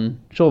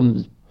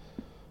Shawn's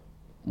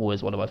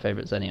always one of my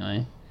favourites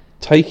anyway.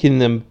 Taking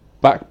them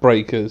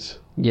backbreakers.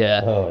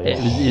 Yeah, Oh, yeah.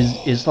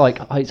 it's like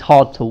it's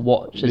hard to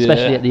watch,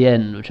 especially Yeah. at the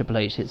end where Triple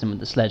H hits him with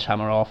the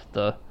sledgehammer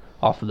after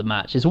the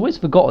match. It's always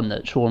forgotten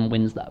that Shawn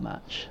wins that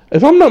match.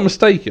 If I'm not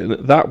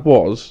mistaken, that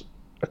was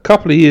a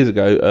couple of years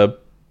ago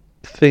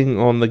a thing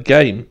on the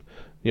game.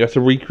 You have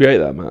to recreate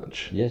that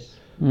match, Yes.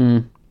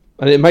 Mm,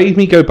 and it made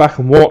me go back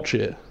and watch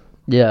it.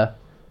 yeah,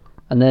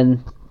 and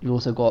then you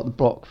also got the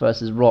Brock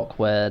versus Rock,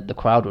 where the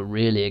crowd were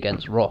really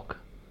against Rock,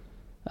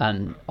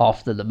 and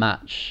after the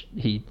match,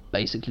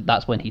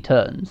 that's when he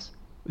turns.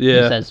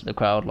 Yeah, He says to the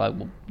crowd like,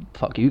 "Well,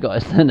 fuck you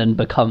guys," then, and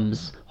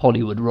becomes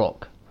Hollywood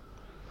Rock.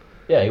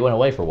 Yeah, he went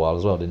away for a while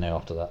as well, didn't he?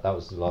 After that, that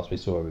was the last we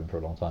saw of him for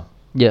a long time.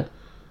 Yeah.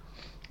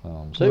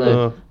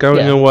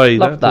 going away.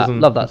 Love that. doesn't-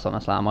 Love that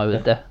SummerSlam.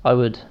 I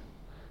would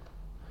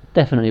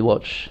definitely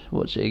watch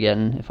it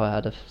again if I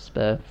had a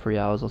spare 3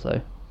 hours or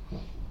so.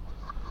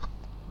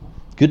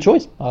 Good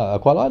choice. I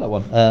quite like that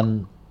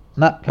one.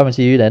 Matt, coming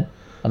to you then.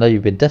 I know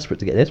you've been desperate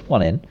to get this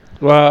one in.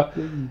 Well,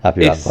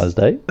 Happy It's- Valentine's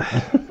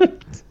Day.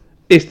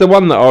 it's the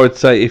one that I would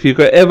say if you're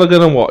ever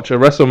going to watch a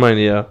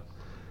WrestleMania,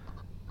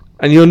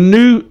 and you're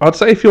new. I'd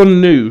say if you're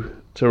new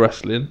to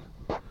wrestling,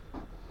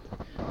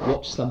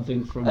 Watch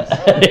something from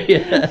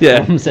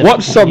yeah, from 17 watch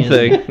years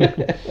something.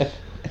 ago.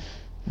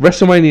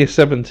 WrestleMania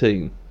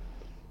 17,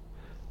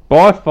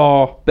 by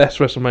far best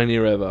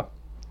WrestleMania ever.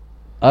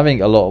 I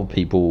think a lot of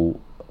people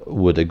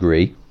would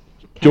agree.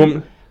 Do you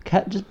want?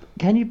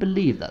 Can you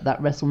believe that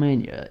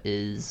WrestleMania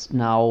is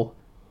now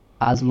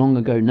as long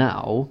ago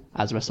now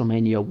as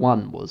WrestleMania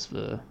 1 was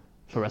for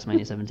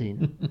WrestleMania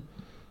 17?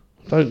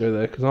 Don't go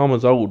there because I'm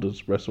as old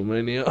as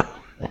WrestleMania.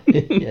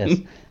 Yes.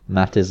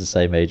 Matt is the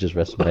same age as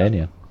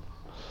WrestleMania.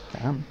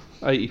 Damn.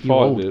 85.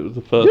 old. It was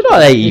the first. You're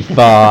not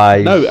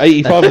 85. No,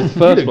 85 was the You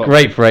first look one.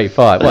 great for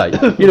 85.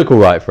 Right, you look all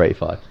right for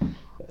 85.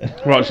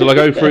 Right, shall I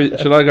go through?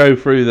 Shall I go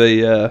through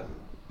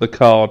the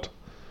card?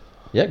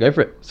 Yeah, go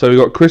for it. So we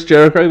got Chris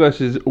Jericho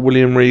versus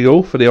William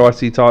Regal for the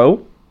IC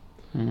title.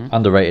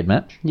 Underrated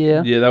match.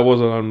 Yeah. Yeah, that was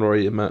an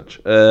unrated match.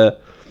 Kurt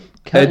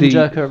Eddie- and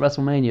Jericho at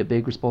WrestleMania,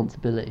 big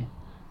responsibility.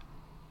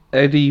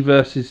 Eddie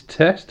versus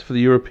Test for the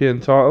European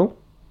title.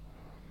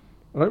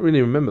 I don't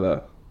really remember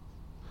that.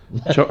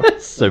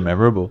 So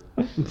memorable.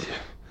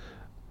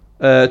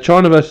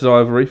 China versus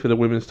Ivory for the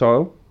women's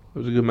title. It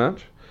was a good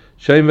match.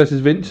 Shane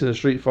versus Vince in a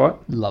street fight.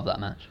 Love that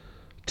match.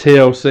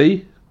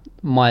 TLC.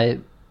 My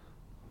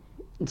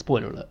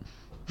spoiler alert.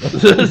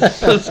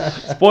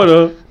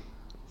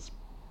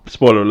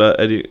 Spoiler alert,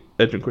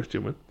 Edge and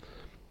Christian win.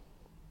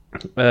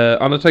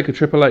 Undertaker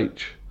Triple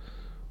H.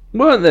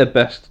 Weren't their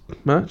best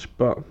match,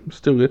 but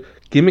still good.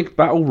 Gimmick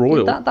Battle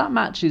Royal. That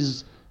match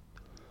is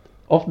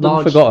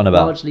Often forgotten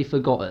about. largely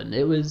forgotten.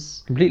 It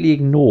was, Completely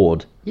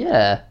ignored.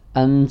 yeah,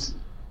 and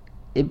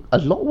a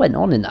lot went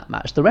on in that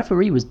match. The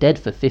referee was dead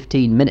for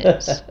 15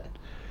 minutes.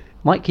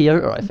 Mike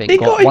Chioda, I think,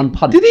 got one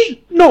punch. Did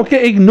he not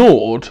get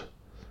ignored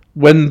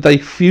when they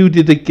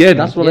feuded again?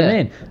 That's what Yeah. I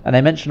mean. And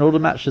they mentioned all the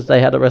matches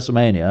they had at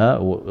WrestleMania,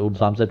 all the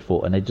times they'd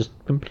fought, and they just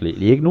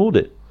completely ignored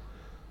it.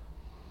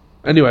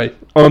 Anyway,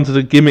 on to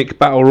the Gimmick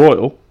Battle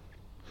Royal.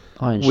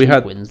 Iron we Sheik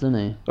had- wins, didn't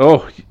he?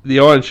 Oh, the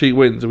Iron Sheik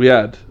wins. We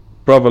had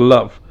Brother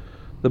Love,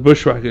 the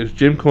Bushwhackers,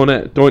 Jim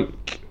Cornette,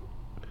 Doink,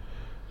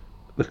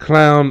 the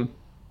Clown,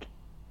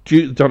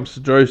 Duke the Dumpster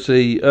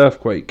Drosy,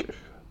 Earthquake,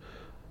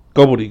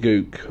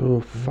 Gobbledygook.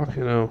 Oh,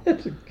 fucking hell.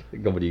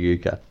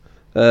 Gobbledygooker.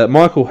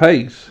 Michael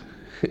Hayes,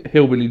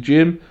 Hillbilly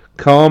Jim,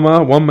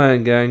 Karma, One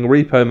Man Gang,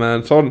 Repo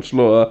Man, Silent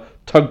Slaughter,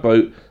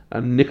 Tugboat,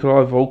 and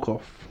Nikolai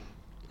Volkov.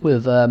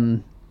 With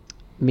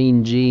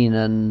Mean Gene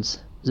and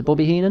is it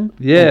Bobby Heenan?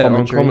 Yeah,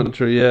 on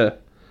commentary, yeah.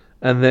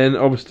 And then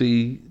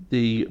obviously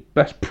the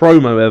best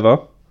promo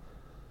ever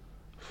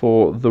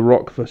for The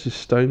Rock versus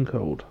Stone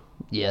Cold.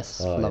 Yes,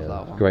 Oh, love yeah.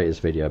 that one.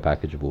 Greatest video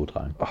package of all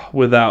time. Oh,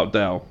 without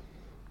doubt.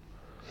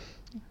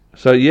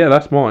 So yeah,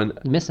 that's mine.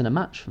 You're missing a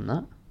match from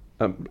that.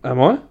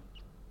 Am I?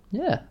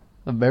 Yeah,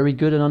 a very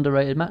good and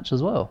underrated match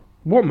as well.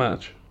 What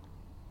match?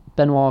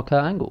 Benoit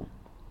Kurt Angle.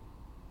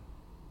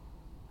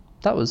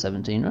 That was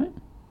 17, right?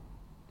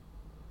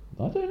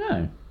 I don't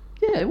know.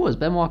 Yeah, it was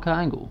Benoit Kurt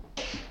Angle.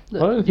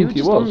 Look, I don't think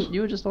it was.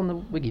 You were just on the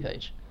wiki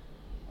page.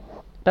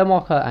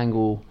 Benoit Kurt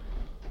Angle.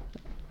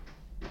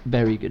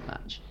 Very good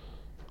match.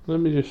 Let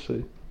me just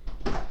see.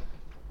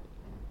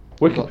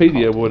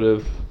 Wikipedia would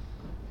have.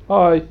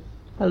 Hi.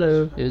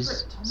 Hello. It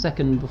was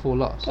second before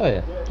last. Oh,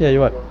 yeah. Yeah,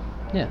 you're right.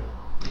 Yeah.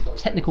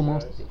 Technical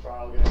master.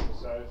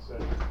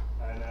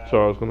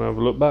 Sorry, I was going to have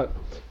a look back.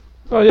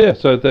 Oh yeah,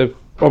 so they've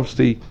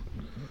obviously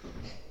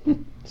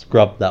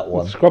Scrub that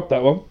one. scrubbed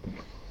that one.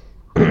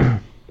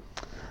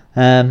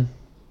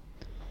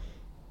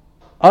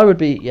 I would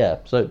be, yeah,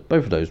 so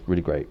both of those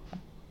really great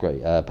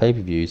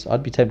pay-per-views.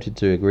 I'd be tempted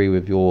to agree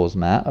with yours,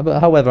 Matt, but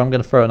however I'm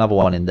going to throw another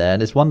one in there,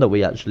 and it's one that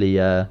we actually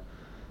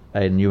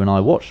Aidan, you and I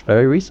watched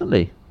very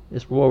recently.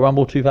 It's Royal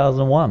Rumble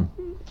 2001.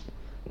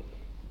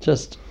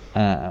 Just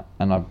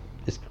and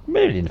it's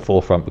really in the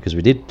forefront because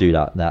we did do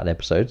that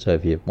episode. So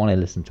if you want to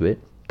listen to it,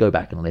 go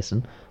back and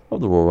listen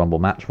of the Royal Rumble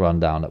match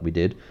rundown that we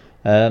did.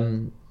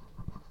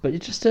 But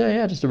it's just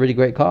a really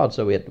great card.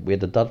 So we had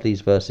the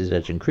Dudleys versus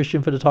Edge and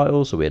Christian for the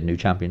title. So we had new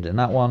champions in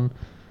that one.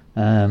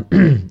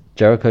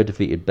 Jericho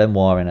defeated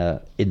Benoit in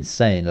a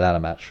insane ladder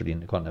match for the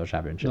Intercontinental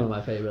Championship. One of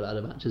my favourite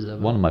ladder matches ever.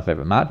 One of my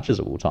favourite matches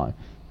of all time.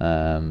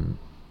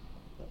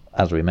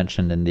 As we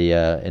mentioned in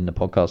the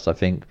podcast, I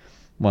think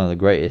one of the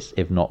greatest,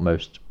 if not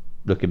most,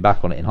 looking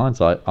back on it in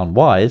hindsight,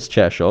 unwise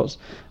chair shots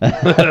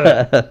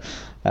that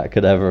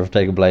could ever have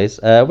taken place.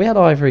 We had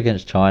Ivory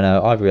against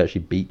China. Ivory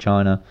actually beat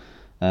China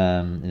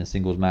in a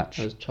singles match.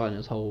 That was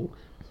China's whole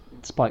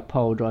spike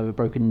pile driver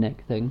broken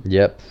neck thing.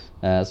 Yep.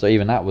 So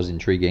even that was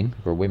intriguing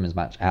for a women's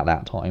match at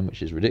that time,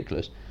 which is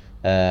ridiculous.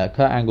 Kurt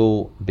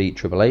Angle beat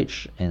Triple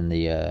H in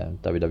the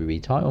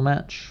WWE title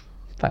match,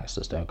 thanks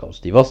to Stone Cold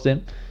Steve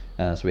Austin.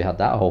 So we had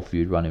that whole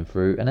feud running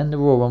through, and then the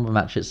Royal Rumble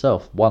match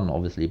itself, won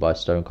obviously by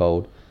Stone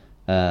Cold,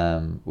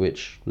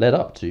 which led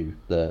up to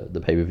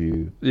the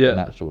pay-per-view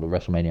match, or the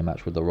WrestleMania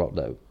match with The Rock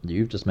that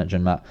you've just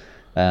mentioned, Matt.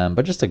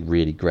 But just a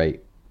really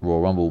great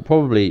Royal Rumble,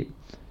 probably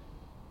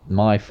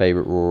my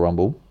favourite Royal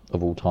Rumble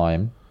of all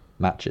time,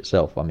 match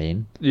itself, I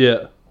mean.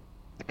 Yeah.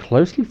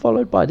 Closely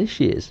followed by this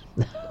year's.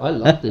 I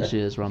love this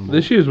year's Rumble.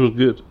 This year's was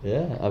good.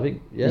 Yeah, I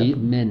think, yeah. The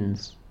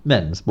men's.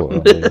 Men's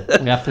Royal Rumble.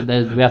 we have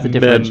to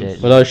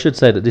differentiate. But I should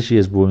say that this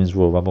year's women's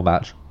Royal Rumble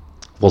match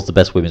was the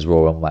best women's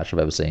Royal Rumble match I've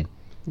ever seen.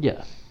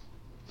 Yeah.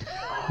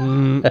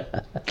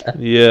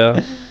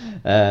 Yeah.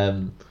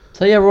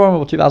 So yeah, Royal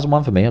Rumble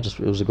 2001 for me. It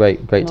was a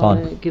great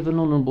time. Give an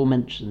honourable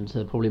mention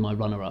to probably my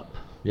runner-up,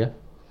 Yeah.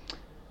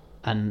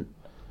 and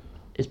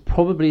it's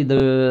probably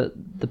the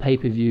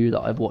pay-per-view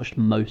that I've watched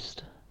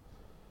most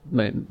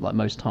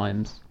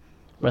times.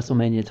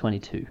 WrestleMania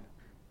 22.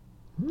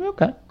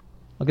 Okay.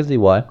 I can see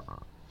why.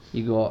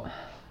 You got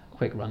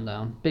quick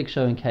rundown: Big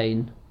Show and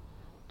Kane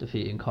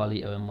defeating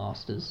Carlito and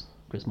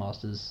Chris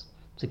Masters,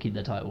 to keep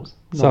their titles.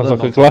 Sounds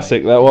like a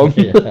classic, that one.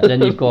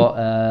 Then you've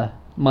got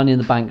Money in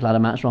the Bank ladder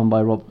match run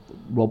by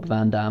Rob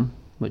Van Dam,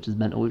 which is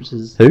mental. Which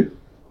is Who?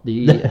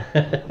 the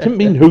Didn't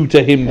mean who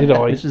to him, did I?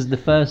 which is the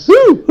first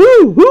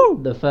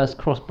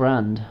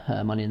cross-brand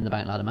Money in the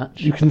Bank ladder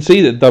match. You can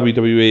see that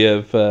WWE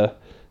have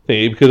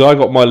thingy, because I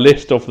got my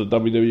list off the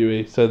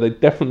WWE, so they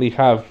definitely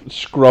have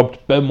scrubbed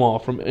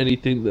Benoit from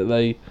anything that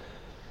they.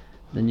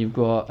 Then you've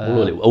got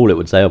All it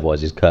would say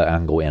otherwise is Kurt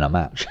Angle in a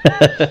match.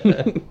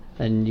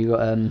 then you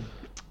got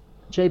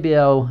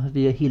JBL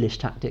via heelish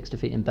tactics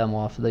defeating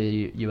Benoit for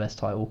the US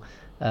title.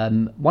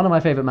 One of my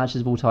favourite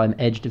matches of all time: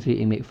 Edge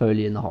defeating Mick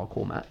Foley in the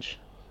hardcore match.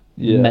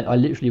 Yeah. I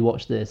literally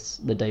watched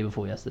this the day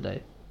before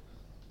yesterday,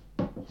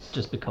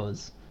 just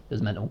because it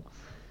was mental.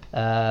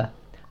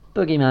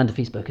 Boogeyman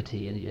defeats Booker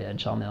T and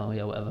Charmel,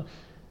 whatever.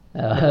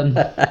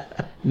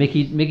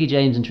 Mickey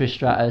James and Trish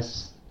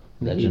Stratus.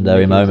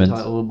 Legendary moment.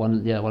 Title, one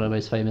of the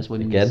most famous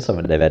women's. Again,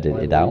 something they've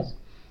edited out.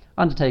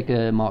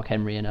 Undertaker, Mark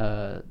Henry in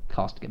a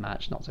casket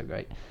match, not so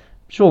great.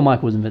 Shawn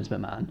Michaels and Vince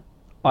McMahon.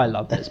 I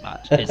love this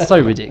match. It's so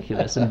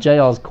ridiculous, and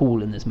JR's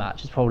call in this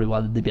match is probably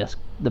one of the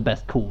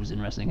best calls in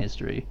wrestling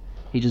history.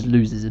 He just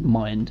loses his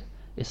mind.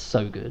 It's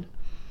so good.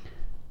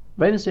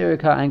 Rey Mysterio,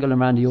 Kurt Angle,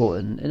 and Randy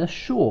Orton in a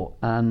short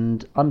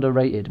and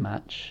underrated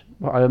match.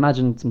 Well, I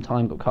imagine some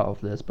time got cut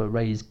off this, but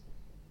Rey's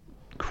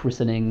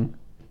crowning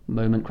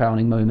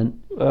moment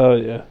Oh,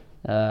 yeah.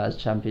 as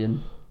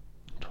champion.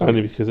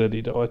 Only because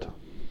Eddie died.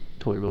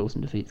 Tori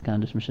Wilson defeats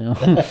Candice Michelle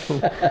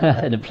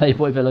in a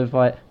Playboy pillow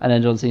fight, and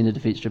then John Cena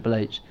defeats Triple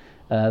H.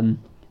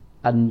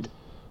 And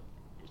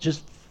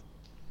just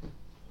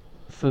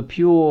for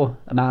pure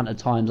amount of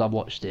times I've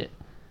watched it,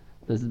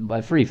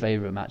 my three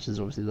favourite matches,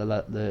 obviously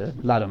the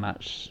ladder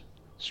match,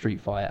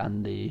 street fight,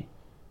 and the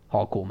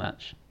hardcore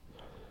match.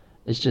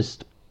 I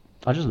just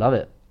love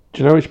it.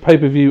 Do you know which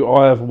pay-per-view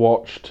I have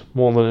watched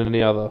more than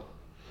any other?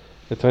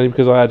 It's only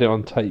because I had it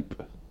on tape.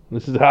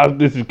 This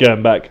is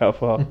going back how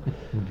far?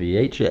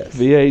 VHS.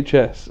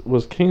 VHS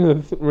was King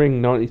of the Ring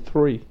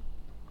 93.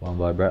 Won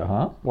by Bret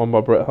Hart. Won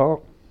by Bret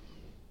Hart.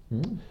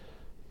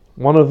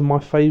 One of my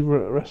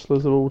favourite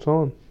wrestlers of all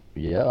time.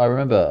 Yeah, I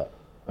remember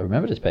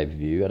this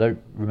pay-per-view. I don't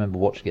remember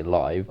watching it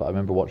live, but I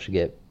remember watching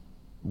it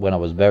when I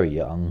was very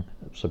young,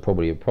 so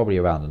probably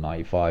around the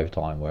 95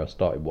 time, where I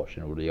started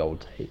watching all the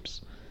old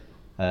tapes,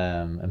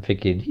 and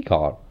thinking he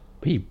can't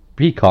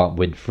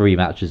win 3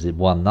 matches in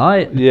one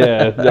night.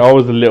 Yeah, I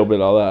was a little bit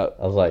like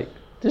that. I was like,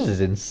 this is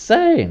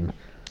insane.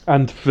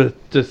 And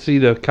to see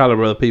the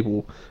calibre of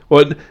people,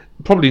 well,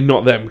 probably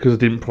not them, because I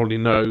didn't probably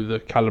know the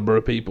calibre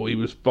of people he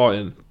was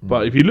fighting.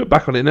 But if you look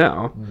back on it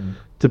now,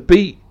 to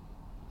beat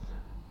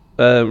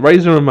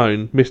Razor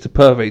Ramon, Mr.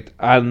 Perfect,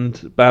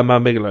 and Bam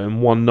Bam Bigelow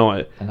in one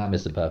night. And that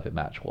Mr. Perfect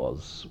match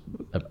was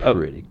a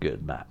pretty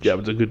good match. Yeah, it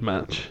was a good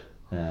match.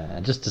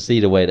 And just to see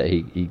the way that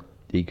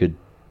he could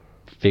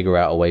figure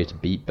out a way to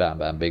beat Bam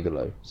Bam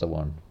Bigelow,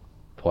 someone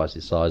twice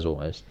his size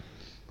almost,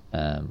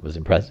 was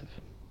impressive.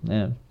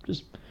 Yeah,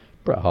 just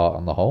Bret Hart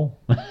on the whole.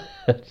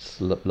 Just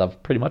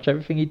love pretty much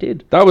everything he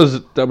did. That was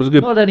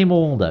good. Not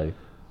anymore though.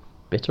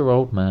 Bitter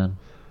old man.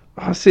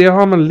 I see.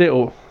 I'm a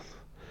little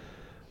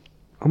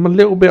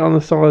bit on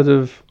the side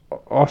of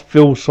I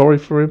feel sorry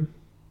for him.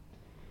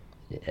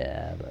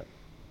 Yeah, but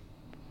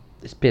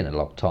it's been a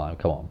long time.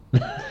 Come on.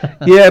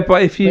 Yeah,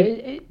 but if But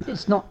you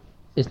it's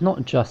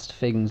not just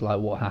things like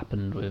what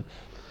happened with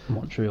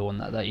Montreal and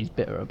that he's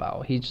bitter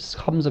about. He just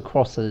comes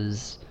across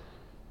as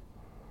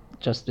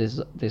just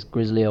this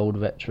grizzly old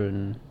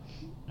veteran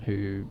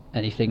who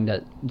anything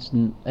that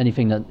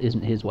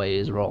isn't his way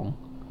is wrong.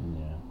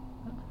 Yeah.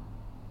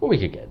 Well, we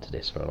could get into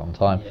this for a long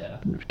time. Yeah.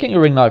 King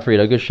of Ring Night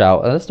Frito, good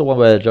shout. And that's the one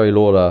where Joey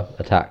Lawler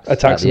attacks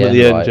him at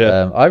the end. right?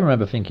 Yeah. I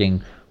remember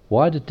thinking,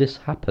 why did this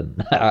happen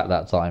at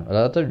that time? And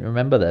I don't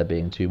remember there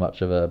being too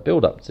much of a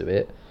build up to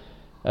it.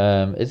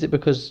 Is it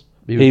because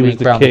he was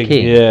the crowned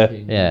king?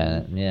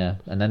 Yeah. Yeah.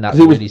 And then that's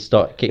It was- really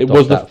kicked It off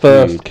was the that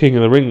first feud. King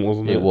of the Ring,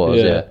 wasn't it? It was,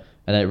 yeah.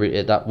 And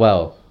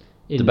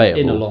debatable.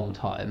 In a long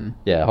time.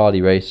 Yeah,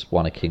 Harley Race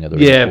won a King of the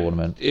Ring Yeah,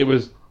 tournament. it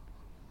was.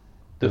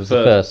 It was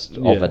the first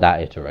yeah. of that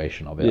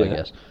iteration of it, I Yeah.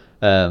 guess.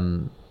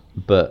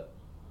 But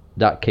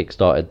that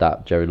kick-started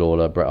that Jerry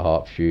Lawler Bret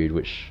Hart feud,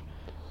 which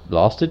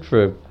lasted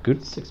for a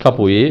good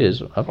couple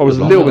years. I was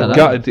a Longer little than bit that.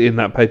 gutted in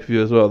that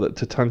pay-per-view as well that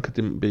Tatanka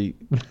didn't beat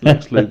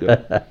Lex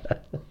Luger.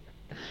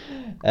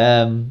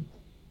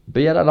 But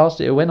yeah, that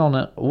lasted. It went on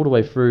all the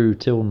way through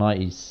till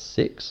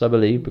 '96, I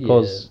believe,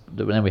 because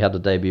then we had the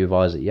debut of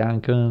Isaac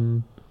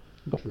Yankem.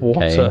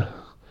 Kane.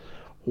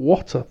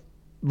 What a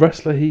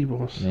wrestler he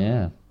was.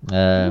 Yeah.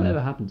 Whatever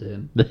happened to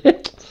him?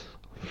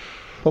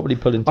 Probably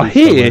pulling I teeth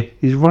hear somewhere.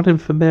 he's running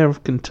for mayor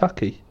of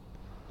Kentucky.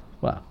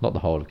 Well, not the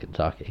whole of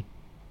Kentucky.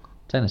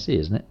 Tennessee,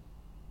 isn't it?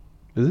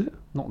 Is it?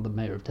 Not the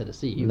mayor of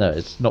Tennessee. No,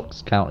 it's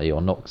Knox County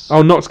or Knox.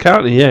 Oh, Knox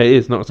County. Yeah, it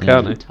is Knox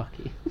County.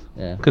 Kentucky.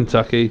 Yeah.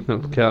 Kentucky,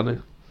 Knox County.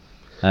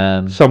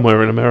 Um,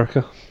 Somewhere in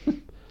America.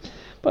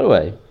 By the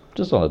way,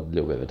 just on a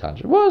little bit of a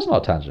tangent. Well, it's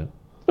not a tangent,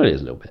 but it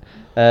is a little bit.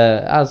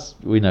 As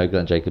we know,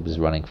 Glenn Jacobs is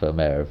running for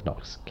mayor of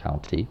Knox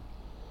County.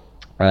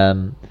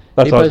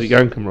 That's he Isaac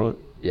Yankem, right?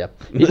 Yeah,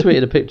 he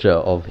tweeted a picture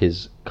of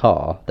his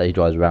car that he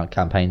drives around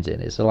campaigns in.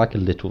 It's like a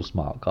little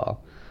smart car.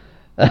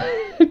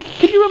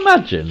 Can you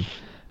imagine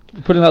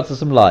putting out to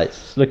some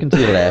lights, looking to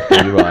your left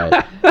or your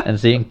right, and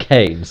seeing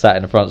Kane sat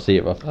in the front seat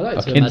of a I like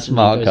to fucking imagine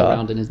smart he goes car?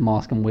 around in his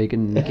mask and wig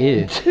and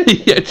gear.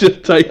 Yeah,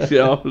 just takes it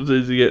off as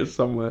soon as he gets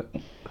somewhere.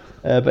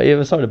 But it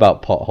was something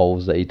about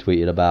potholes that he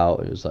tweeted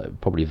about. It was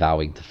like probably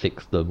vowing to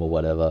fix them or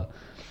whatever.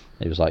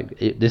 It was like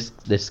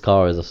this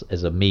car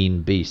is a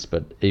mean beast,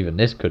 but even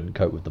this couldn't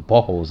cope with the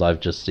potholes I've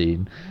just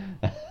seen.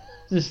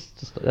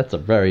 That's a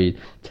very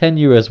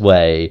tenuous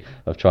way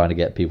of trying to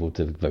get people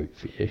to vote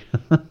for you.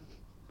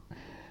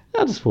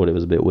 I just thought it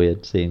was a bit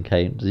weird seeing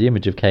Kane, the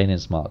image of Kane in a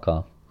smart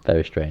car.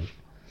 Very strange.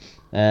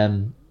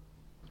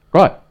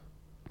 Right,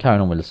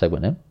 carrying on with the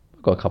segment now.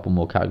 I've got a couple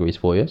more categories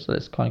for you, so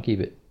let's kind of keep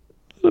it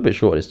a little bit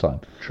short this time.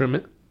 Trim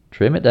it.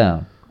 Trim it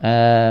down.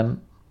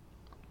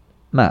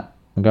 Matt,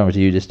 I'm going to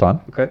you this time.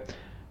 Okay.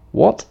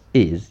 What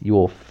is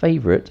your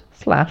favourite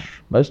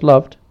 / most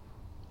loved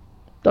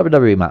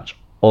WWE match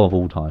of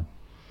all time?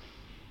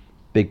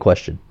 Big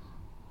question.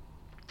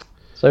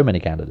 So many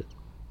candidates.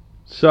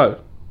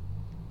 So,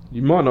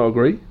 you might not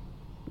agree.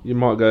 You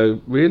might go,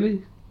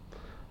 really?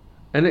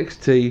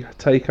 NXT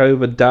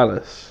TakeOver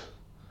Dallas.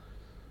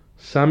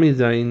 Sami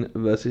Zayn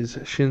versus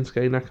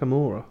Shinsuke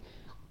Nakamura.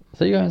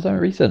 So you're going something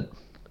recent?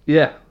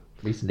 Yeah.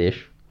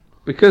 Recent-ish.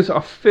 Because I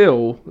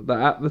feel that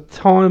at the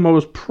time I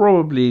was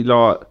probably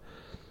like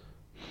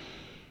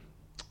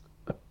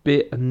a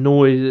bit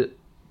annoyed at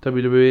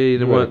WWE.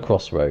 You were at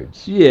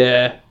crossroads.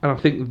 Yeah, and I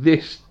think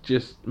this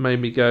just made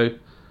me go,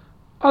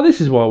 oh,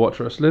 this is why I watch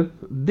wrestling.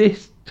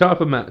 This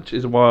type of match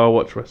is why I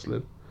watch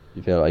wrestling.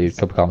 You feel like you've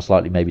become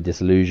slightly maybe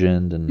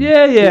disillusioned, and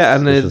Yeah,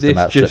 and this is the this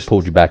match just that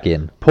pulled you back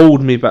in,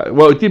 pulled me back.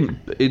 Well, it didn't.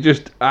 It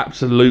just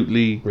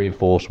absolutely,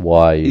 reinforced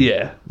why you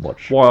yeah,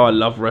 watch. why I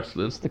love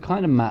wrestling. It's the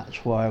kind of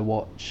match where I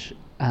watch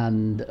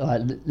and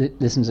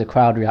listen to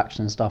crowd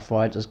reaction and stuff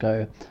where I just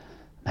go,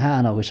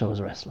 man, I wish I was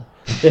a wrestler.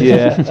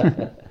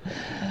 Yeah,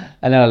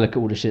 And then I look at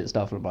all the shit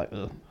stuff and I'm like,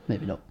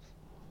 maybe not.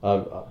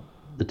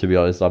 To be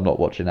honest, I'm not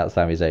watching that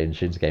Sami Zayn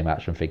Shinsuke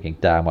match and thinking,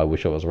 damn, I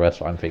wish I was a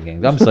wrestler. I'm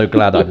thinking, I'm so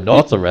glad I'm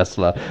not a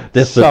wrestler.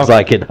 This looks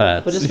like it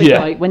hurts. But just think,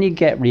 Yeah. like, when you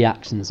get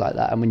reactions like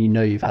that and when you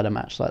know you've had a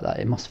match like that,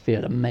 it must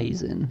feel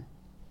amazing.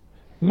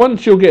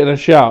 once you're getting a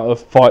shout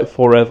of "Fight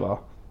Forever,"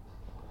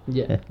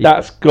 Yeah.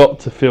 that's got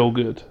to feel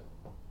good.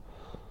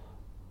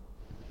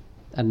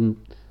 And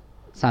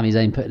Sami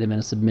Zayn putting him in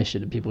a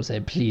submission and people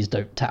saying, please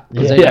don't tap.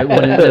 Because they don't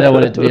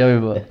want it to be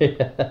over.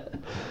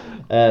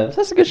 So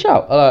that's a good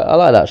shout. I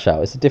like that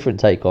shout. It's a different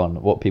take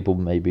on what people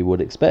maybe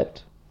would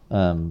expect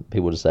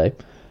people to say.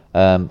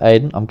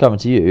 Aiden, I'm coming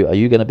to you. Are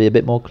you going to be a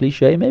bit more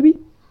cliche, maybe?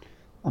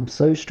 I'm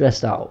so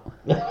stressed out.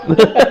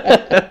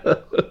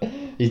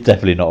 He's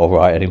definitely not all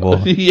right anymore.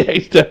 Yeah,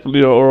 he's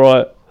definitely not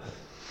alright.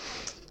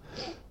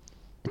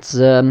 It's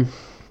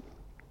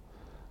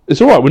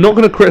It's alright, we're not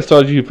going to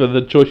criticise you for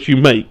the choice you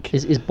make.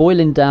 it's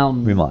boiling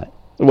down. We might.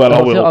 Well, I I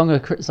feel will. I'm going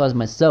to criticise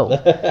myself.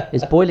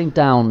 It's boiling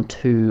down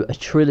to a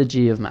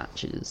trilogy of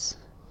matches.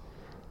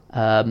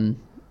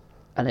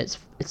 and it's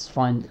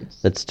fine.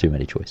 That's too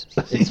many choices.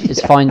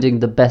 It's finding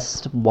the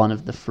best one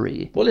of the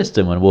three. Well, list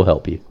them and we'll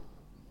help you.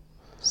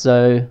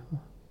 So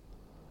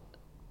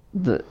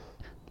the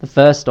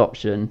first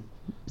option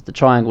is the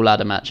triangle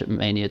ladder match at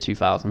Mania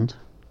 2000.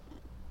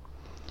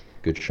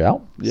 Good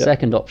shout. Yep.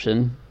 Second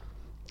option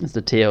is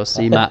the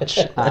TLC match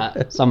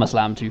at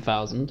SummerSlam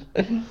 2000.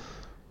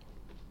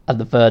 And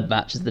the third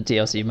match is the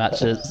TLC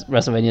match at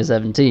WrestleMania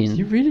 17.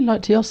 You really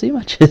like TLC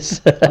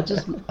matches?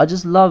 I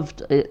just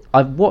loved it.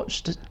 I've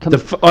watched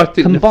I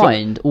think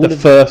combined all the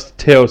of first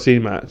TLC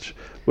match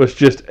was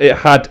just, it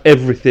had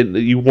everything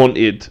that you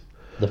wanted.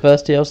 The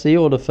first TLC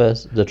or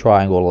the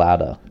triangle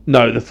ladder?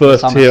 No, the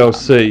first SummerSlam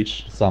TLC.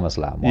 match.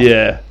 SummerSlam one.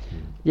 Yeah.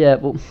 Yeah,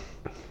 well,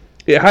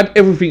 It had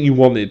everything you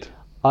wanted.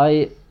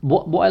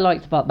 what I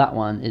liked about that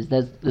one is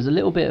there's a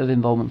little bit of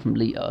involvement from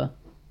Lita,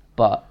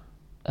 but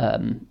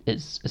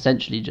it's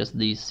essentially just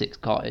these 6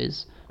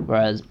 guys.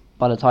 Whereas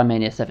by the time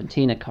Mania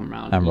 17 had come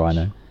around, And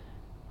Rhino.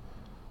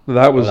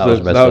 That was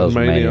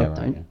Mania. right?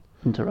 Don't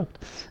interrupt.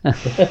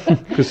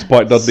 Because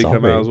Spike Dudley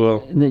came Sorry. out as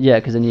well. Yeah,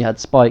 because then you had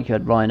Spike, you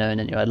had Rhino, and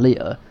then you had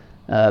Lita.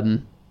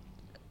 And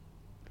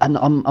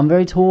I'm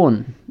very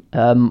torn.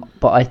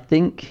 But I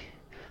think,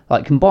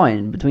 like,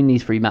 combined between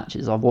these 3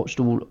 matches, I've watched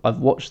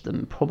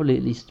them probably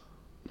at least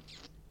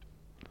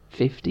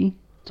 50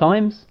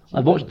 times.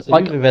 I've watched. So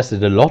you've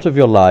invested a lot of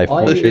your life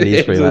watching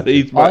these 3 matches.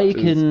 These I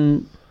matches.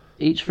 can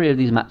each 3 of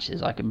these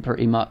matches. I can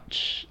pretty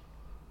much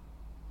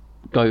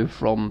go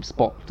from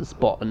spot to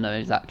spot and know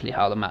exactly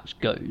how the match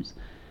goes.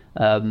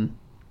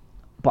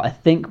 But I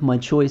think my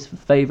choice for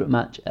favourite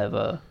match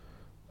ever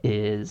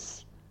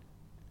is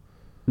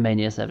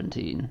Mania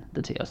 17,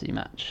 the TLC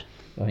match,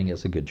 I think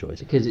it's a good choice.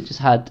 because it just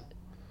had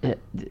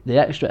the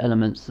extra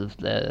elements of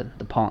the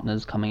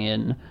partners coming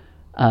in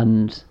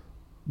and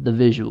the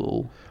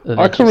visual. Of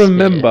I can Edge's spear.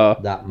 remember.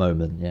 That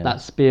moment, yeah. That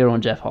spear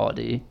on Jeff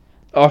Hardy.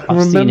 I can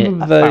I've seen it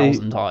remember a the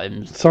 1,000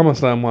 times.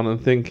 SummerSlam one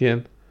and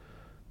thinking,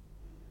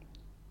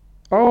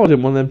 oh, I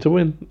didn't want them to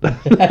win.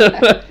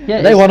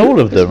 Yeah, They won all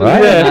of them,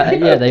 right?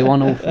 Yeah, they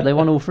won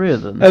all 3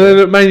 of them. And then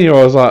at Mania,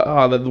 I was like,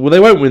 oh, well, they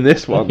won't win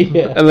this one.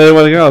 Yeah. And then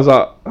when I was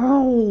like,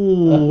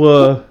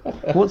 oh.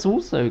 What's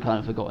also kind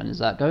of forgotten is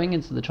that going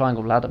into the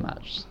triangle ladder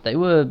match, they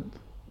were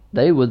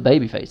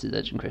baby faces,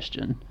 Edge and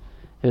Christian.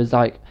 It was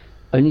like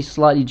only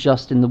slightly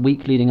just in the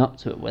week leading up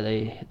to it where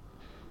they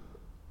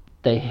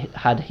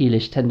had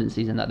heelish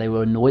tendencies in that they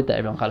were annoyed that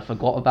everyone kind of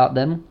forgot about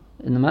them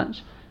in the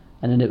match,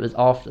 and then it was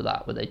after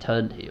that where they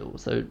turned heel.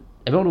 So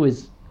everyone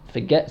always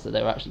forgets that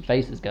they were actually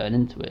faces going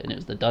into it, and it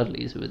was the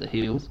Dudleys who were the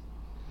heels.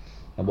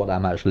 And what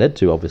that match led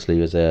to, obviously,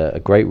 was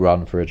a great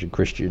run for Edge and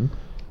Christian.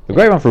 A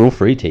great run for all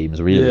 3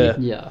 teams, really.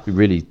 Yeah. Who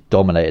really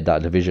dominated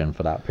that division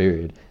for that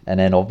period. And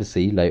then,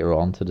 obviously, later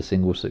on to the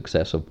single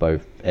success of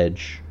both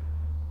Edge,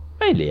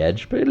 mainly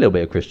Edge, but a little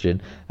bit of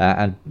Christian,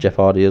 and Jeff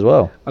Hardy as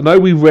well. I know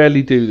we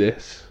rarely do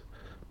this,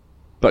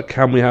 but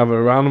can we have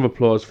a round of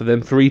applause for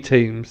them 3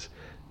 teams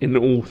in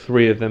all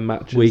 3 of them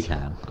matches? We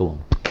can. Go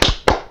on.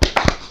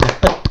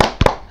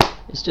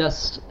 It's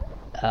just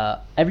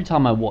every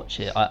time I watch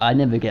it, I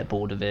never get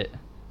bored of it.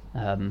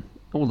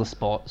 All the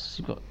spots,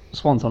 you've got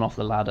Swanton off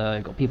the ladder,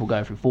 you've got people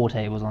going through 4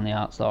 tables on the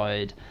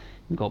outside,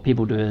 you've got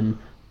people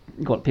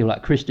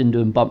like Christian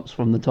doing bumps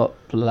from the top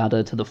of the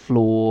ladder to the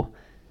floor,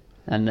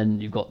 and then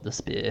you've got the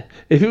spear.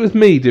 If it was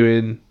me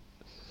doing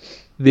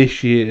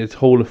this year's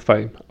Hall of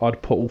Fame,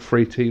 I'd put all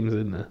 3 teams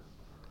in there.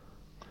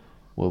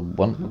 Well,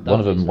 one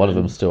of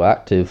them's still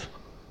active.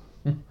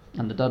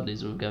 And the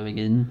Dudleys were going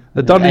in.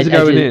 The Dudleys are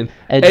going in.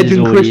 Edge is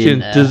and already in Christian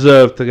there.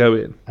 deserve to go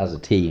in. As a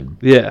team.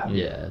 Yeah.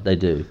 Yeah, they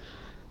do.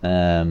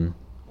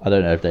 I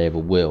don't know if they ever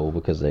will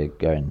because they're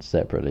going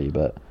separately,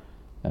 but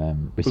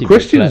we see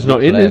Christian's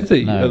not in, is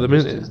he, No, at the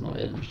minute? Christian's not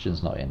in.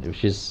 Christian's not in,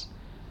 which is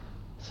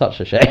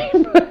such a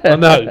shame. I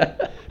know.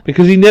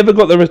 Because he never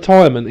got the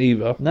retirement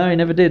either. No, he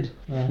never did.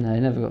 No, he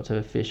never got to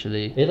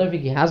officially. I don't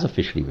think he has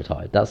officially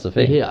retired. That's the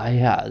thing. He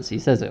has. He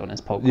says it on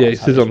his podcast. Yeah, he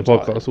how says he's on the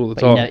retired, podcast all the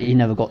but time. He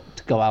never got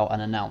to go out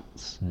and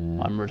announce,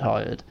 I'm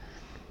retired.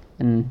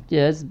 And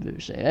yeah, it's a bit of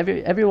a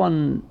shame.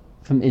 Everyone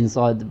from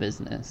inside the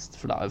business,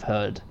 from that I've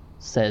heard,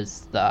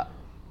 says that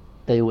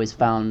they always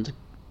found,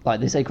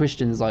 like, they say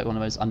Christian's like one of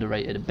the most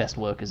underrated and best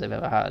workers they've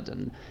ever had.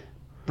 And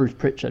Bruce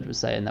Pritchard was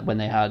saying that when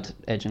they had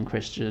Edge and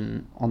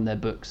Christian on their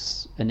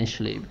books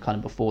initially, kind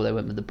of before they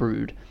went with the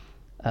Brood,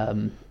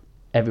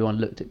 everyone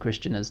looked at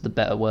Christian as the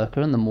better worker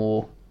and the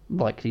more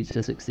likely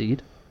to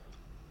succeed.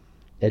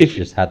 Edge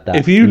just had that.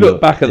 If you look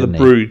back at the didn't he?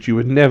 Brood, you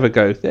would never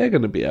go, they're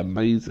going to be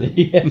amazing.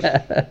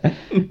 Yeah.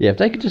 Yeah, if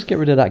they could just get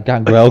rid of that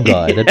Gangrel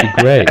guy, that'd be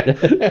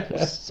great.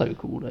 So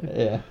cool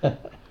though.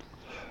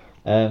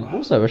 Yeah.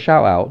 Also, a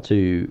shout out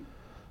to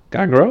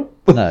Gangrel?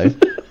 a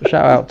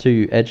shout out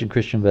to Edge and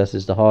Christian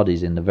versus the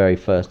Hardys in the very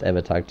first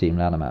ever tag team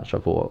ladder match. I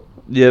thought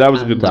Yeah, that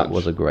was a good that match.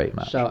 was a great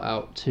match. Shout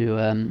out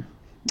to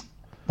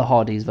the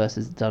Hardys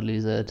versus the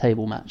Dudleys, a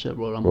table match at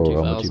Royal Rumble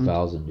Royal 2000.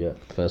 Rumble 2000, yeah,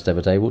 first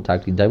ever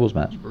tag team tables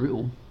match.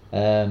 Brutal.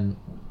 Right,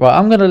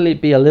 I'm going to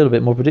be a little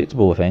bit more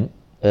predictable, I think.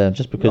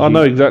 Just because I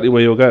know exactly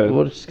where you're going.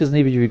 Well, just because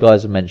neither of you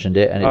guys have mentioned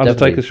it, and it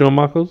Undertaker, Shawn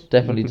Michaels.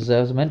 definitely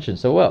deserves a mention.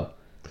 So, well,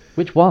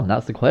 which one?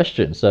 That's the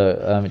question.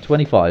 So,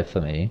 25 for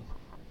me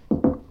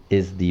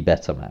is the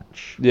better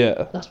match,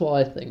 Yeah. That's what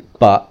I think.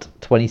 but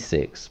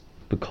 26,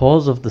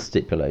 because of the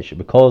stipulation,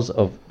 because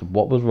of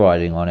what was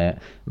riding on it,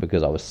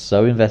 because I was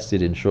so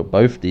invested in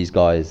both these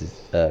guys'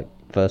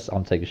 first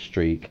Undertaker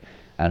streak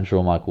and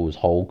Shawn Michaels'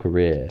 whole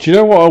career. Do you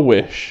know what I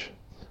wish?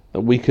 That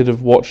we could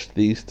have watched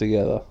these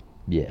together.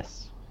 Yes.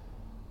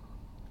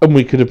 And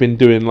we could have been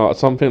doing like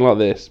something like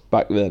this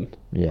back then.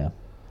 Yeah.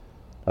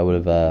 I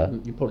would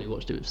have. You probably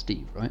watched it with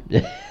Steve, right?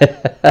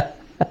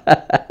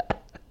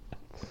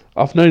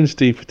 I've known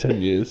Steve for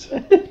 10 years.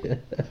 You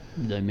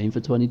don't mean for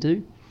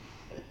 22?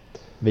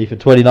 Me for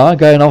 29,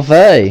 going on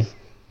 30.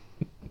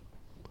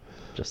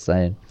 Just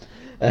saying.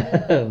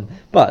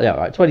 But yeah,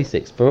 right,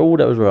 26. For all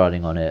that was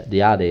riding on it,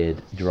 the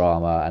added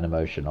drama and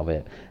emotion of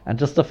it, and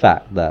just the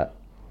fact that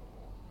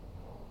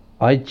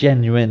I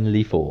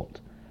genuinely thought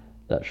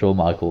that Shawn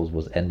Michaels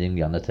was ending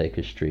the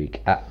Undertaker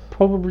streak at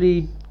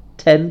probably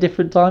 10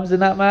 different times in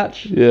that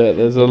match. Yeah,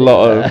 there's a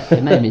lot of.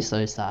 It made me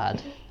so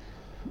sad.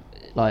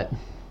 Like,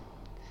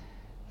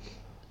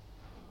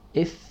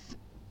 if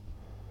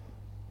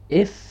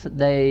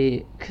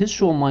they, because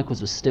Shawn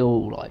Michaels was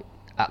still like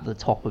at the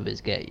top of his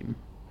game,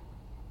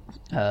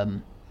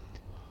 and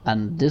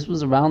this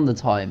was around the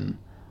time.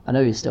 I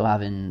know he's still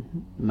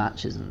having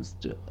matches and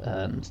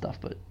stuff,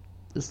 but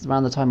this is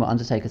around the time where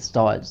Undertaker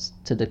started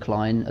to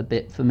decline a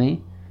bit for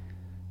me.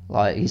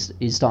 Like he's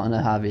starting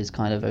to have his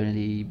kind of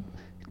only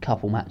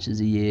couple matches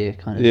a year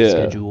kind of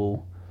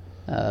schedule,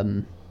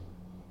 and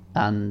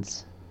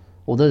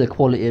although the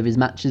quality of his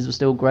matches were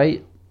still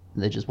great,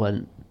 they just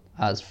weren't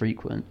as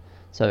frequent.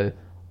 So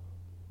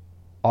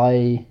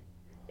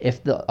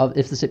if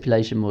the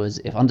stipulation was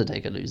if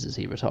Undertaker loses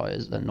he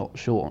retires and not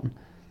Shawn,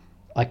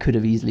 I could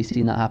have easily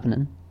seen that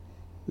happening.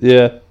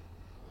 Yeah.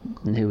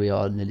 And here we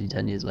are nearly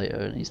 10 years later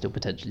and he's still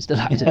potentially still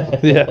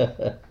active.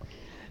 Yeah.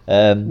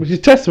 Which is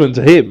testament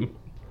to him.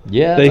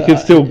 Yeah, They could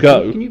still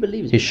go. Can you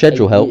believe it's His been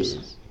schedule 8 helps.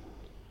 years?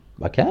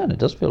 I can. It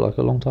does feel like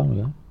a long time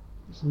ago.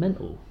 It's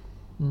mental.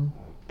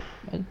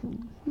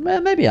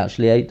 Maybe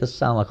actually 8 does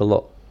sound like a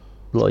lot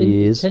of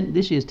years.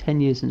 This year's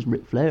 10 years since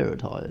Ric Flair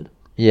retired.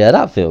 Yeah,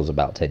 that feels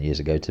about 10 years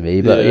ago to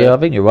me. But Yeah. yeah, I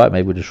think you're right.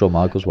 Maybe with the Shawn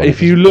Michaels one.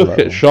 If you look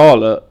at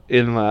Charlotte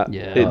in that,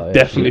 Yeah. it Oh, yeah,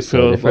 definitely she looks so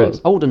feels like.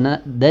 different.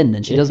 Older then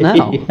than she does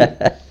now.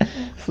 Yeah.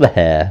 It's the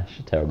hair.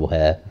 She terrible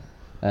hair.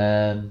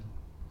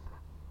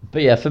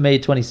 But yeah, for me,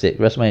 26,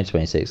 WrestleMania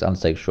 26,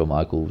 Undertaker Shawn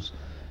Michaels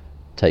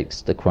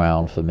takes the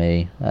crown for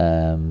me.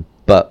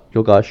 But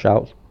your guys'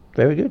 shouts,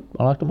 very good.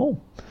 I like them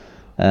all.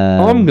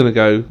 I'm going to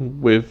go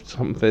with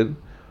something.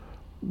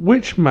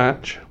 Which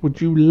match would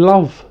you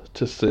love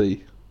to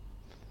see?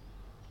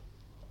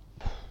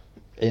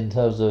 In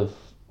terms of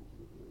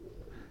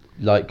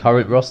like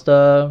current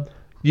roster,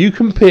 You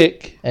can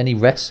pick. any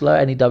wrestler,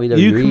 any WWE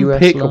You can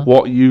wrestler. pick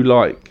what you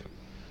like.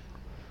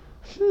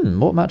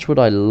 What match would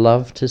I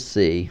love to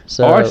see?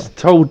 So I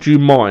told you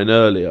mine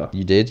earlier.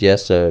 you did,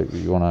 yes. So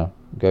you want to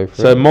go for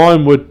So it?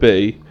 mine would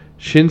be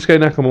Shinsuke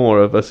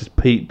Nakamura versus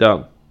Pete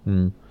Dunne.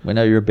 We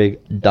know you're a big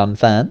Dunn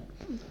fan.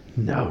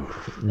 No.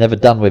 Never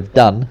done with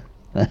Dunn.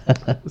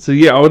 So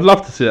yeah, I would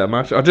love to see that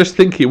match. I just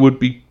think it would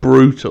be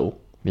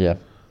brutal. Yeah.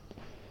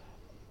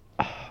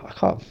 I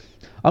can't.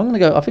 I'm gonna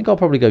go. I think I'll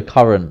probably go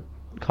current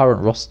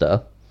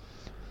roster.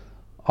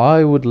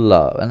 I would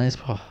love, and it's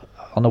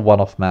on a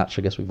one-off match.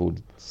 I guess we've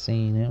already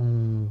seen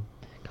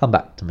it. Come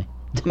back to me.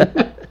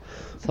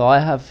 So I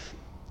have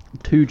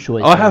 2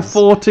 choices. I have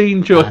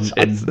 14 choices.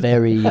 And I'm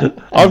very...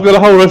 I've got a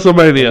whole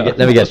WrestleMania.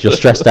 Let me guess. You're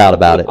stressed out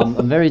about it.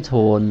 I'm very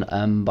torn,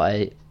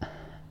 but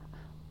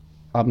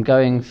I'm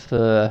going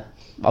for...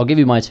 I'll give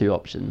you my 2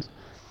 options.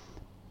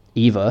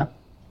 Either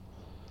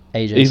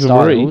AJ Eva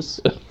Marie.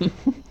 Styles...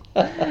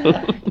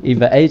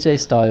 Either AJ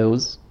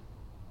Styles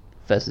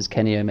versus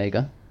Kenny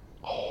Omega,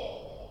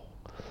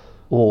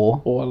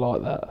 or Oh, I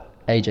like that.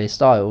 AJ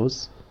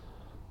Styles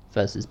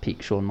versus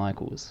peak Shawn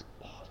Michaels.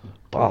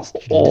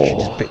 Bastard! You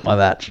just picked my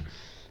match.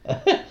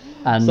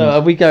 And So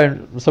are we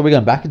going? So we're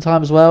going back in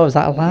time as well? Is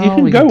that allowed? You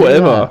can We go do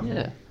whatever. that?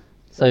 yeah.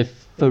 So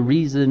for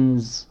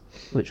reasons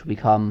which will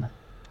become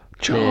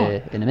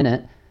clear in a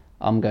minute,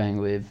 I'm going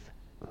with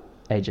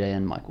AJ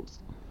and Michaels.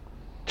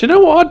 Do you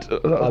know what?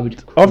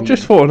 I've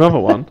just thought another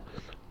one.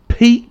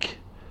 Peak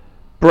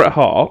Bret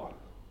Hart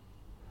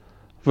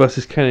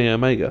versus Kenny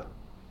Omega.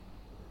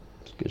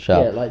 Good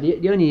shout. Yeah, like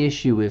the only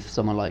issue with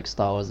someone like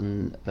Styles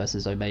and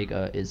versus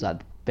Omega is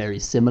that very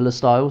similar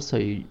styles, so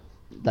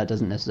that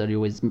doesn't necessarily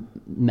always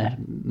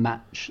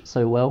match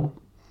so well.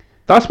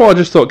 That's why I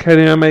just thought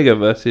Kenny Omega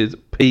versus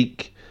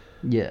Peak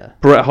Yeah.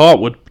 Bret Hart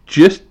would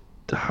just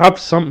have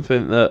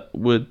something that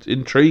would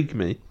intrigue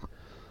me.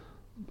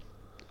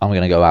 I'm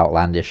going to go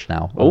outlandish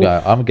now. Oh.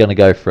 I'm going to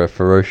go for a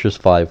ferocious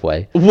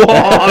 5-way.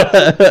 What?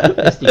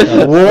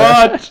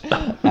 What?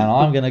 And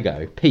I'm going to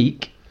go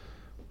peak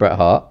Bret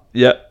Hart,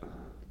 Yeah,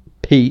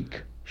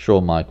 peak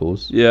Shawn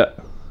Michaels, yeah.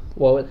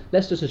 Well,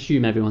 let's just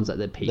assume everyone's at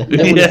their peak. We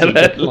don't want to see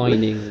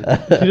declining.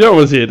 You don't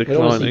want to see a We don't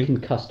want to see declining.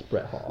 concussed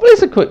Bret Hart. Well,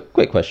 it's a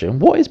quick question.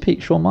 What is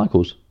peak Shawn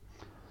Michaels?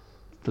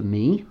 For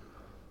me,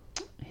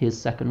 his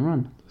second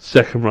run.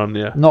 Second run,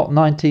 yeah. Not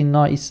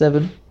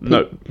 1997.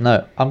 No.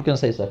 No, I'm gonna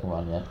say second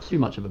run. Yeah. Too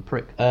much of a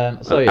prick.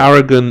 So yeah.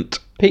 Arrogant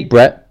Peak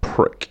Bret,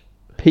 prick.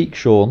 peak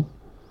Shawn,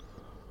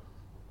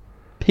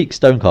 peak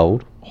Stone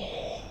Cold,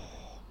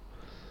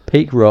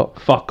 peak Rock,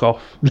 Fuck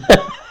off.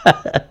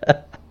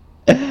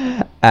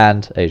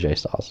 and AJ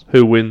Styles.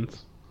 Who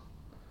wins?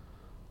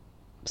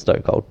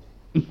 Stone Cold.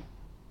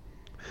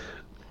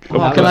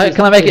 Oh, Can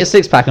I make it a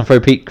 6-pack and throw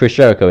Pete Chris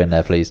Jericho in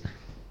there, please?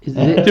 Is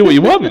this, Do what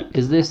you want.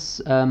 is this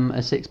a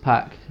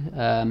 6-pack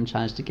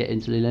challenge to get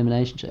into the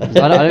elimination chamber? 'Cause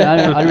I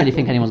don't really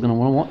think anyone's going to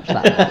want to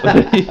watch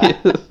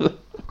that.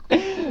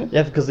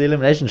 Yeah, because the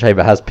Elimination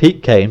Chamber has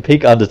peak Kane,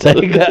 peak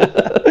Undertaker,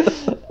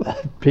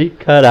 peak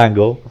Kurt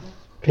Angle,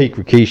 peak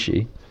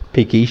Rikishi,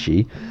 peak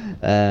Ishii.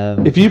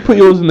 If you put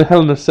yours in the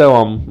Hell in a Cell,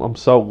 I'm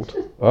sold.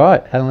 All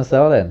right, Hell in a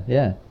Cell then.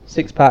 Yeah,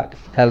 6-pack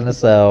Hell in a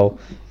Cell,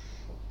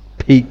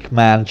 peak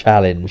man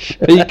challenge,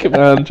 Peak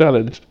man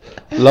challenge.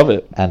 Love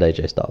it. and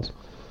AJ Styles.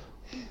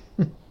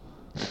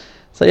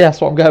 So yeah,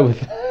 that's what I'm going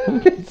with.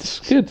 It's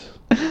good.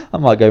 I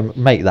might go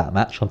make that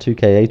match on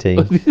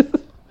 2K18.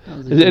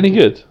 Is it any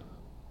good?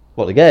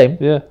 What, the game?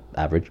 Yeah.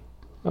 Average.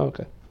 Oh,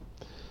 okay.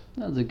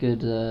 That was a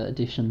good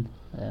addition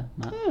there,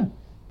 Matt. Yeah.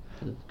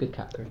 Good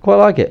category. Quite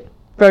like it.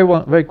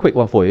 Very quick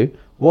one for you.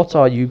 What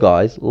are you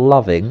guys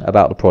loving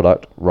about the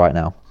product right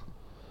now?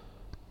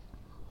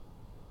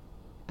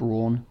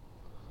 Braun.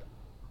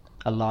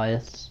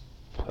 Elias.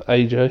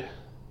 AJ.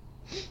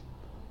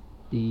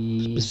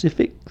 The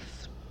Specifics?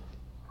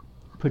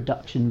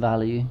 production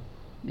value.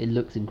 It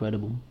looks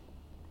incredible.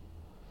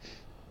 Do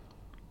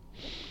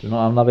you know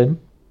what I'm loving?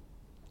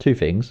 2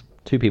 things.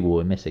 2 people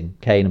were missing.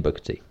 Kane and Booker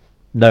T.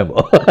 No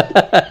more.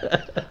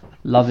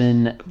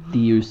 Loving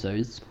the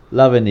Usos.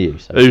 Loving you.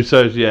 So.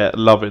 Usos, yeah.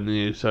 Loving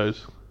the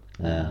Usos.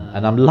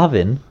 And I'm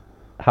loving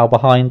how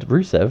behind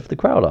Rusev the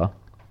crowd are.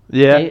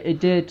 Yeah. It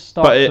did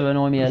start But to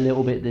annoy me a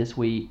little bit this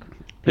week.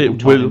 People It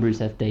chanting will-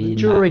 Rusev Day in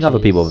During other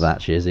matches. people's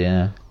matches,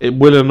 yeah. It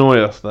will annoy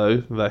us, though,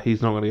 that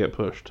he's not going to get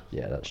pushed.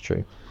 Yeah, that's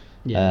true.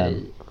 Yeah,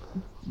 Um,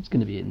 it's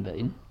going to be in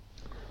vain.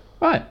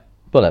 Right.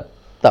 But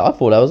I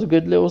thought that was a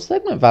good little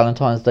segment,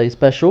 Valentine's Day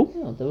special.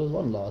 Oh, there was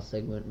one last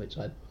segment which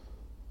I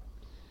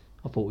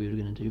thought we were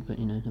going to do, but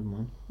never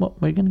mind. What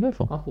are you going to go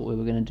for? I thought we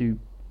were going to do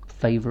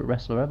favourite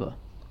wrestler ever.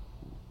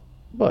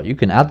 Well, you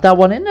can add that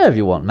one in there if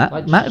you want, Matt.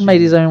 I just Matt made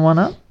his own one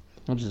up.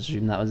 I'll just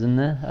assume that was in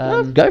there.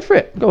 Well, go for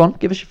it. Go on.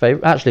 Give us your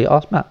favourite. Actually,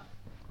 ask Matt.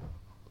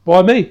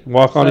 Why me?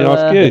 Why can't he So,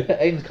 ask you?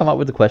 Aiden's come up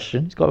with the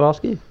question. He's got to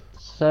ask you.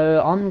 So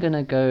I'm going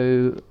to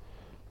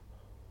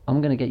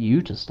get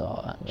you to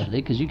start,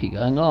 actually, because you keep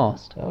going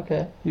last.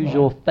 Okay. Who's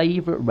your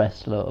favourite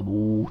wrestler of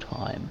all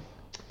time?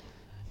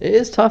 It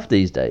is tough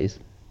these days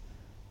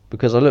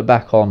because I look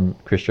back on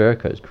Chris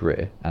Jericho's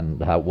career and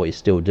what he's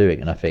still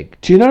doing, and I think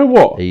Do you know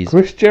what? He's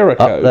Chris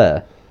Jericho. up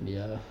there.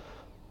 Yeah.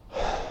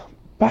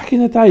 Back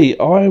in the day,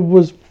 I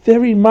was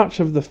very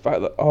much of the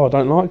fact that, I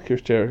don't like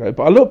Chris Jericho.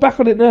 But I look back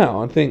on it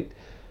now and think,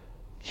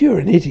 you're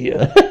an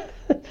idiot.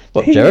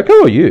 What, He- Jericho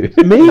or you?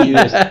 Me?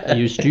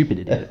 You stupid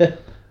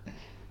idiot.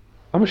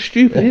 I'm a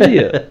stupid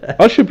idiot.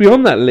 I should be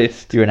on that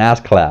list. You're an ass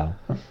clown.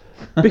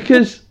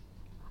 Because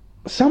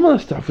some of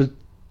the stuff was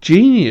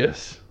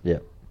genius. Yeah.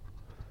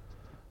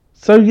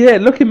 So, yeah,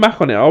 looking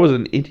back on it, I was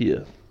an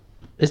idiot.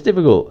 It's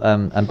difficult.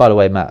 And by the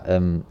way, Matt,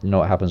 you know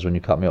what happens when you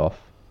cut me off?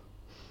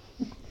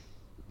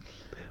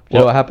 Do you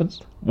know what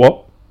happens?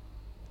 What?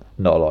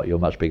 Not a lot. You're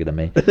much bigger than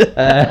me.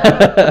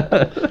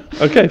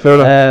 Okay, fair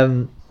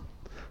enough.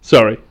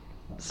 Sorry.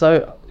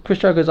 So Chris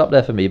Jericho's up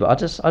there for me,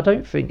 but I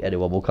don't think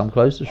anyone will come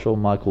close to Shawn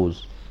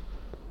Michaels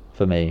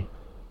for me.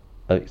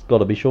 It's got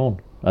to be Shawn.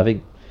 I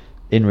think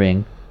in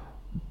ring,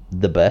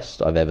 the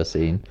best I've ever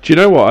seen. Do you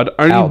know what?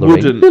 Out of I the ring, a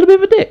wouldn't. little bit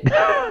of a dick.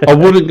 I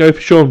wouldn't go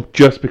for Sean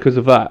just because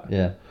of that.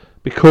 Yeah.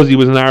 Because he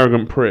was an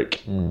arrogant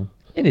prick. In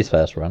his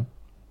first run.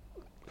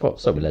 Well,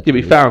 so we led. Yeah,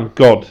 but he found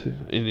God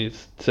in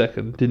his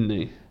second, didn't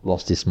he?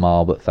 Lost his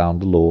smile, but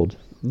found the Lord.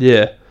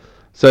 Yeah.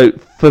 So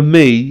for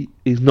me,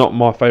 he's not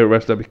my favourite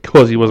wrestler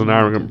because he was an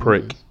arrogant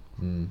prick.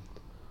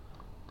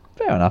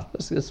 Fair enough.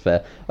 That's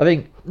fair. I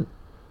think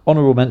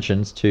honourable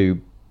mentions to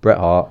Bret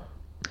Hart,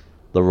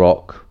 The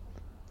Rock.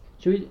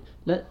 Should we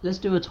let's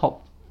do a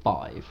top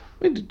 5.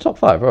 We did top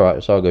 5. All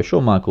right. So I'll go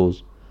Shawn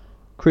Michaels,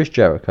 Chris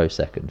Jericho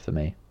second for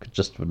me,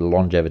 just for the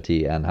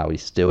longevity and how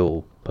he's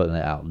still putting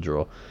it out the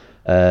draw.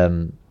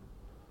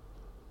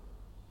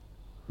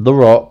 The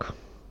Rock.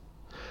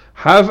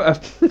 Have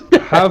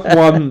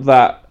one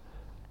that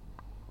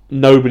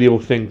nobody will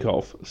think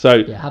of. So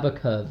Yeah, have a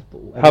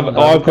curveball.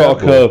 I've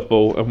got a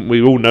curveball, and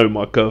we all know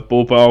my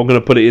curveball, but I'm going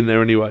to put it in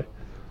there anyway.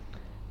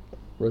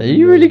 Are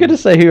you really going to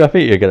say who I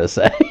think you're going to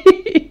say?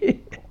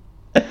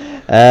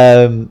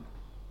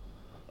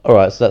 All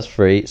right, so that's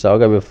 3. So I'll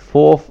go with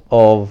 4th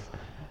of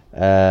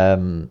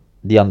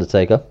The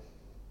Undertaker.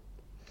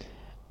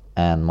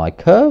 And my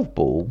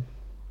curveball,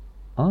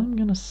 I'm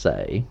going to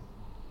say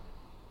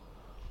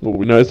Well,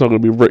 we know it's not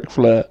going to be Ric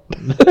Flair.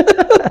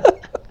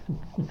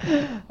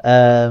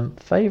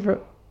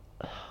 Favorite.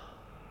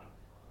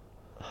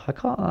 I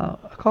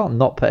can't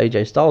not put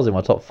AJ Styles in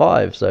my top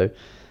 5. So,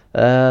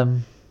 Well,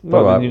 then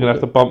you're going to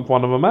have to bump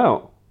one of them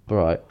out.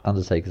 Right,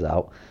 Undertaker's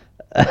out.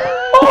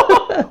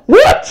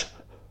 What?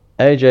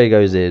 AJ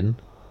goes in,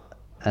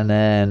 and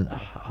then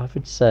I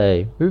would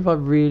say who have I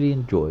really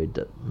enjoyed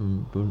that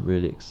wouldn't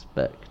really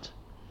expect.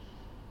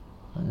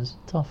 It's a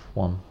tough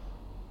one.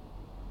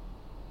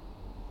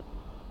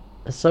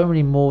 There's so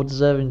many more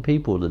deserving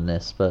people than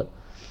this, but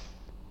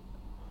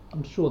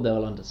I'm sure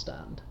they'll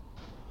understand.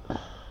 I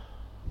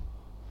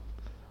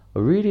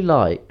really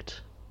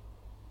liked.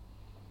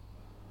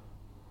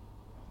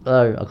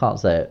 Oh, I can't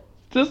say it.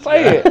 Just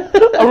say it.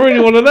 I really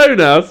want to know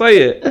now. Say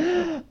it.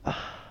 I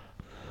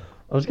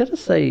was going to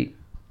say,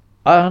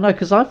 I don't know,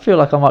 because I feel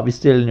like I might be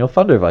stealing your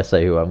thunder if I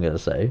say who I'm going to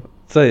say.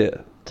 Say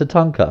it.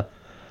 Tatanka.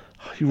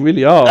 Oh, you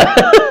really are.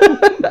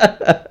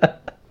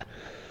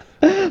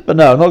 But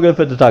no, I'm not going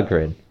to put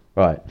Tatanka in.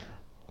 Right.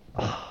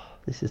 Oh,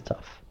 this is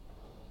tough.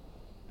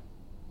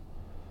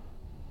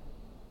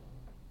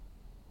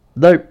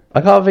 Nope,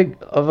 I can't think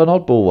of an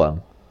oddball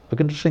one. I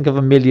can just think of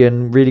a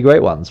million really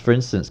great ones. For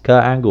instance,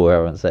 Kurt Angle, who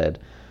everyone said.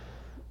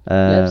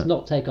 Let's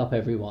not take up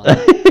everyone,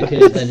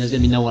 because then there's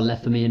going to be no one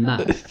left for me in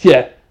Matt.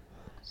 Yeah.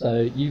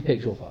 So you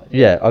pick your 5.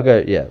 Yeah, I'll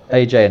go. Yeah,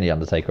 AJ and the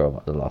Undertaker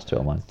are the last 2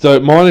 on mine. So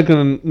mine are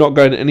going to not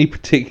go in any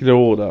particular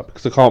order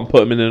because I can't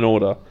put them in an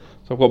order.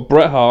 So I've got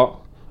Bret Hart,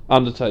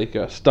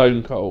 Undertaker,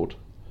 Stone Cold,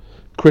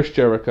 Chris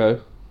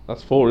Jericho.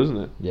 That's 4, isn't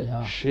it?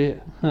 Yeah.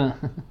 Shit. And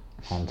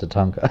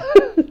Tatanka.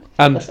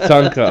 And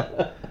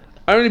Tatanka.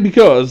 Only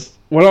because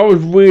when I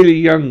was really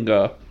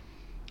younger,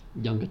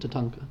 Younger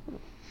Tatanka.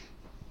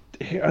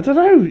 I don't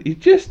know,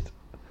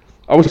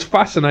 I was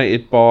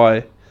fascinated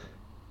by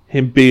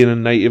him being a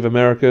Native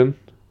American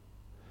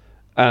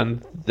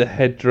and the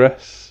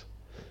headdress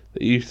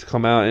that he used to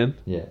come out in.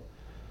 Yeah.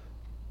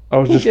 I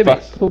was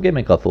just Cool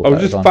gimmick, I thought. I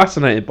was just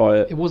fascinated by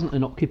it. It wasn't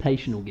an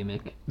occupational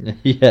gimmick.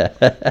 Yeah.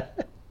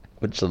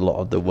 Which a lot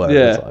of the were Yeah.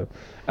 at the time.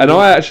 And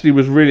I actually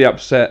was really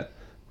upset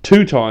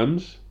 2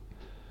 times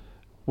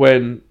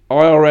when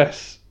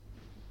IRS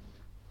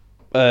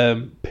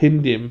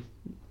pinned him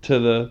to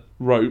the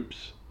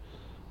ropes.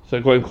 So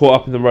got him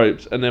caught up in the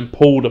ropes and then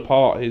pulled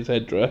apart his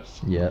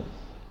headdress. Yeah.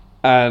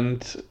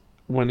 And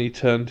when he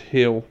turned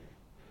heel,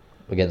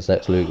 Against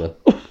Lex Luger.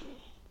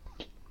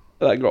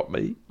 that got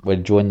me. When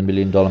he joined the $1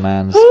 Million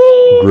Man's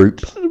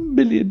group. $1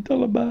 Million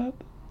Man.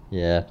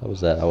 Yeah, that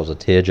was a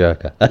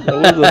tearjerker.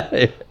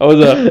 I was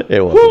a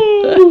It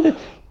was.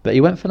 But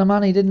he went for the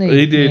money, didn't he?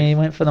 He did. Yeah, he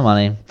went for the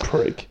money.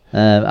 prick.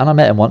 And I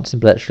met him once in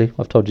Bletchley.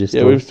 I've told you this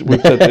Yeah, story.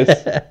 we've said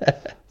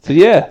this. So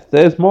yeah,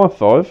 there's my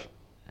 5.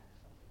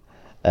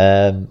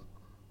 So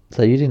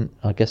you didn't,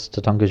 I guess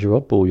Tatanka's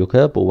your oddball, your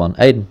curveball one.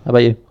 Aiden, how about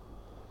you?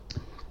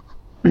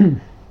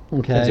 Since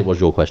Okay. it was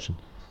your question.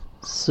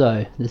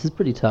 So this is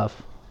pretty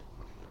tough.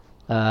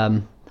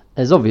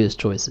 There's obvious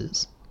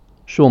choices.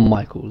 Shawn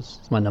Michaels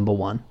is my number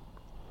 1.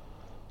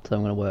 So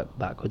I'm going to work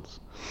backwards.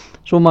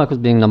 Shawn Michaels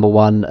being number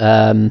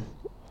 1.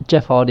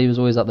 Jeff Hardy was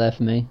always up there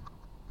for me.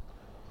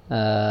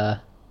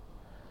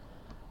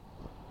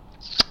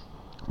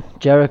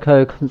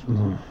 Jericho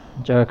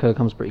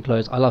comes pretty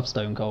close. I love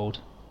Stone Cold.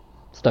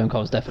 Stone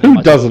Cold's definitely Who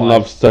my top doesn't 5.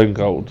 love Stone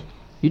Cold?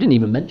 You didn't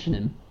even mention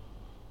him.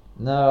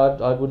 No,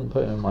 I wouldn't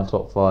put him in my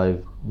top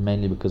 5,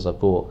 mainly because I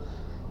thought,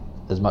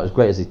 as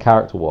great as his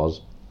character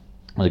was,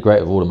 and as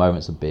great of all the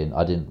moments have been,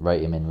 I didn't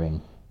rate him in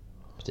ring,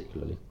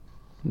 particularly.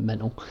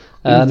 Mental.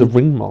 He's the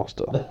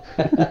ringmaster.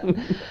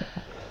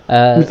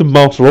 Uh, He's the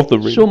master of the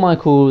ring. Shawn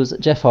Michaels,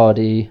 Jeff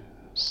Hardy,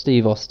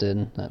 Steve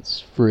Austin.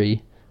 That's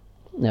 3.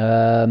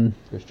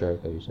 Chris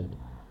Jericho, you said.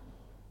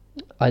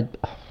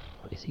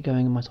 Is he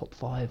going in my top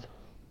 5?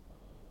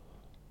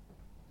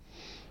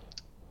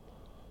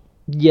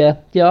 Yeah,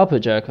 I'll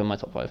put Jericho in my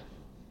top 5.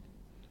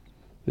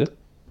 Yeah.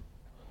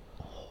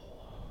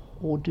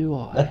 Or do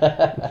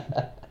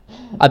I?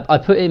 I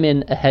put him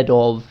in ahead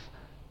of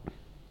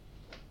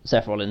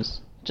Seth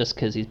Rollins, just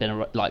because he's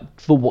been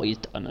for what he's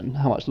done and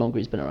how much longer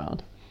he's been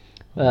around.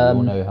 We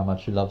all know how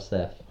much you love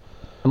Seth.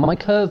 And my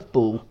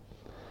curveball,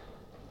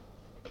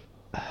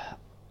 I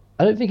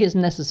don't think it's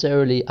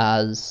necessarily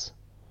as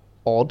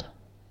odd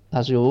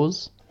as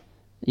yours,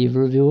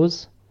 either of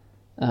yours.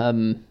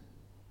 And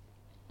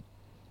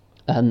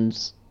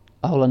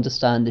I'll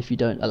understand if you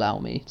don't allow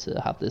me to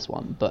have this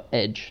one, but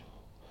Edge.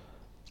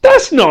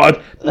 That's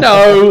not.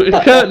 No,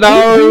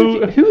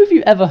 no. Who have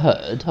you ever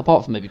heard,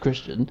 apart from maybe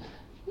Christian,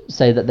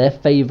 say that their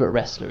favourite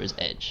wrestler is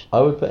Edge? I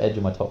would put Edge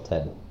in my top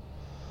 10.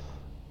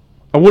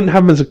 I wouldn't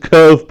have him as a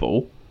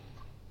curveball.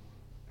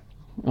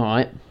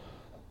 Alright,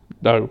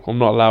 No, I'm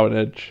not allowing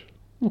Edge.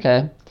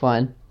 okay,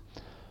 fine.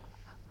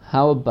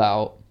 How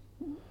about...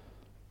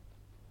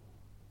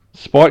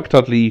 Spike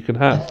Dudley you can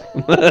have.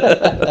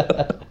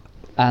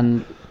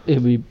 And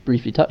we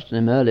briefly touched on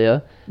him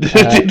earlier.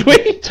 Did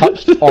we?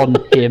 Touched on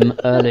him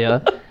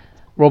earlier.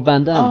 Rob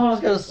Van Dam. I was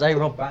going to say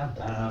Rob Van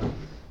Dam.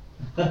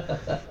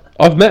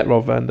 I've met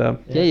Rob Van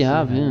Dam. Yeah, you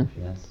have, yeah.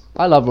 Yes.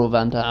 I love Rob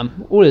Van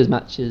Dam. All his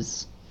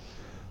matches.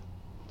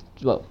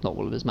 Well, not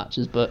all of his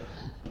matches, but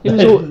he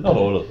was Not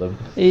all of them.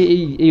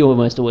 he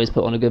almost always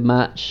put on a good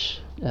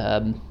match.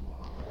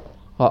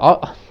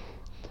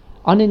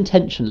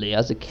 Unintentionally,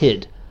 as a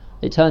kid,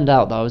 it turned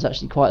out that I was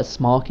actually quite a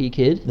smarky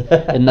kid.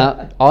 In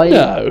that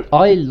No.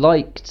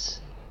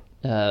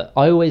 I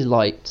always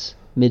liked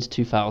mid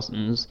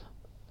 2000s.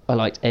 I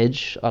liked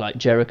Edge. I liked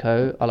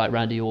Jericho. I liked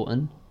Randy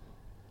Orton.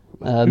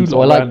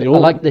 So I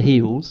liked the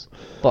heels,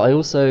 but I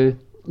also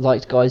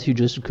liked guys who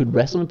just could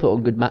wrestle and put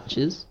on good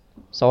matches.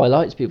 So I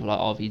liked people like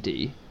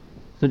RVD,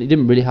 but he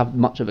didn't really have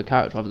much of a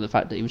character other than the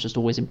fact that he was just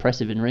always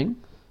impressive in ring.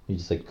 You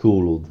just say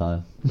cool all the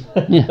time.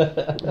 Yeah.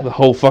 The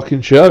whole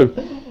fucking show.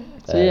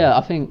 So yeah,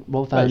 I think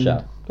Rob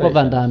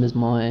Van Dam is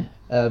my...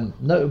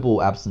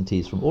 Notable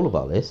absentees from all of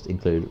our list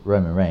include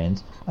Roman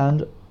Reigns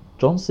and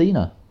John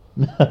Cena.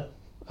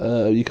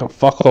 You can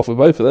fuck off with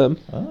both of them.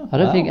 I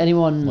don't think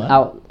anyone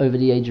out over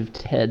the age of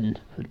 10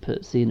 would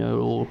put Cena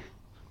or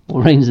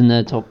Reigns in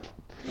their top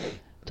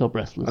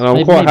wrestlers. And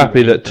I'm quite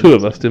happy that two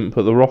of us didn't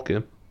put The Rock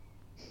in.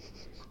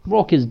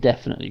 Rock is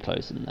definitely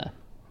close in there.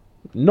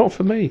 Not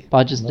for me. But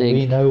I just We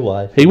think know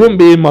why. He wouldn't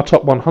be in my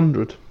top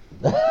 100.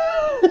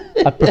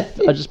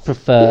 I just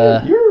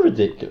prefer You're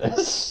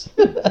ridiculous.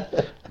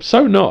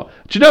 So not.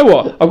 Do you know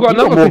what? I've got You've got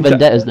another more thing.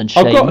 vendettas than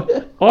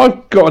Shane.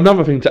 I've got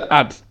another thing to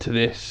add to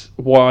this.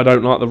 Why I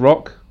don't like The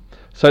Rock.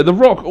 So The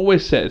Rock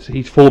always says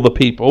he's for the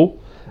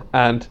people,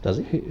 and Does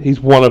he? He's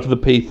one of the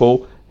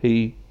people.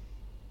 He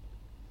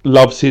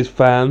loves his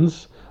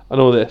fans and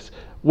all this.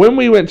 When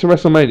we went to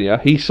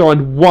WrestleMania, he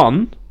signed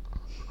one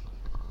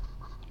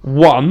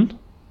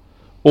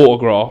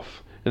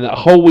autograph in that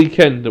whole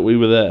weekend that we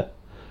were there.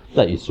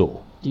 That you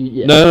saw.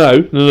 Yeah.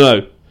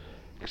 No.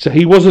 So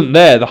he wasn't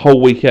there the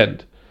whole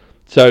weekend.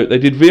 So they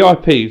did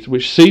VIPs,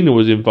 which Cena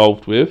was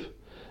involved with,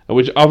 and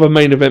which other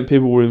main event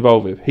people were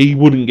involved with. He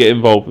wouldn't get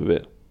involved with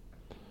it.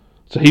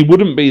 So he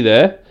wouldn't be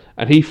there,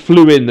 and he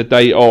flew in the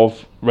day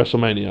of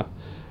WrestleMania.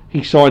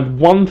 He signed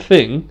one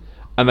thing,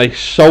 and they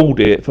sold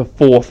it for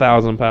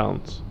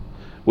 £4,000,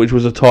 which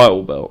was a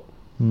title belt.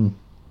 Well,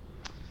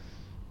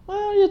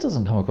 it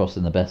doesn't come across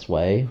in the best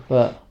way,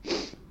 but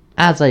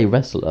as a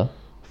wrestler,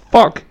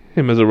 Fuck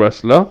him as a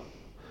wrestler.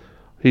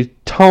 He's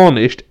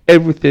tarnished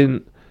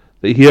everything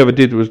that he ever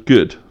did was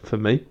good for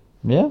me.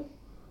 yeah.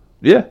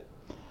 Yeah.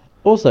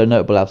 Also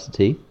notable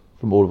absentee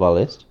from all of our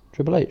list,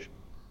 Triple H.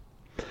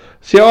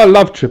 See, I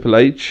love Triple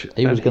H.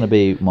 He was going to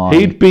be my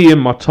He'd be in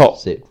my top.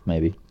 sixth,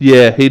 maybe.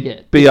 Yeah,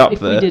 he'd be up if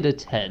there. If we did a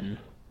 10,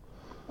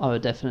 I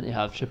would definitely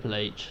have Triple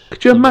H.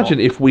 Could you The imagine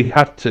Rock. if we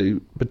had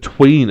to,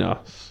 between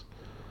us,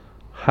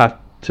 had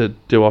to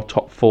do our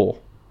top four?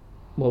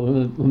 Well,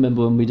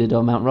 remember when we did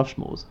our Mount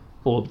Rushmores?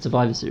 Or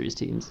Survivor Series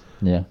teams?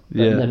 Yeah.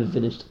 That Yeah. never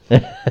finished.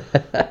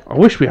 I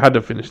wish we had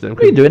to finish them.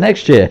 We can do it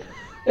next year.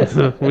 We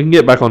can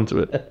get back onto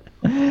it.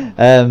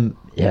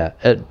 Yeah.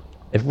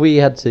 If we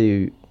had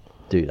to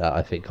do that,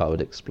 I think I would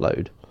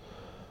explode.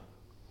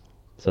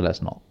 So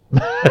let's not.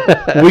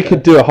 We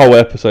could do a whole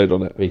episode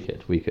on it. We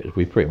could.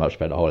 We pretty much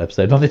spent a whole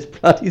episode on this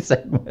bloody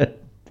segment.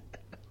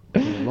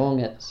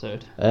 Long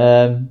episode.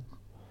 So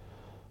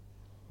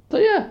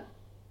yeah,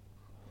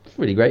 it's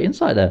really great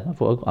insight there. I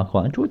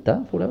quite enjoyed that.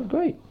 I thought that was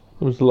great.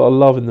 There was a lot of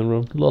love in the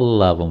room. A lot of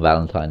love on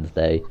Valentine's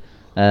Day.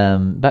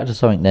 Back to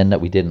something then that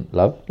we didn't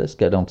love. Let's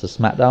get on to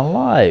SmackDown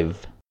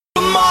Live.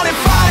 Come on and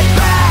fight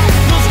back.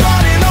 We'll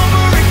start it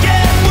over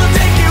again. We'll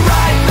take it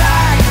right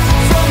back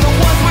from the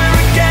ones we're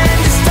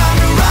against. It's time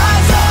to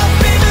rise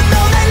up, even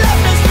though they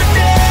left us for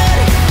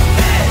dead.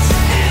 This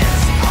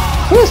is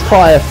our Let's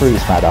fire through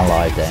SmackDown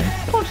Live then.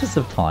 Conscious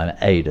of time,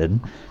 Aiden.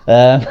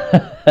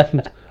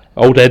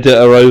 Old editor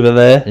over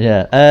there.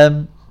 Yeah.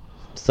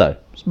 So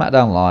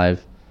SmackDown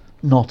Live,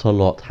 not a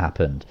lot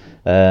happened.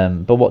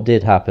 But what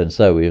did happen?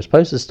 So we were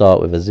supposed to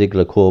start with a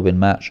Ziggler Corbin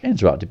match,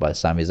 interrupted by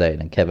Sami Zayn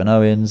and Kevin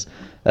Owens.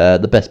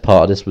 The best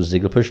part of this was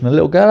Ziggler pushing a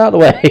little girl out of the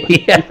way.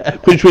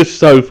 Which was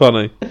so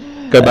funny.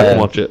 Go back and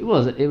watch it.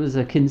 It was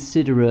a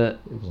considerate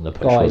wasn't a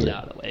push, guide was it?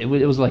 out of the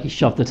way. It was like he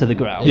shoved her to the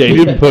ground. Yeah, he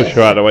didn't push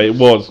her out of the way. It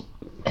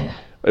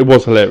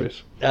was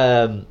hilarious.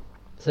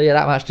 So yeah,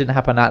 that match didn't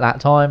happen at that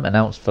time.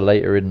 Announced for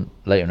later in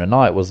the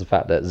night was the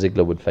fact that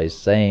Ziggler would face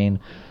Zayn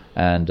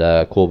and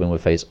Corbin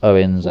would face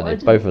Owens, and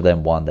if both of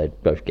them won, they'd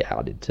both get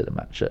added to the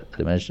match at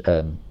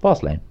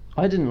Fastlane.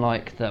 I didn't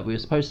like that we were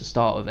supposed to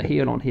start with a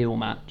heel-on-heel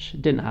match.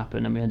 It didn't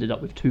happen, and we ended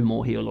up with 2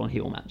 more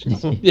heel-on-heel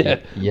matches. Yeah.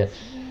 Yeah.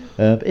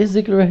 But is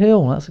Ziggler a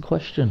heel? That's the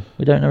question.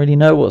 We don't really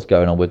know what's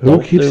going on with Who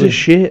Dolph gives a doing.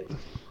 shit?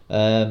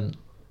 Um,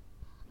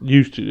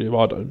 Used to do,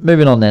 I don't.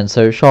 moving on then.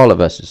 So Charlotte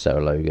versus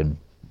Sarah Logan.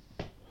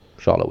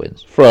 Charlotte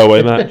wins.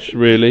 Throwaway match,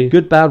 really.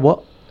 Good, bad,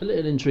 what? A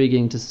little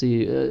intriguing to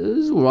see. It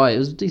was alright. It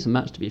was a decent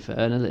match, to be fair,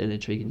 and a little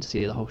intriguing to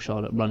see the whole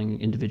Charlotte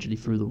running individually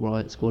through the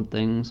Riot Squad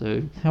thing.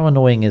 So How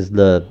annoying is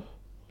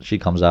she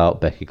comes out,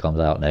 Becky comes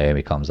out,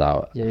 Naomi comes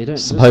out. yeah, you don't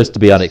Supposed to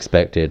be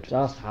unexpected.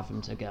 just have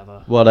them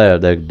together. Well,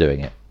 they're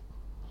doing it.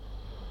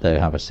 They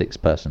have a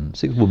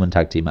 6-woman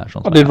tag team match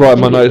on. I did SmackDown. write in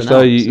my It's notes though,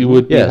 announced, you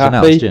would be Yeah, it's happy.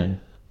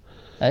 announced.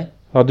 Yeah. Eh?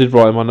 I did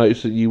write in my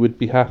notes that you would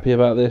be happy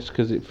about this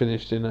because it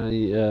finished in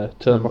a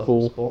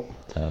turnbuckle.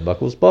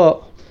 Turnbuckle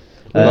spot.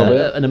 Love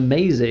it. An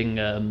amazing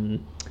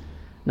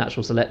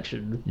natural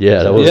selection.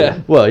 Yeah, that was. Yeah.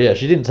 Well, yeah,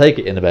 she didn't take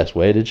it in the best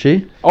way, did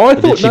she? Oh, I Or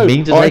thought did she no,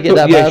 mean to I take it thought-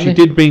 that yeah, badly? she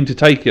did mean to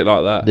take it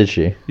like that. Did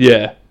she?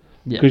 Yeah,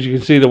 Yeah. because you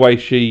can see the way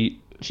she,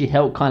 She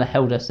held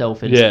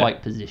herself in Yeah.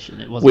 spike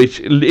position. It wasn't. which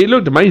it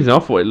looked amazing. I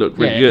thought it looked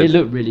really yeah, good. it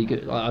looked really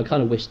good. I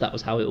kind of wish that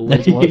was how it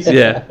always was.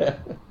 Yeah.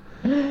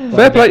 But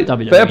Fair play,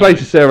 WWE. fair play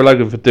to Sarah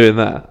Logan for doing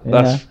that. Yeah,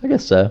 That's. I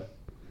guess so.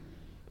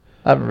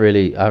 I don't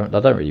really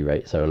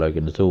rate Sarah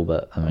Logan at all,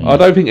 but I mean, I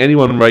don't think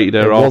anyone rated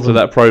her It after wasn't-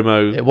 that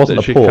promo. it wasn't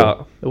that a she poor.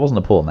 cut It wasn't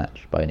a poor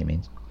match by any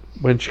means.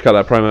 when she cut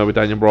that promo with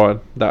Daniel Bryan.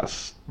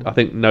 I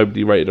think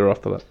nobody rated her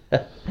after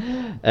that.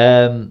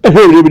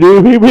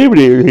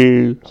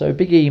 So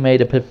Big E made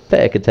a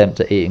pathetic attempt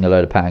at eating a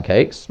load of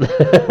pancakes.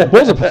 It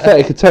was a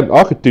pathetic attempt.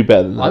 I could do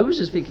better than that. I was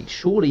just thinking,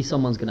 surely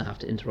someone's going to have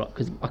to interrupt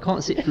because I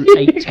can't sit through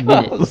 8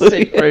 minutes.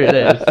 Sit through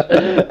this.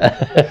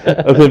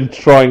 Of him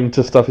trying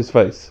to stuff his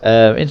face.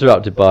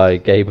 Interrupted by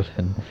Gable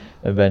and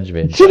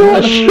Benjamin. Do you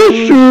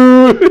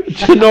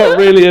know what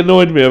really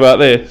annoyed me about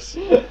this?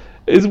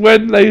 Is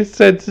when they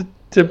said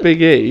to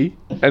Big E,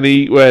 and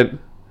he went,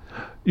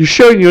 "You're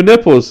showing your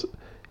nipples.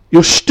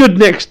 You're stood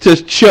next to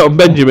Shelton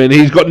Benjamin.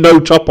 He's got no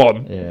top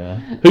on. Yeah.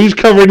 Who's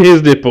covering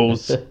his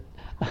nipples?"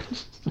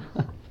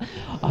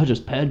 I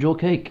just paired your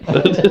cake.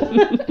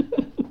 I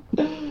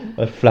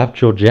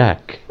flapped your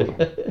jack.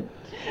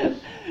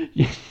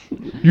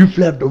 You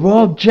flapped the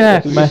wrong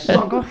jack, man.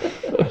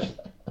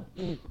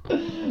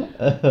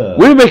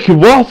 We're making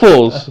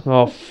waffles.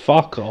 Oh,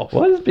 fuck off.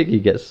 Why does Big E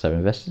get so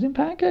invested in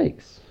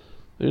pancakes?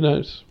 Who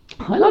knows?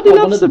 I like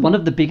that one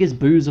of the biggest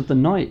boos of the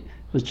night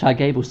was Chad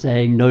Gable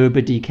saying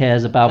nobody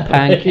cares about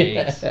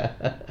pancakes.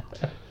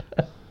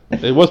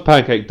 It was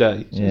Pancake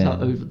Day. Yeah.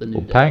 how over the New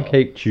Or Day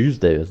Pancake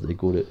Tuesday, as they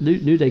called it.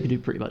 New Day could do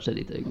pretty much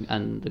anything,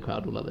 and the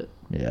crowd will love it.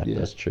 Yeah, Yeah.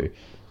 that's true.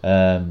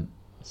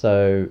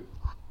 So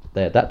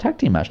they had that tag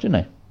team match, didn't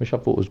they? Which I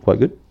thought was quite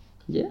good.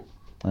 Yeah,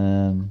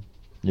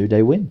 New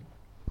Day win.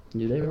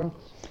 New Day were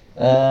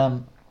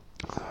on.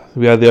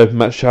 We had the open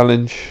match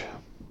challenge.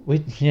 We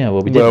didn't.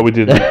 Well, we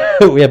didn't.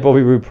 We had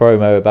Bobby Roode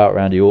promo about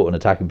Randy Orton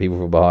attacking people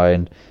from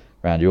behind.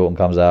 Randy Orton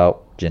comes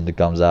out. Jinder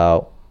comes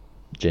out.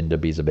 Jinder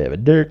beats a bit of a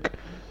dick.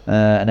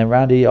 And then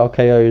Randy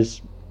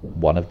RKO's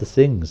one of the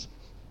things.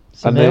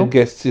 And then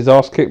gets his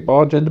ass kicked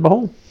by Jinder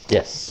Mahal.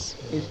 Yes.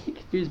 It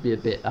confused me a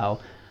bit how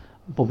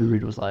Bobby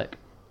Roode was like,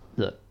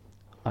 "Look,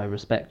 I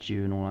respect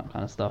you and all that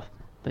kind of stuff,"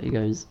 but he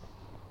goes,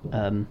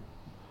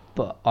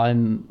 "But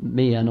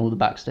me and all the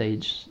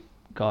backstage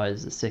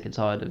guys are sick and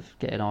tired of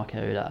getting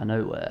RKO'd out of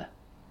nowhere."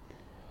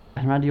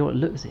 And Randy Orton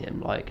looks at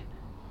him like,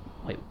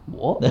 "Wait,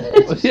 what?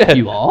 Yeah.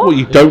 You are?" Well,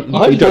 you don't.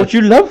 I You don't. thought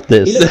you loved He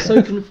this. looks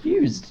so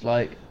confused,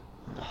 like,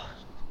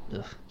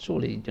 ugh,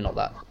 surely you're not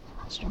that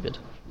stupid.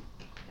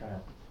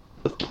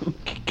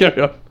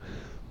 Carry on.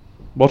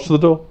 Watch the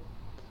door.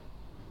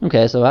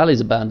 Okay, so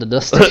Ali's abandoned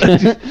us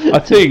I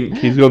think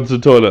he's gone to the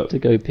toilet. to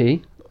go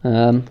pee.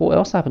 What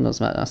else happened on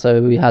SmackDown?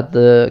 So we had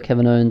the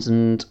Kevin Owens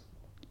and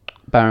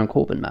Baron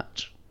Corbin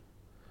match,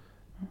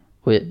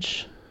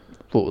 which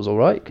I thought was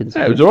alright.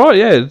 Yeah, it was alright,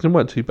 yeah, it didn't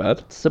work too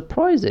bad.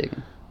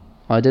 Surprising.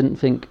 I didn't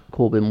think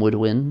Corbin would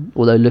win,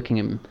 although looking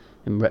at him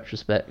in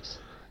retrospect.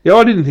 Yeah,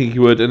 I didn't think he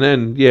would, and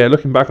then, yeah,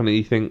 looking back on it,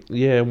 you think,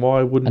 yeah,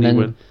 why wouldn't And he then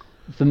win?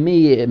 for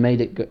me, it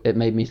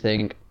made me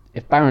think,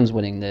 if Baron's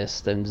winning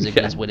this, then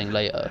Ziggler's Yeah. winning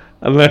later.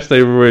 Unless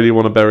they really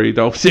want to bury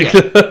Dolph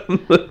Ziggler.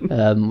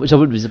 Which I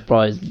wouldn't be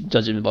surprised,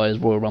 judging by his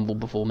Royal Rumble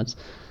performance.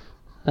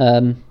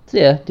 So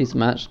yeah, decent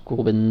match.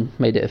 Corbin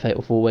made it a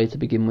fatal 4-way to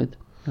begin with.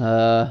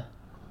 Then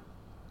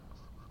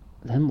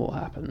what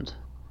happened?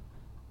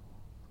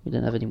 We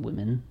didn't have any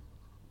women.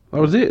 That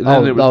was it.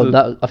 Then it was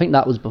I think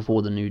that was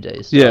before the New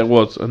Day stuff. yeah, it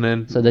was, and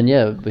then So then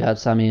yeah, we had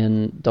Sammy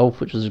and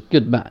Dolph, which was a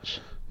good match.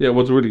 yeah, it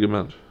was a really good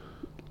match.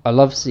 I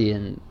love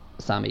seeing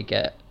Sammy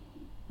get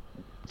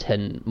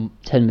 10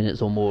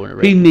 minutes or more in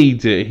a He ring.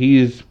 needs it. He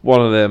is one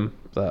of them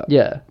that.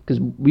 Yeah, because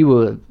we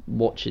were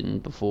watching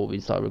before we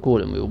started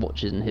recording. We were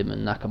watching him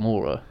and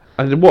Nakamura.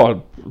 And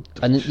what?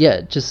 And yeah,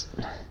 just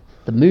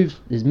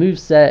his move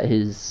set,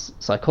 his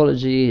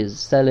psychology, his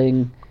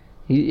selling.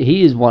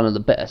 He is one of the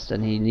best,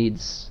 and he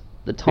needs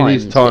the He time.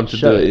 needs time get to do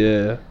shown. it.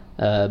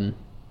 Yeah.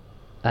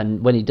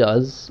 And when he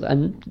does,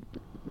 and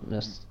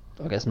that's,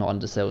 I guess not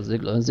undersell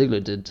Ziggler.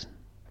 Ziggler did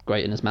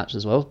great in this match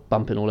as well,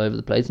 bumping all over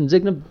the place. And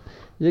Ziggler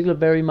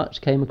very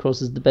much came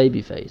across as the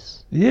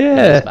babyface in this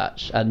Yeah.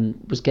 match, and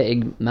was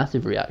getting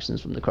massive reactions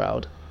from the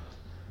crowd,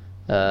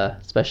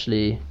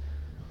 especially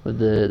with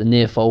the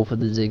near fall for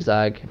the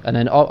zigzag. And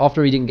then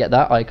after he didn't get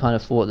that, I kind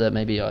of thought that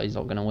maybe he's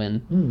not going to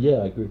win. Yeah,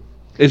 I agree.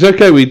 It's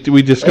okay. We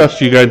discussed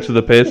you going to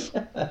the piss,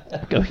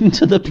 Going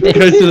to the pit.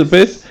 going to the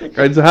piss,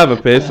 going to have a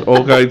piss,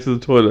 or going to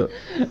the toilet.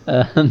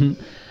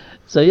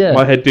 So yeah,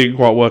 My head didn't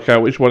quite work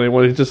out which one he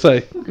wanted to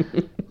say.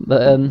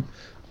 but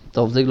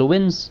Dolph Ziggler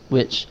wins,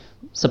 which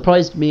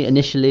surprised me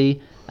initially,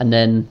 and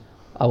then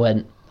I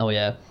went, oh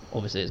yeah,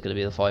 obviously it's going to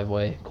be the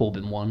 5-way.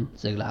 Corbin won,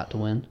 Ziggler had to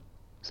win.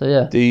 So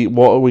yeah,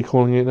 What are we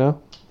calling it now?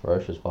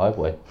 Ferocious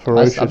five-way.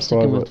 Ferocious I'm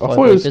sticking with five-way. I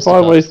thought it was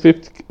five-way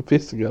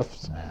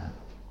fisticuffs. Nah,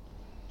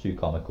 too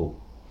comical.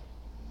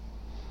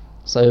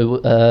 so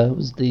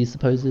was the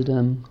supposed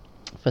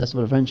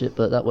Festival of Friendship,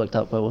 but that worked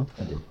out quite well.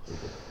 I did.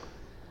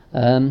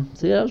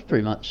 So yeah, that was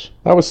pretty much.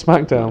 That was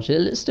SmackDown.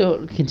 It's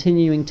still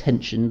continuing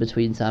tension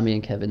between Sammy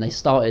and Kevin. They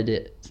started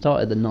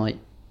the night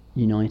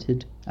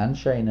united, And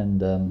Shane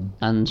and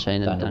Shane and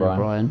Daniel Daniel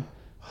Bryan.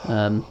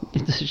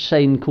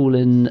 Shane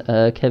calling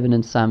Kevin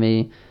and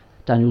Sammy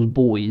Daniel's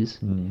boys.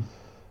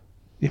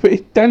 Yeah,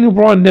 but Daniel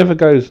Bryan never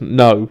goes,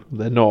 no,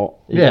 they're not.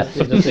 Yeah.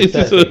 It's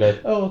just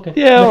oh, okay.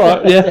 Yeah,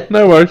 alright, yeah,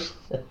 no worries.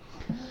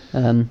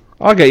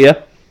 I get you.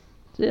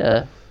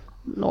 Yeah,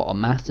 not a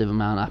massive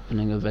amount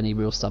happening of any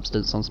real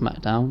substance on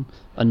SmackDown.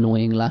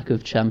 Annoying lack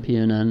of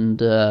champion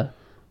and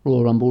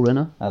Royal Rumble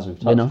winner. As we've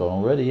touched on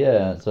already,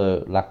 yeah.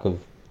 So lack of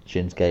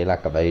Shinsuke,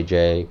 lack of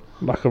AJ,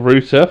 Lack of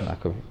Rusev.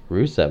 lack of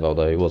Rusev,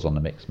 although he was on the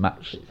mixed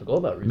match Forgot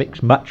about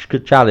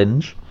Rusev.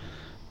 challenge,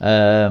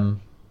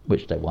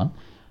 which they won.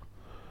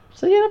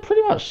 So yeah, that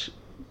pretty much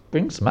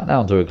brings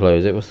SmackDown to a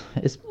close.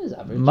 It's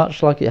average.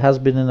 much like it has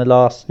been in the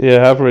last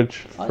Yeah,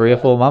 average. 3 or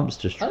 4 months,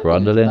 just I don't think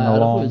trundling it's bad. I thought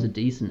along. it was a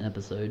decent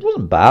episode. It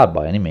wasn't bad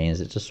by any means.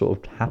 It just sort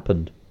of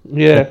happened.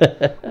 Yeah.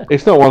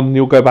 It's not one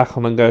you'll go back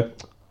on and go,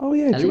 oh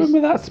yeah, At do you least-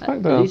 remember that At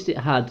SmackDown? least it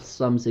had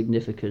some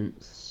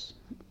significance.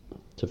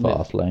 To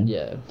Fastlane.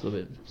 Yeah, a little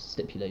bit of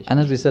stipulation. And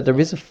as we said, there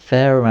is a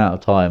fair amount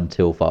of time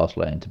till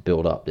Fastlane to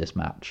build up this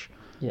match.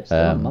 yeah, still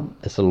a month.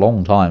 It's a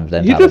long time for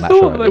them to You'd have a have match.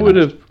 thought already. they would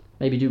have.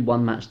 Maybe do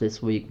one match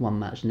this week, one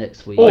match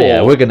next week. Oh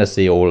yeah, we're going to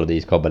see all of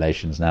these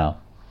combinations now.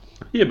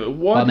 Yeah, but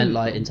why? I meant didn't-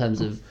 like in terms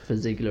of for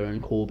Ziggler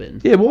and Corbin.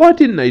 Yeah, but why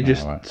didn't they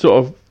just right.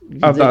 sort of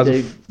have that?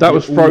 They- That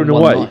was all thrown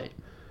one away. night.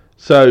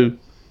 So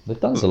They've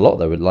done this a lot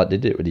though. Like they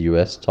did it with the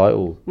US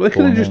title. well, they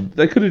could have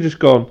tournament. just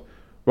gone.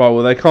 Right,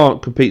 well, they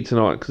can't compete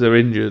tonight because they're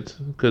injured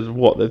because of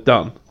what they've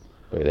done.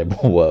 Wait, then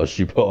what else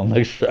you put on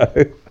the show?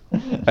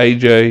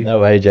 AJ. No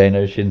AJ,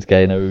 no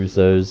Shinsuke, no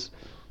Usos.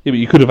 Yeah, but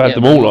you could have had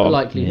them all The on.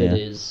 likelihood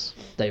Yeah. is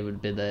they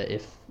would be there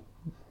if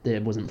there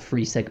wasn't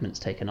 3 segments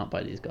taken up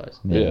by these guys.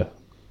 Yeah.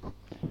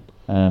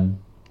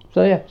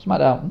 So yeah,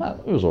 SmackDown.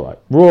 It was all right.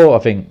 Raw, I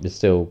think, is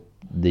still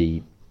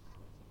the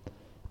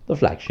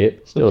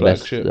flagship. Still the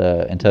best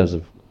flagship. in terms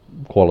of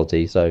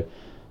quality. So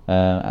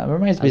it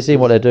remains to be seen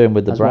what they're doing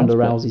with the As brands.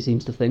 Ronda but- Rousey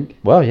seems to think.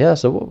 Well, yeah.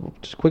 So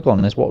just quick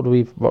on this. What do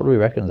we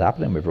reckon is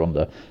happening with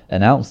Ronda?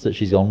 Announced that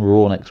she's on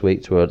Raw next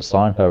week to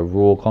sign her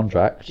Raw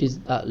contract. She's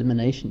at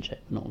Elimination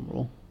Chamber, not on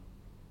Raw.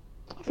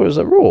 I thought it was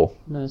at Raw.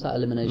 No, it's at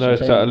Elimination No,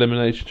 it's Chamber. that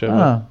Elimination Chamber.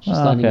 Ah, She's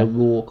signing okay. a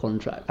Raw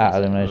contract. At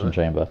Elimination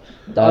Chamber.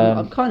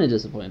 I'm kind of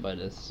disappointed by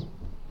this.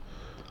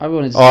 I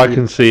wanted to I see,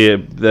 can see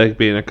it there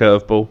being a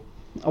curveball.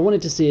 I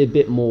wanted to see a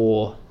bit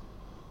more,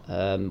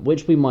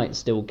 which we might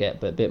still get,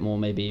 but a bit more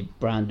maybe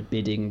brand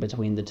bidding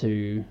between the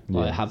two.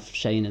 Like Yeah. have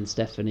Shane and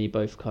Stephanie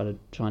both kind of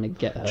trying to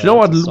get her. Do you know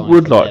what to I sign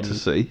would for like them. to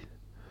see?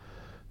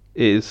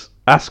 Is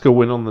Asuka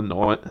win on the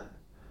night,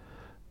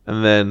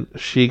 and then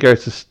she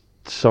goes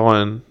to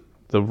sign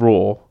the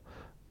Raw.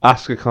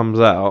 Asuka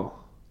comes out,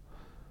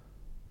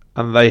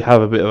 and they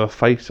have a bit of a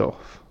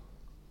face-off.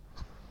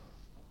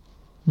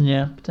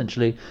 Yeah,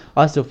 potentially.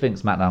 I still think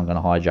SmackDown going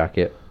to hijack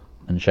it,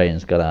 and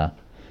Shane's going to,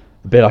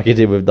 a bit like he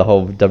did with the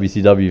whole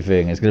WCW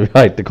thing. It's going to be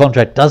like the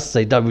contract does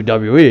say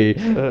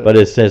WWE, but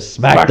it says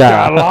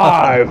SmackDown.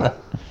 Live.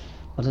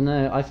 I don't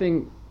know. I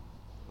think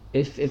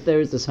if there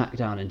is a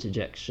SmackDown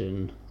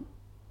interjection,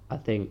 I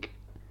think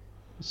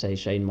say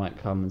Shane might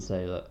come and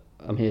say that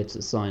I'm here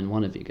to sign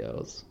one of you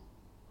girls,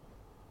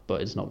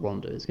 but it's not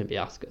Ronda. It's going to be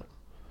Asuka.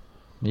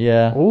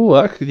 Yeah. Oh,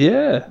 that could,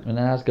 yeah. And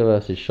then Asuka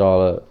versus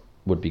Charlotte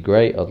would be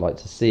great. I'd like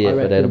to see it. I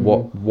But then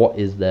reckon- what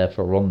is there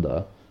for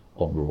Ronda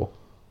on Raw?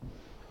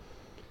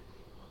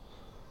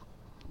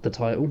 The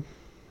title.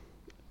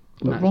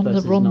 But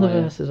Match Ronda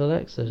Nia. versus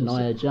Alexa.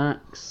 Nia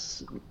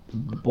Jax,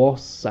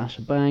 Boss,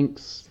 Sasha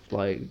Banks,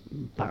 like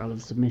battle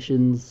of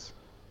submissions.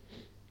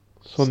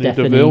 Sonya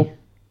Stephanie. Deville.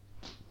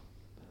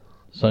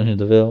 Sonya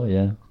Deville,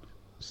 yeah.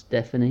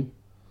 Stephanie.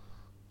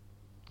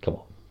 Come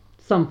on.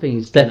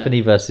 Something's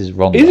Stephanie versus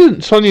Ronda.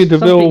 Isn't Sonya Something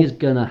Deville? is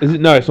gonna Is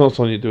it? No, it's not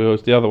Sonya Deville.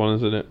 It's the other one,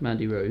 isn't it?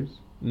 Mandy Rose.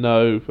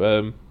 No,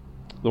 the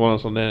one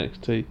that's on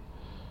NXT.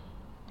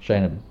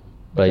 Shayna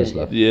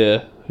Baszler.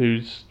 Yeah,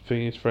 who's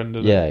Thingy's friend?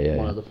 Isn't Yeah, it? yeah,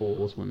 One yeah. of the 4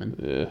 horsewomen.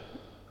 Yeah.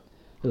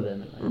 Who are they,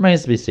 mate?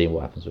 Remains to be seen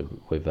what happens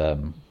with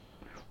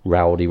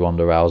Rowdy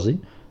Ronda Rousey.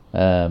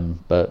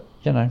 But,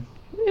 you know,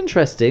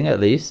 interesting at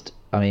least.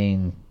 I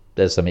mean,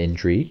 there's some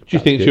intrigue. Do you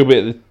That's think good. she'll be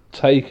at the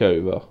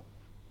takeover?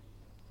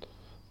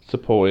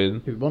 Supporting?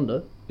 Who,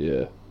 Ronda?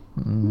 Yeah.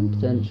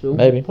 Potential.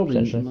 maybe, Probably,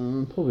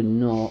 potentially. probably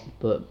not,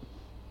 but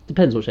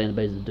depends what Shayna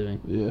Baszler's doing.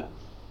 Yeah.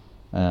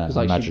 I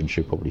like imagine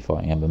she'll probably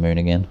fight Ember Moon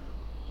again.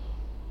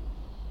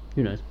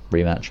 Who knows?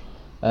 Rematch.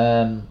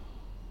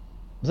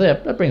 So yeah,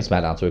 that brings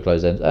SmackDown to a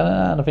close then.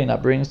 And I think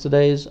that brings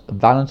today's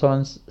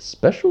Valentine's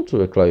special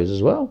to a close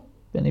as well.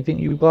 Anything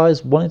you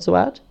guys wanted to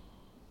add?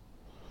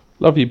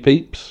 Love you,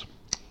 peeps.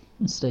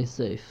 Stay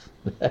safe.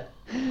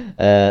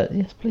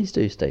 Yes, please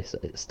do stay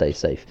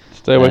safe.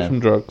 Stay away from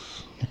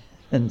drugs.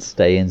 And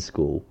stay in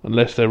school.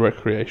 Unless they're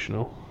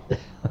recreational.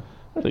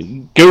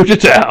 Then go to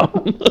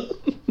town.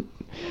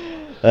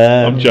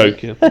 I'm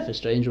joking. If a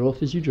stranger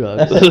offers you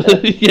drugs,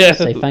 Yeah.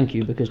 say thank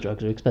you because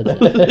drugs are expensive.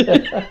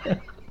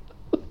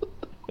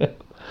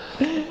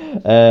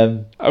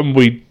 And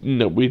we're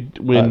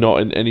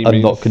not in any I'm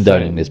means not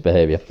condoning saying- this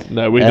behaviour.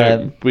 No, we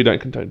don't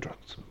condone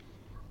drugs.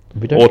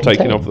 We don't Or contain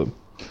taking of them.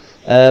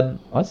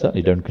 I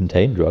certainly don't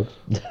contain drugs.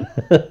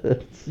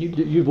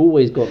 You've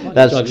always got. Like,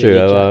 That's drugs true. in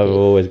your I've jacket.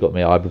 always got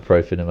my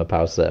ibuprofen and my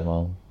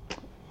paracetamol.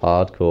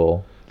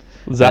 Hardcore.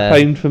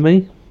 Zappane for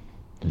me?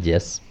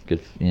 Yes,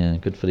 good.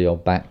 Good for the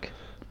old back.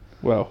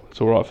 Well, it's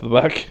alright for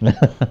the back.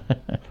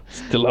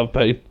 Still have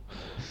pain.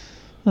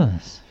 Oh,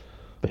 it's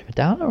a bit of a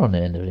downer on the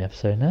end of the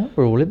episode now.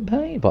 We're all in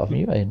pain, apart from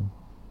you, Aiden.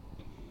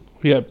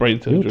 Yeah, brain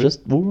You're surgery. just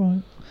all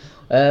right.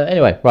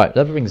 Anyway, right,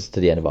 that brings us to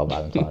the end of our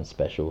Valentine's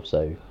special.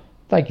 So,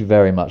 thank you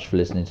very much for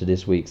listening to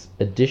this week's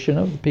edition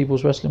of the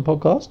People's Wrestling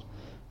Podcast.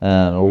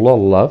 A lot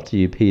of love to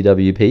you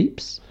PW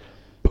peeps.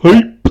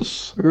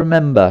 Peeps!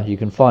 Remember, you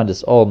can find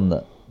us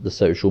on the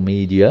social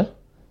media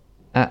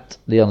at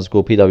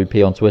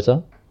 @the_PWP on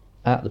Twitter,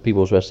 at the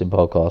People's Wrestling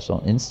Podcast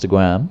on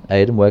Instagram.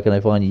 Aidan, where can I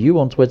find you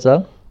on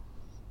Twitter?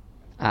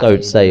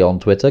 Don't say on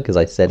Twitter because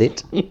I said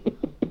it.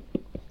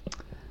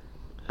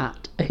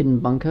 At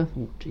Aiden Bunker.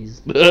 Oh,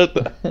 jeez.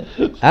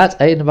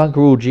 At Aidan Bunker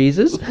All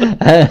Jesus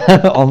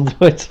on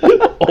Twitter.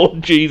 Oh,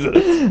 Jesus.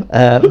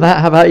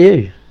 Matt, how about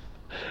you?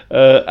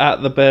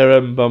 At the Bear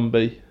M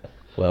Bumby.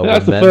 Well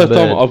That's the first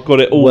time I've got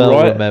it all well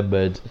right.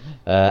 remembered.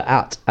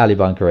 At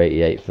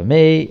AliBunker88 for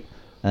me.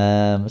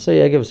 So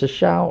yeah, give us a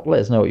shout. Let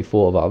us know what you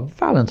thought of our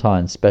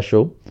Valentine's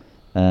special.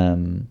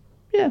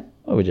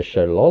 We just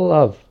showed a lot of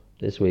love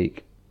this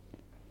week.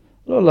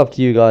 A lot of love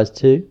to you guys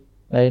too.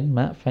 Aiden,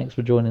 Matt, thanks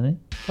for joining me.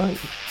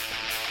 Thanks.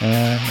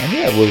 And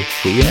yeah, we'll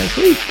see you next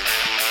week.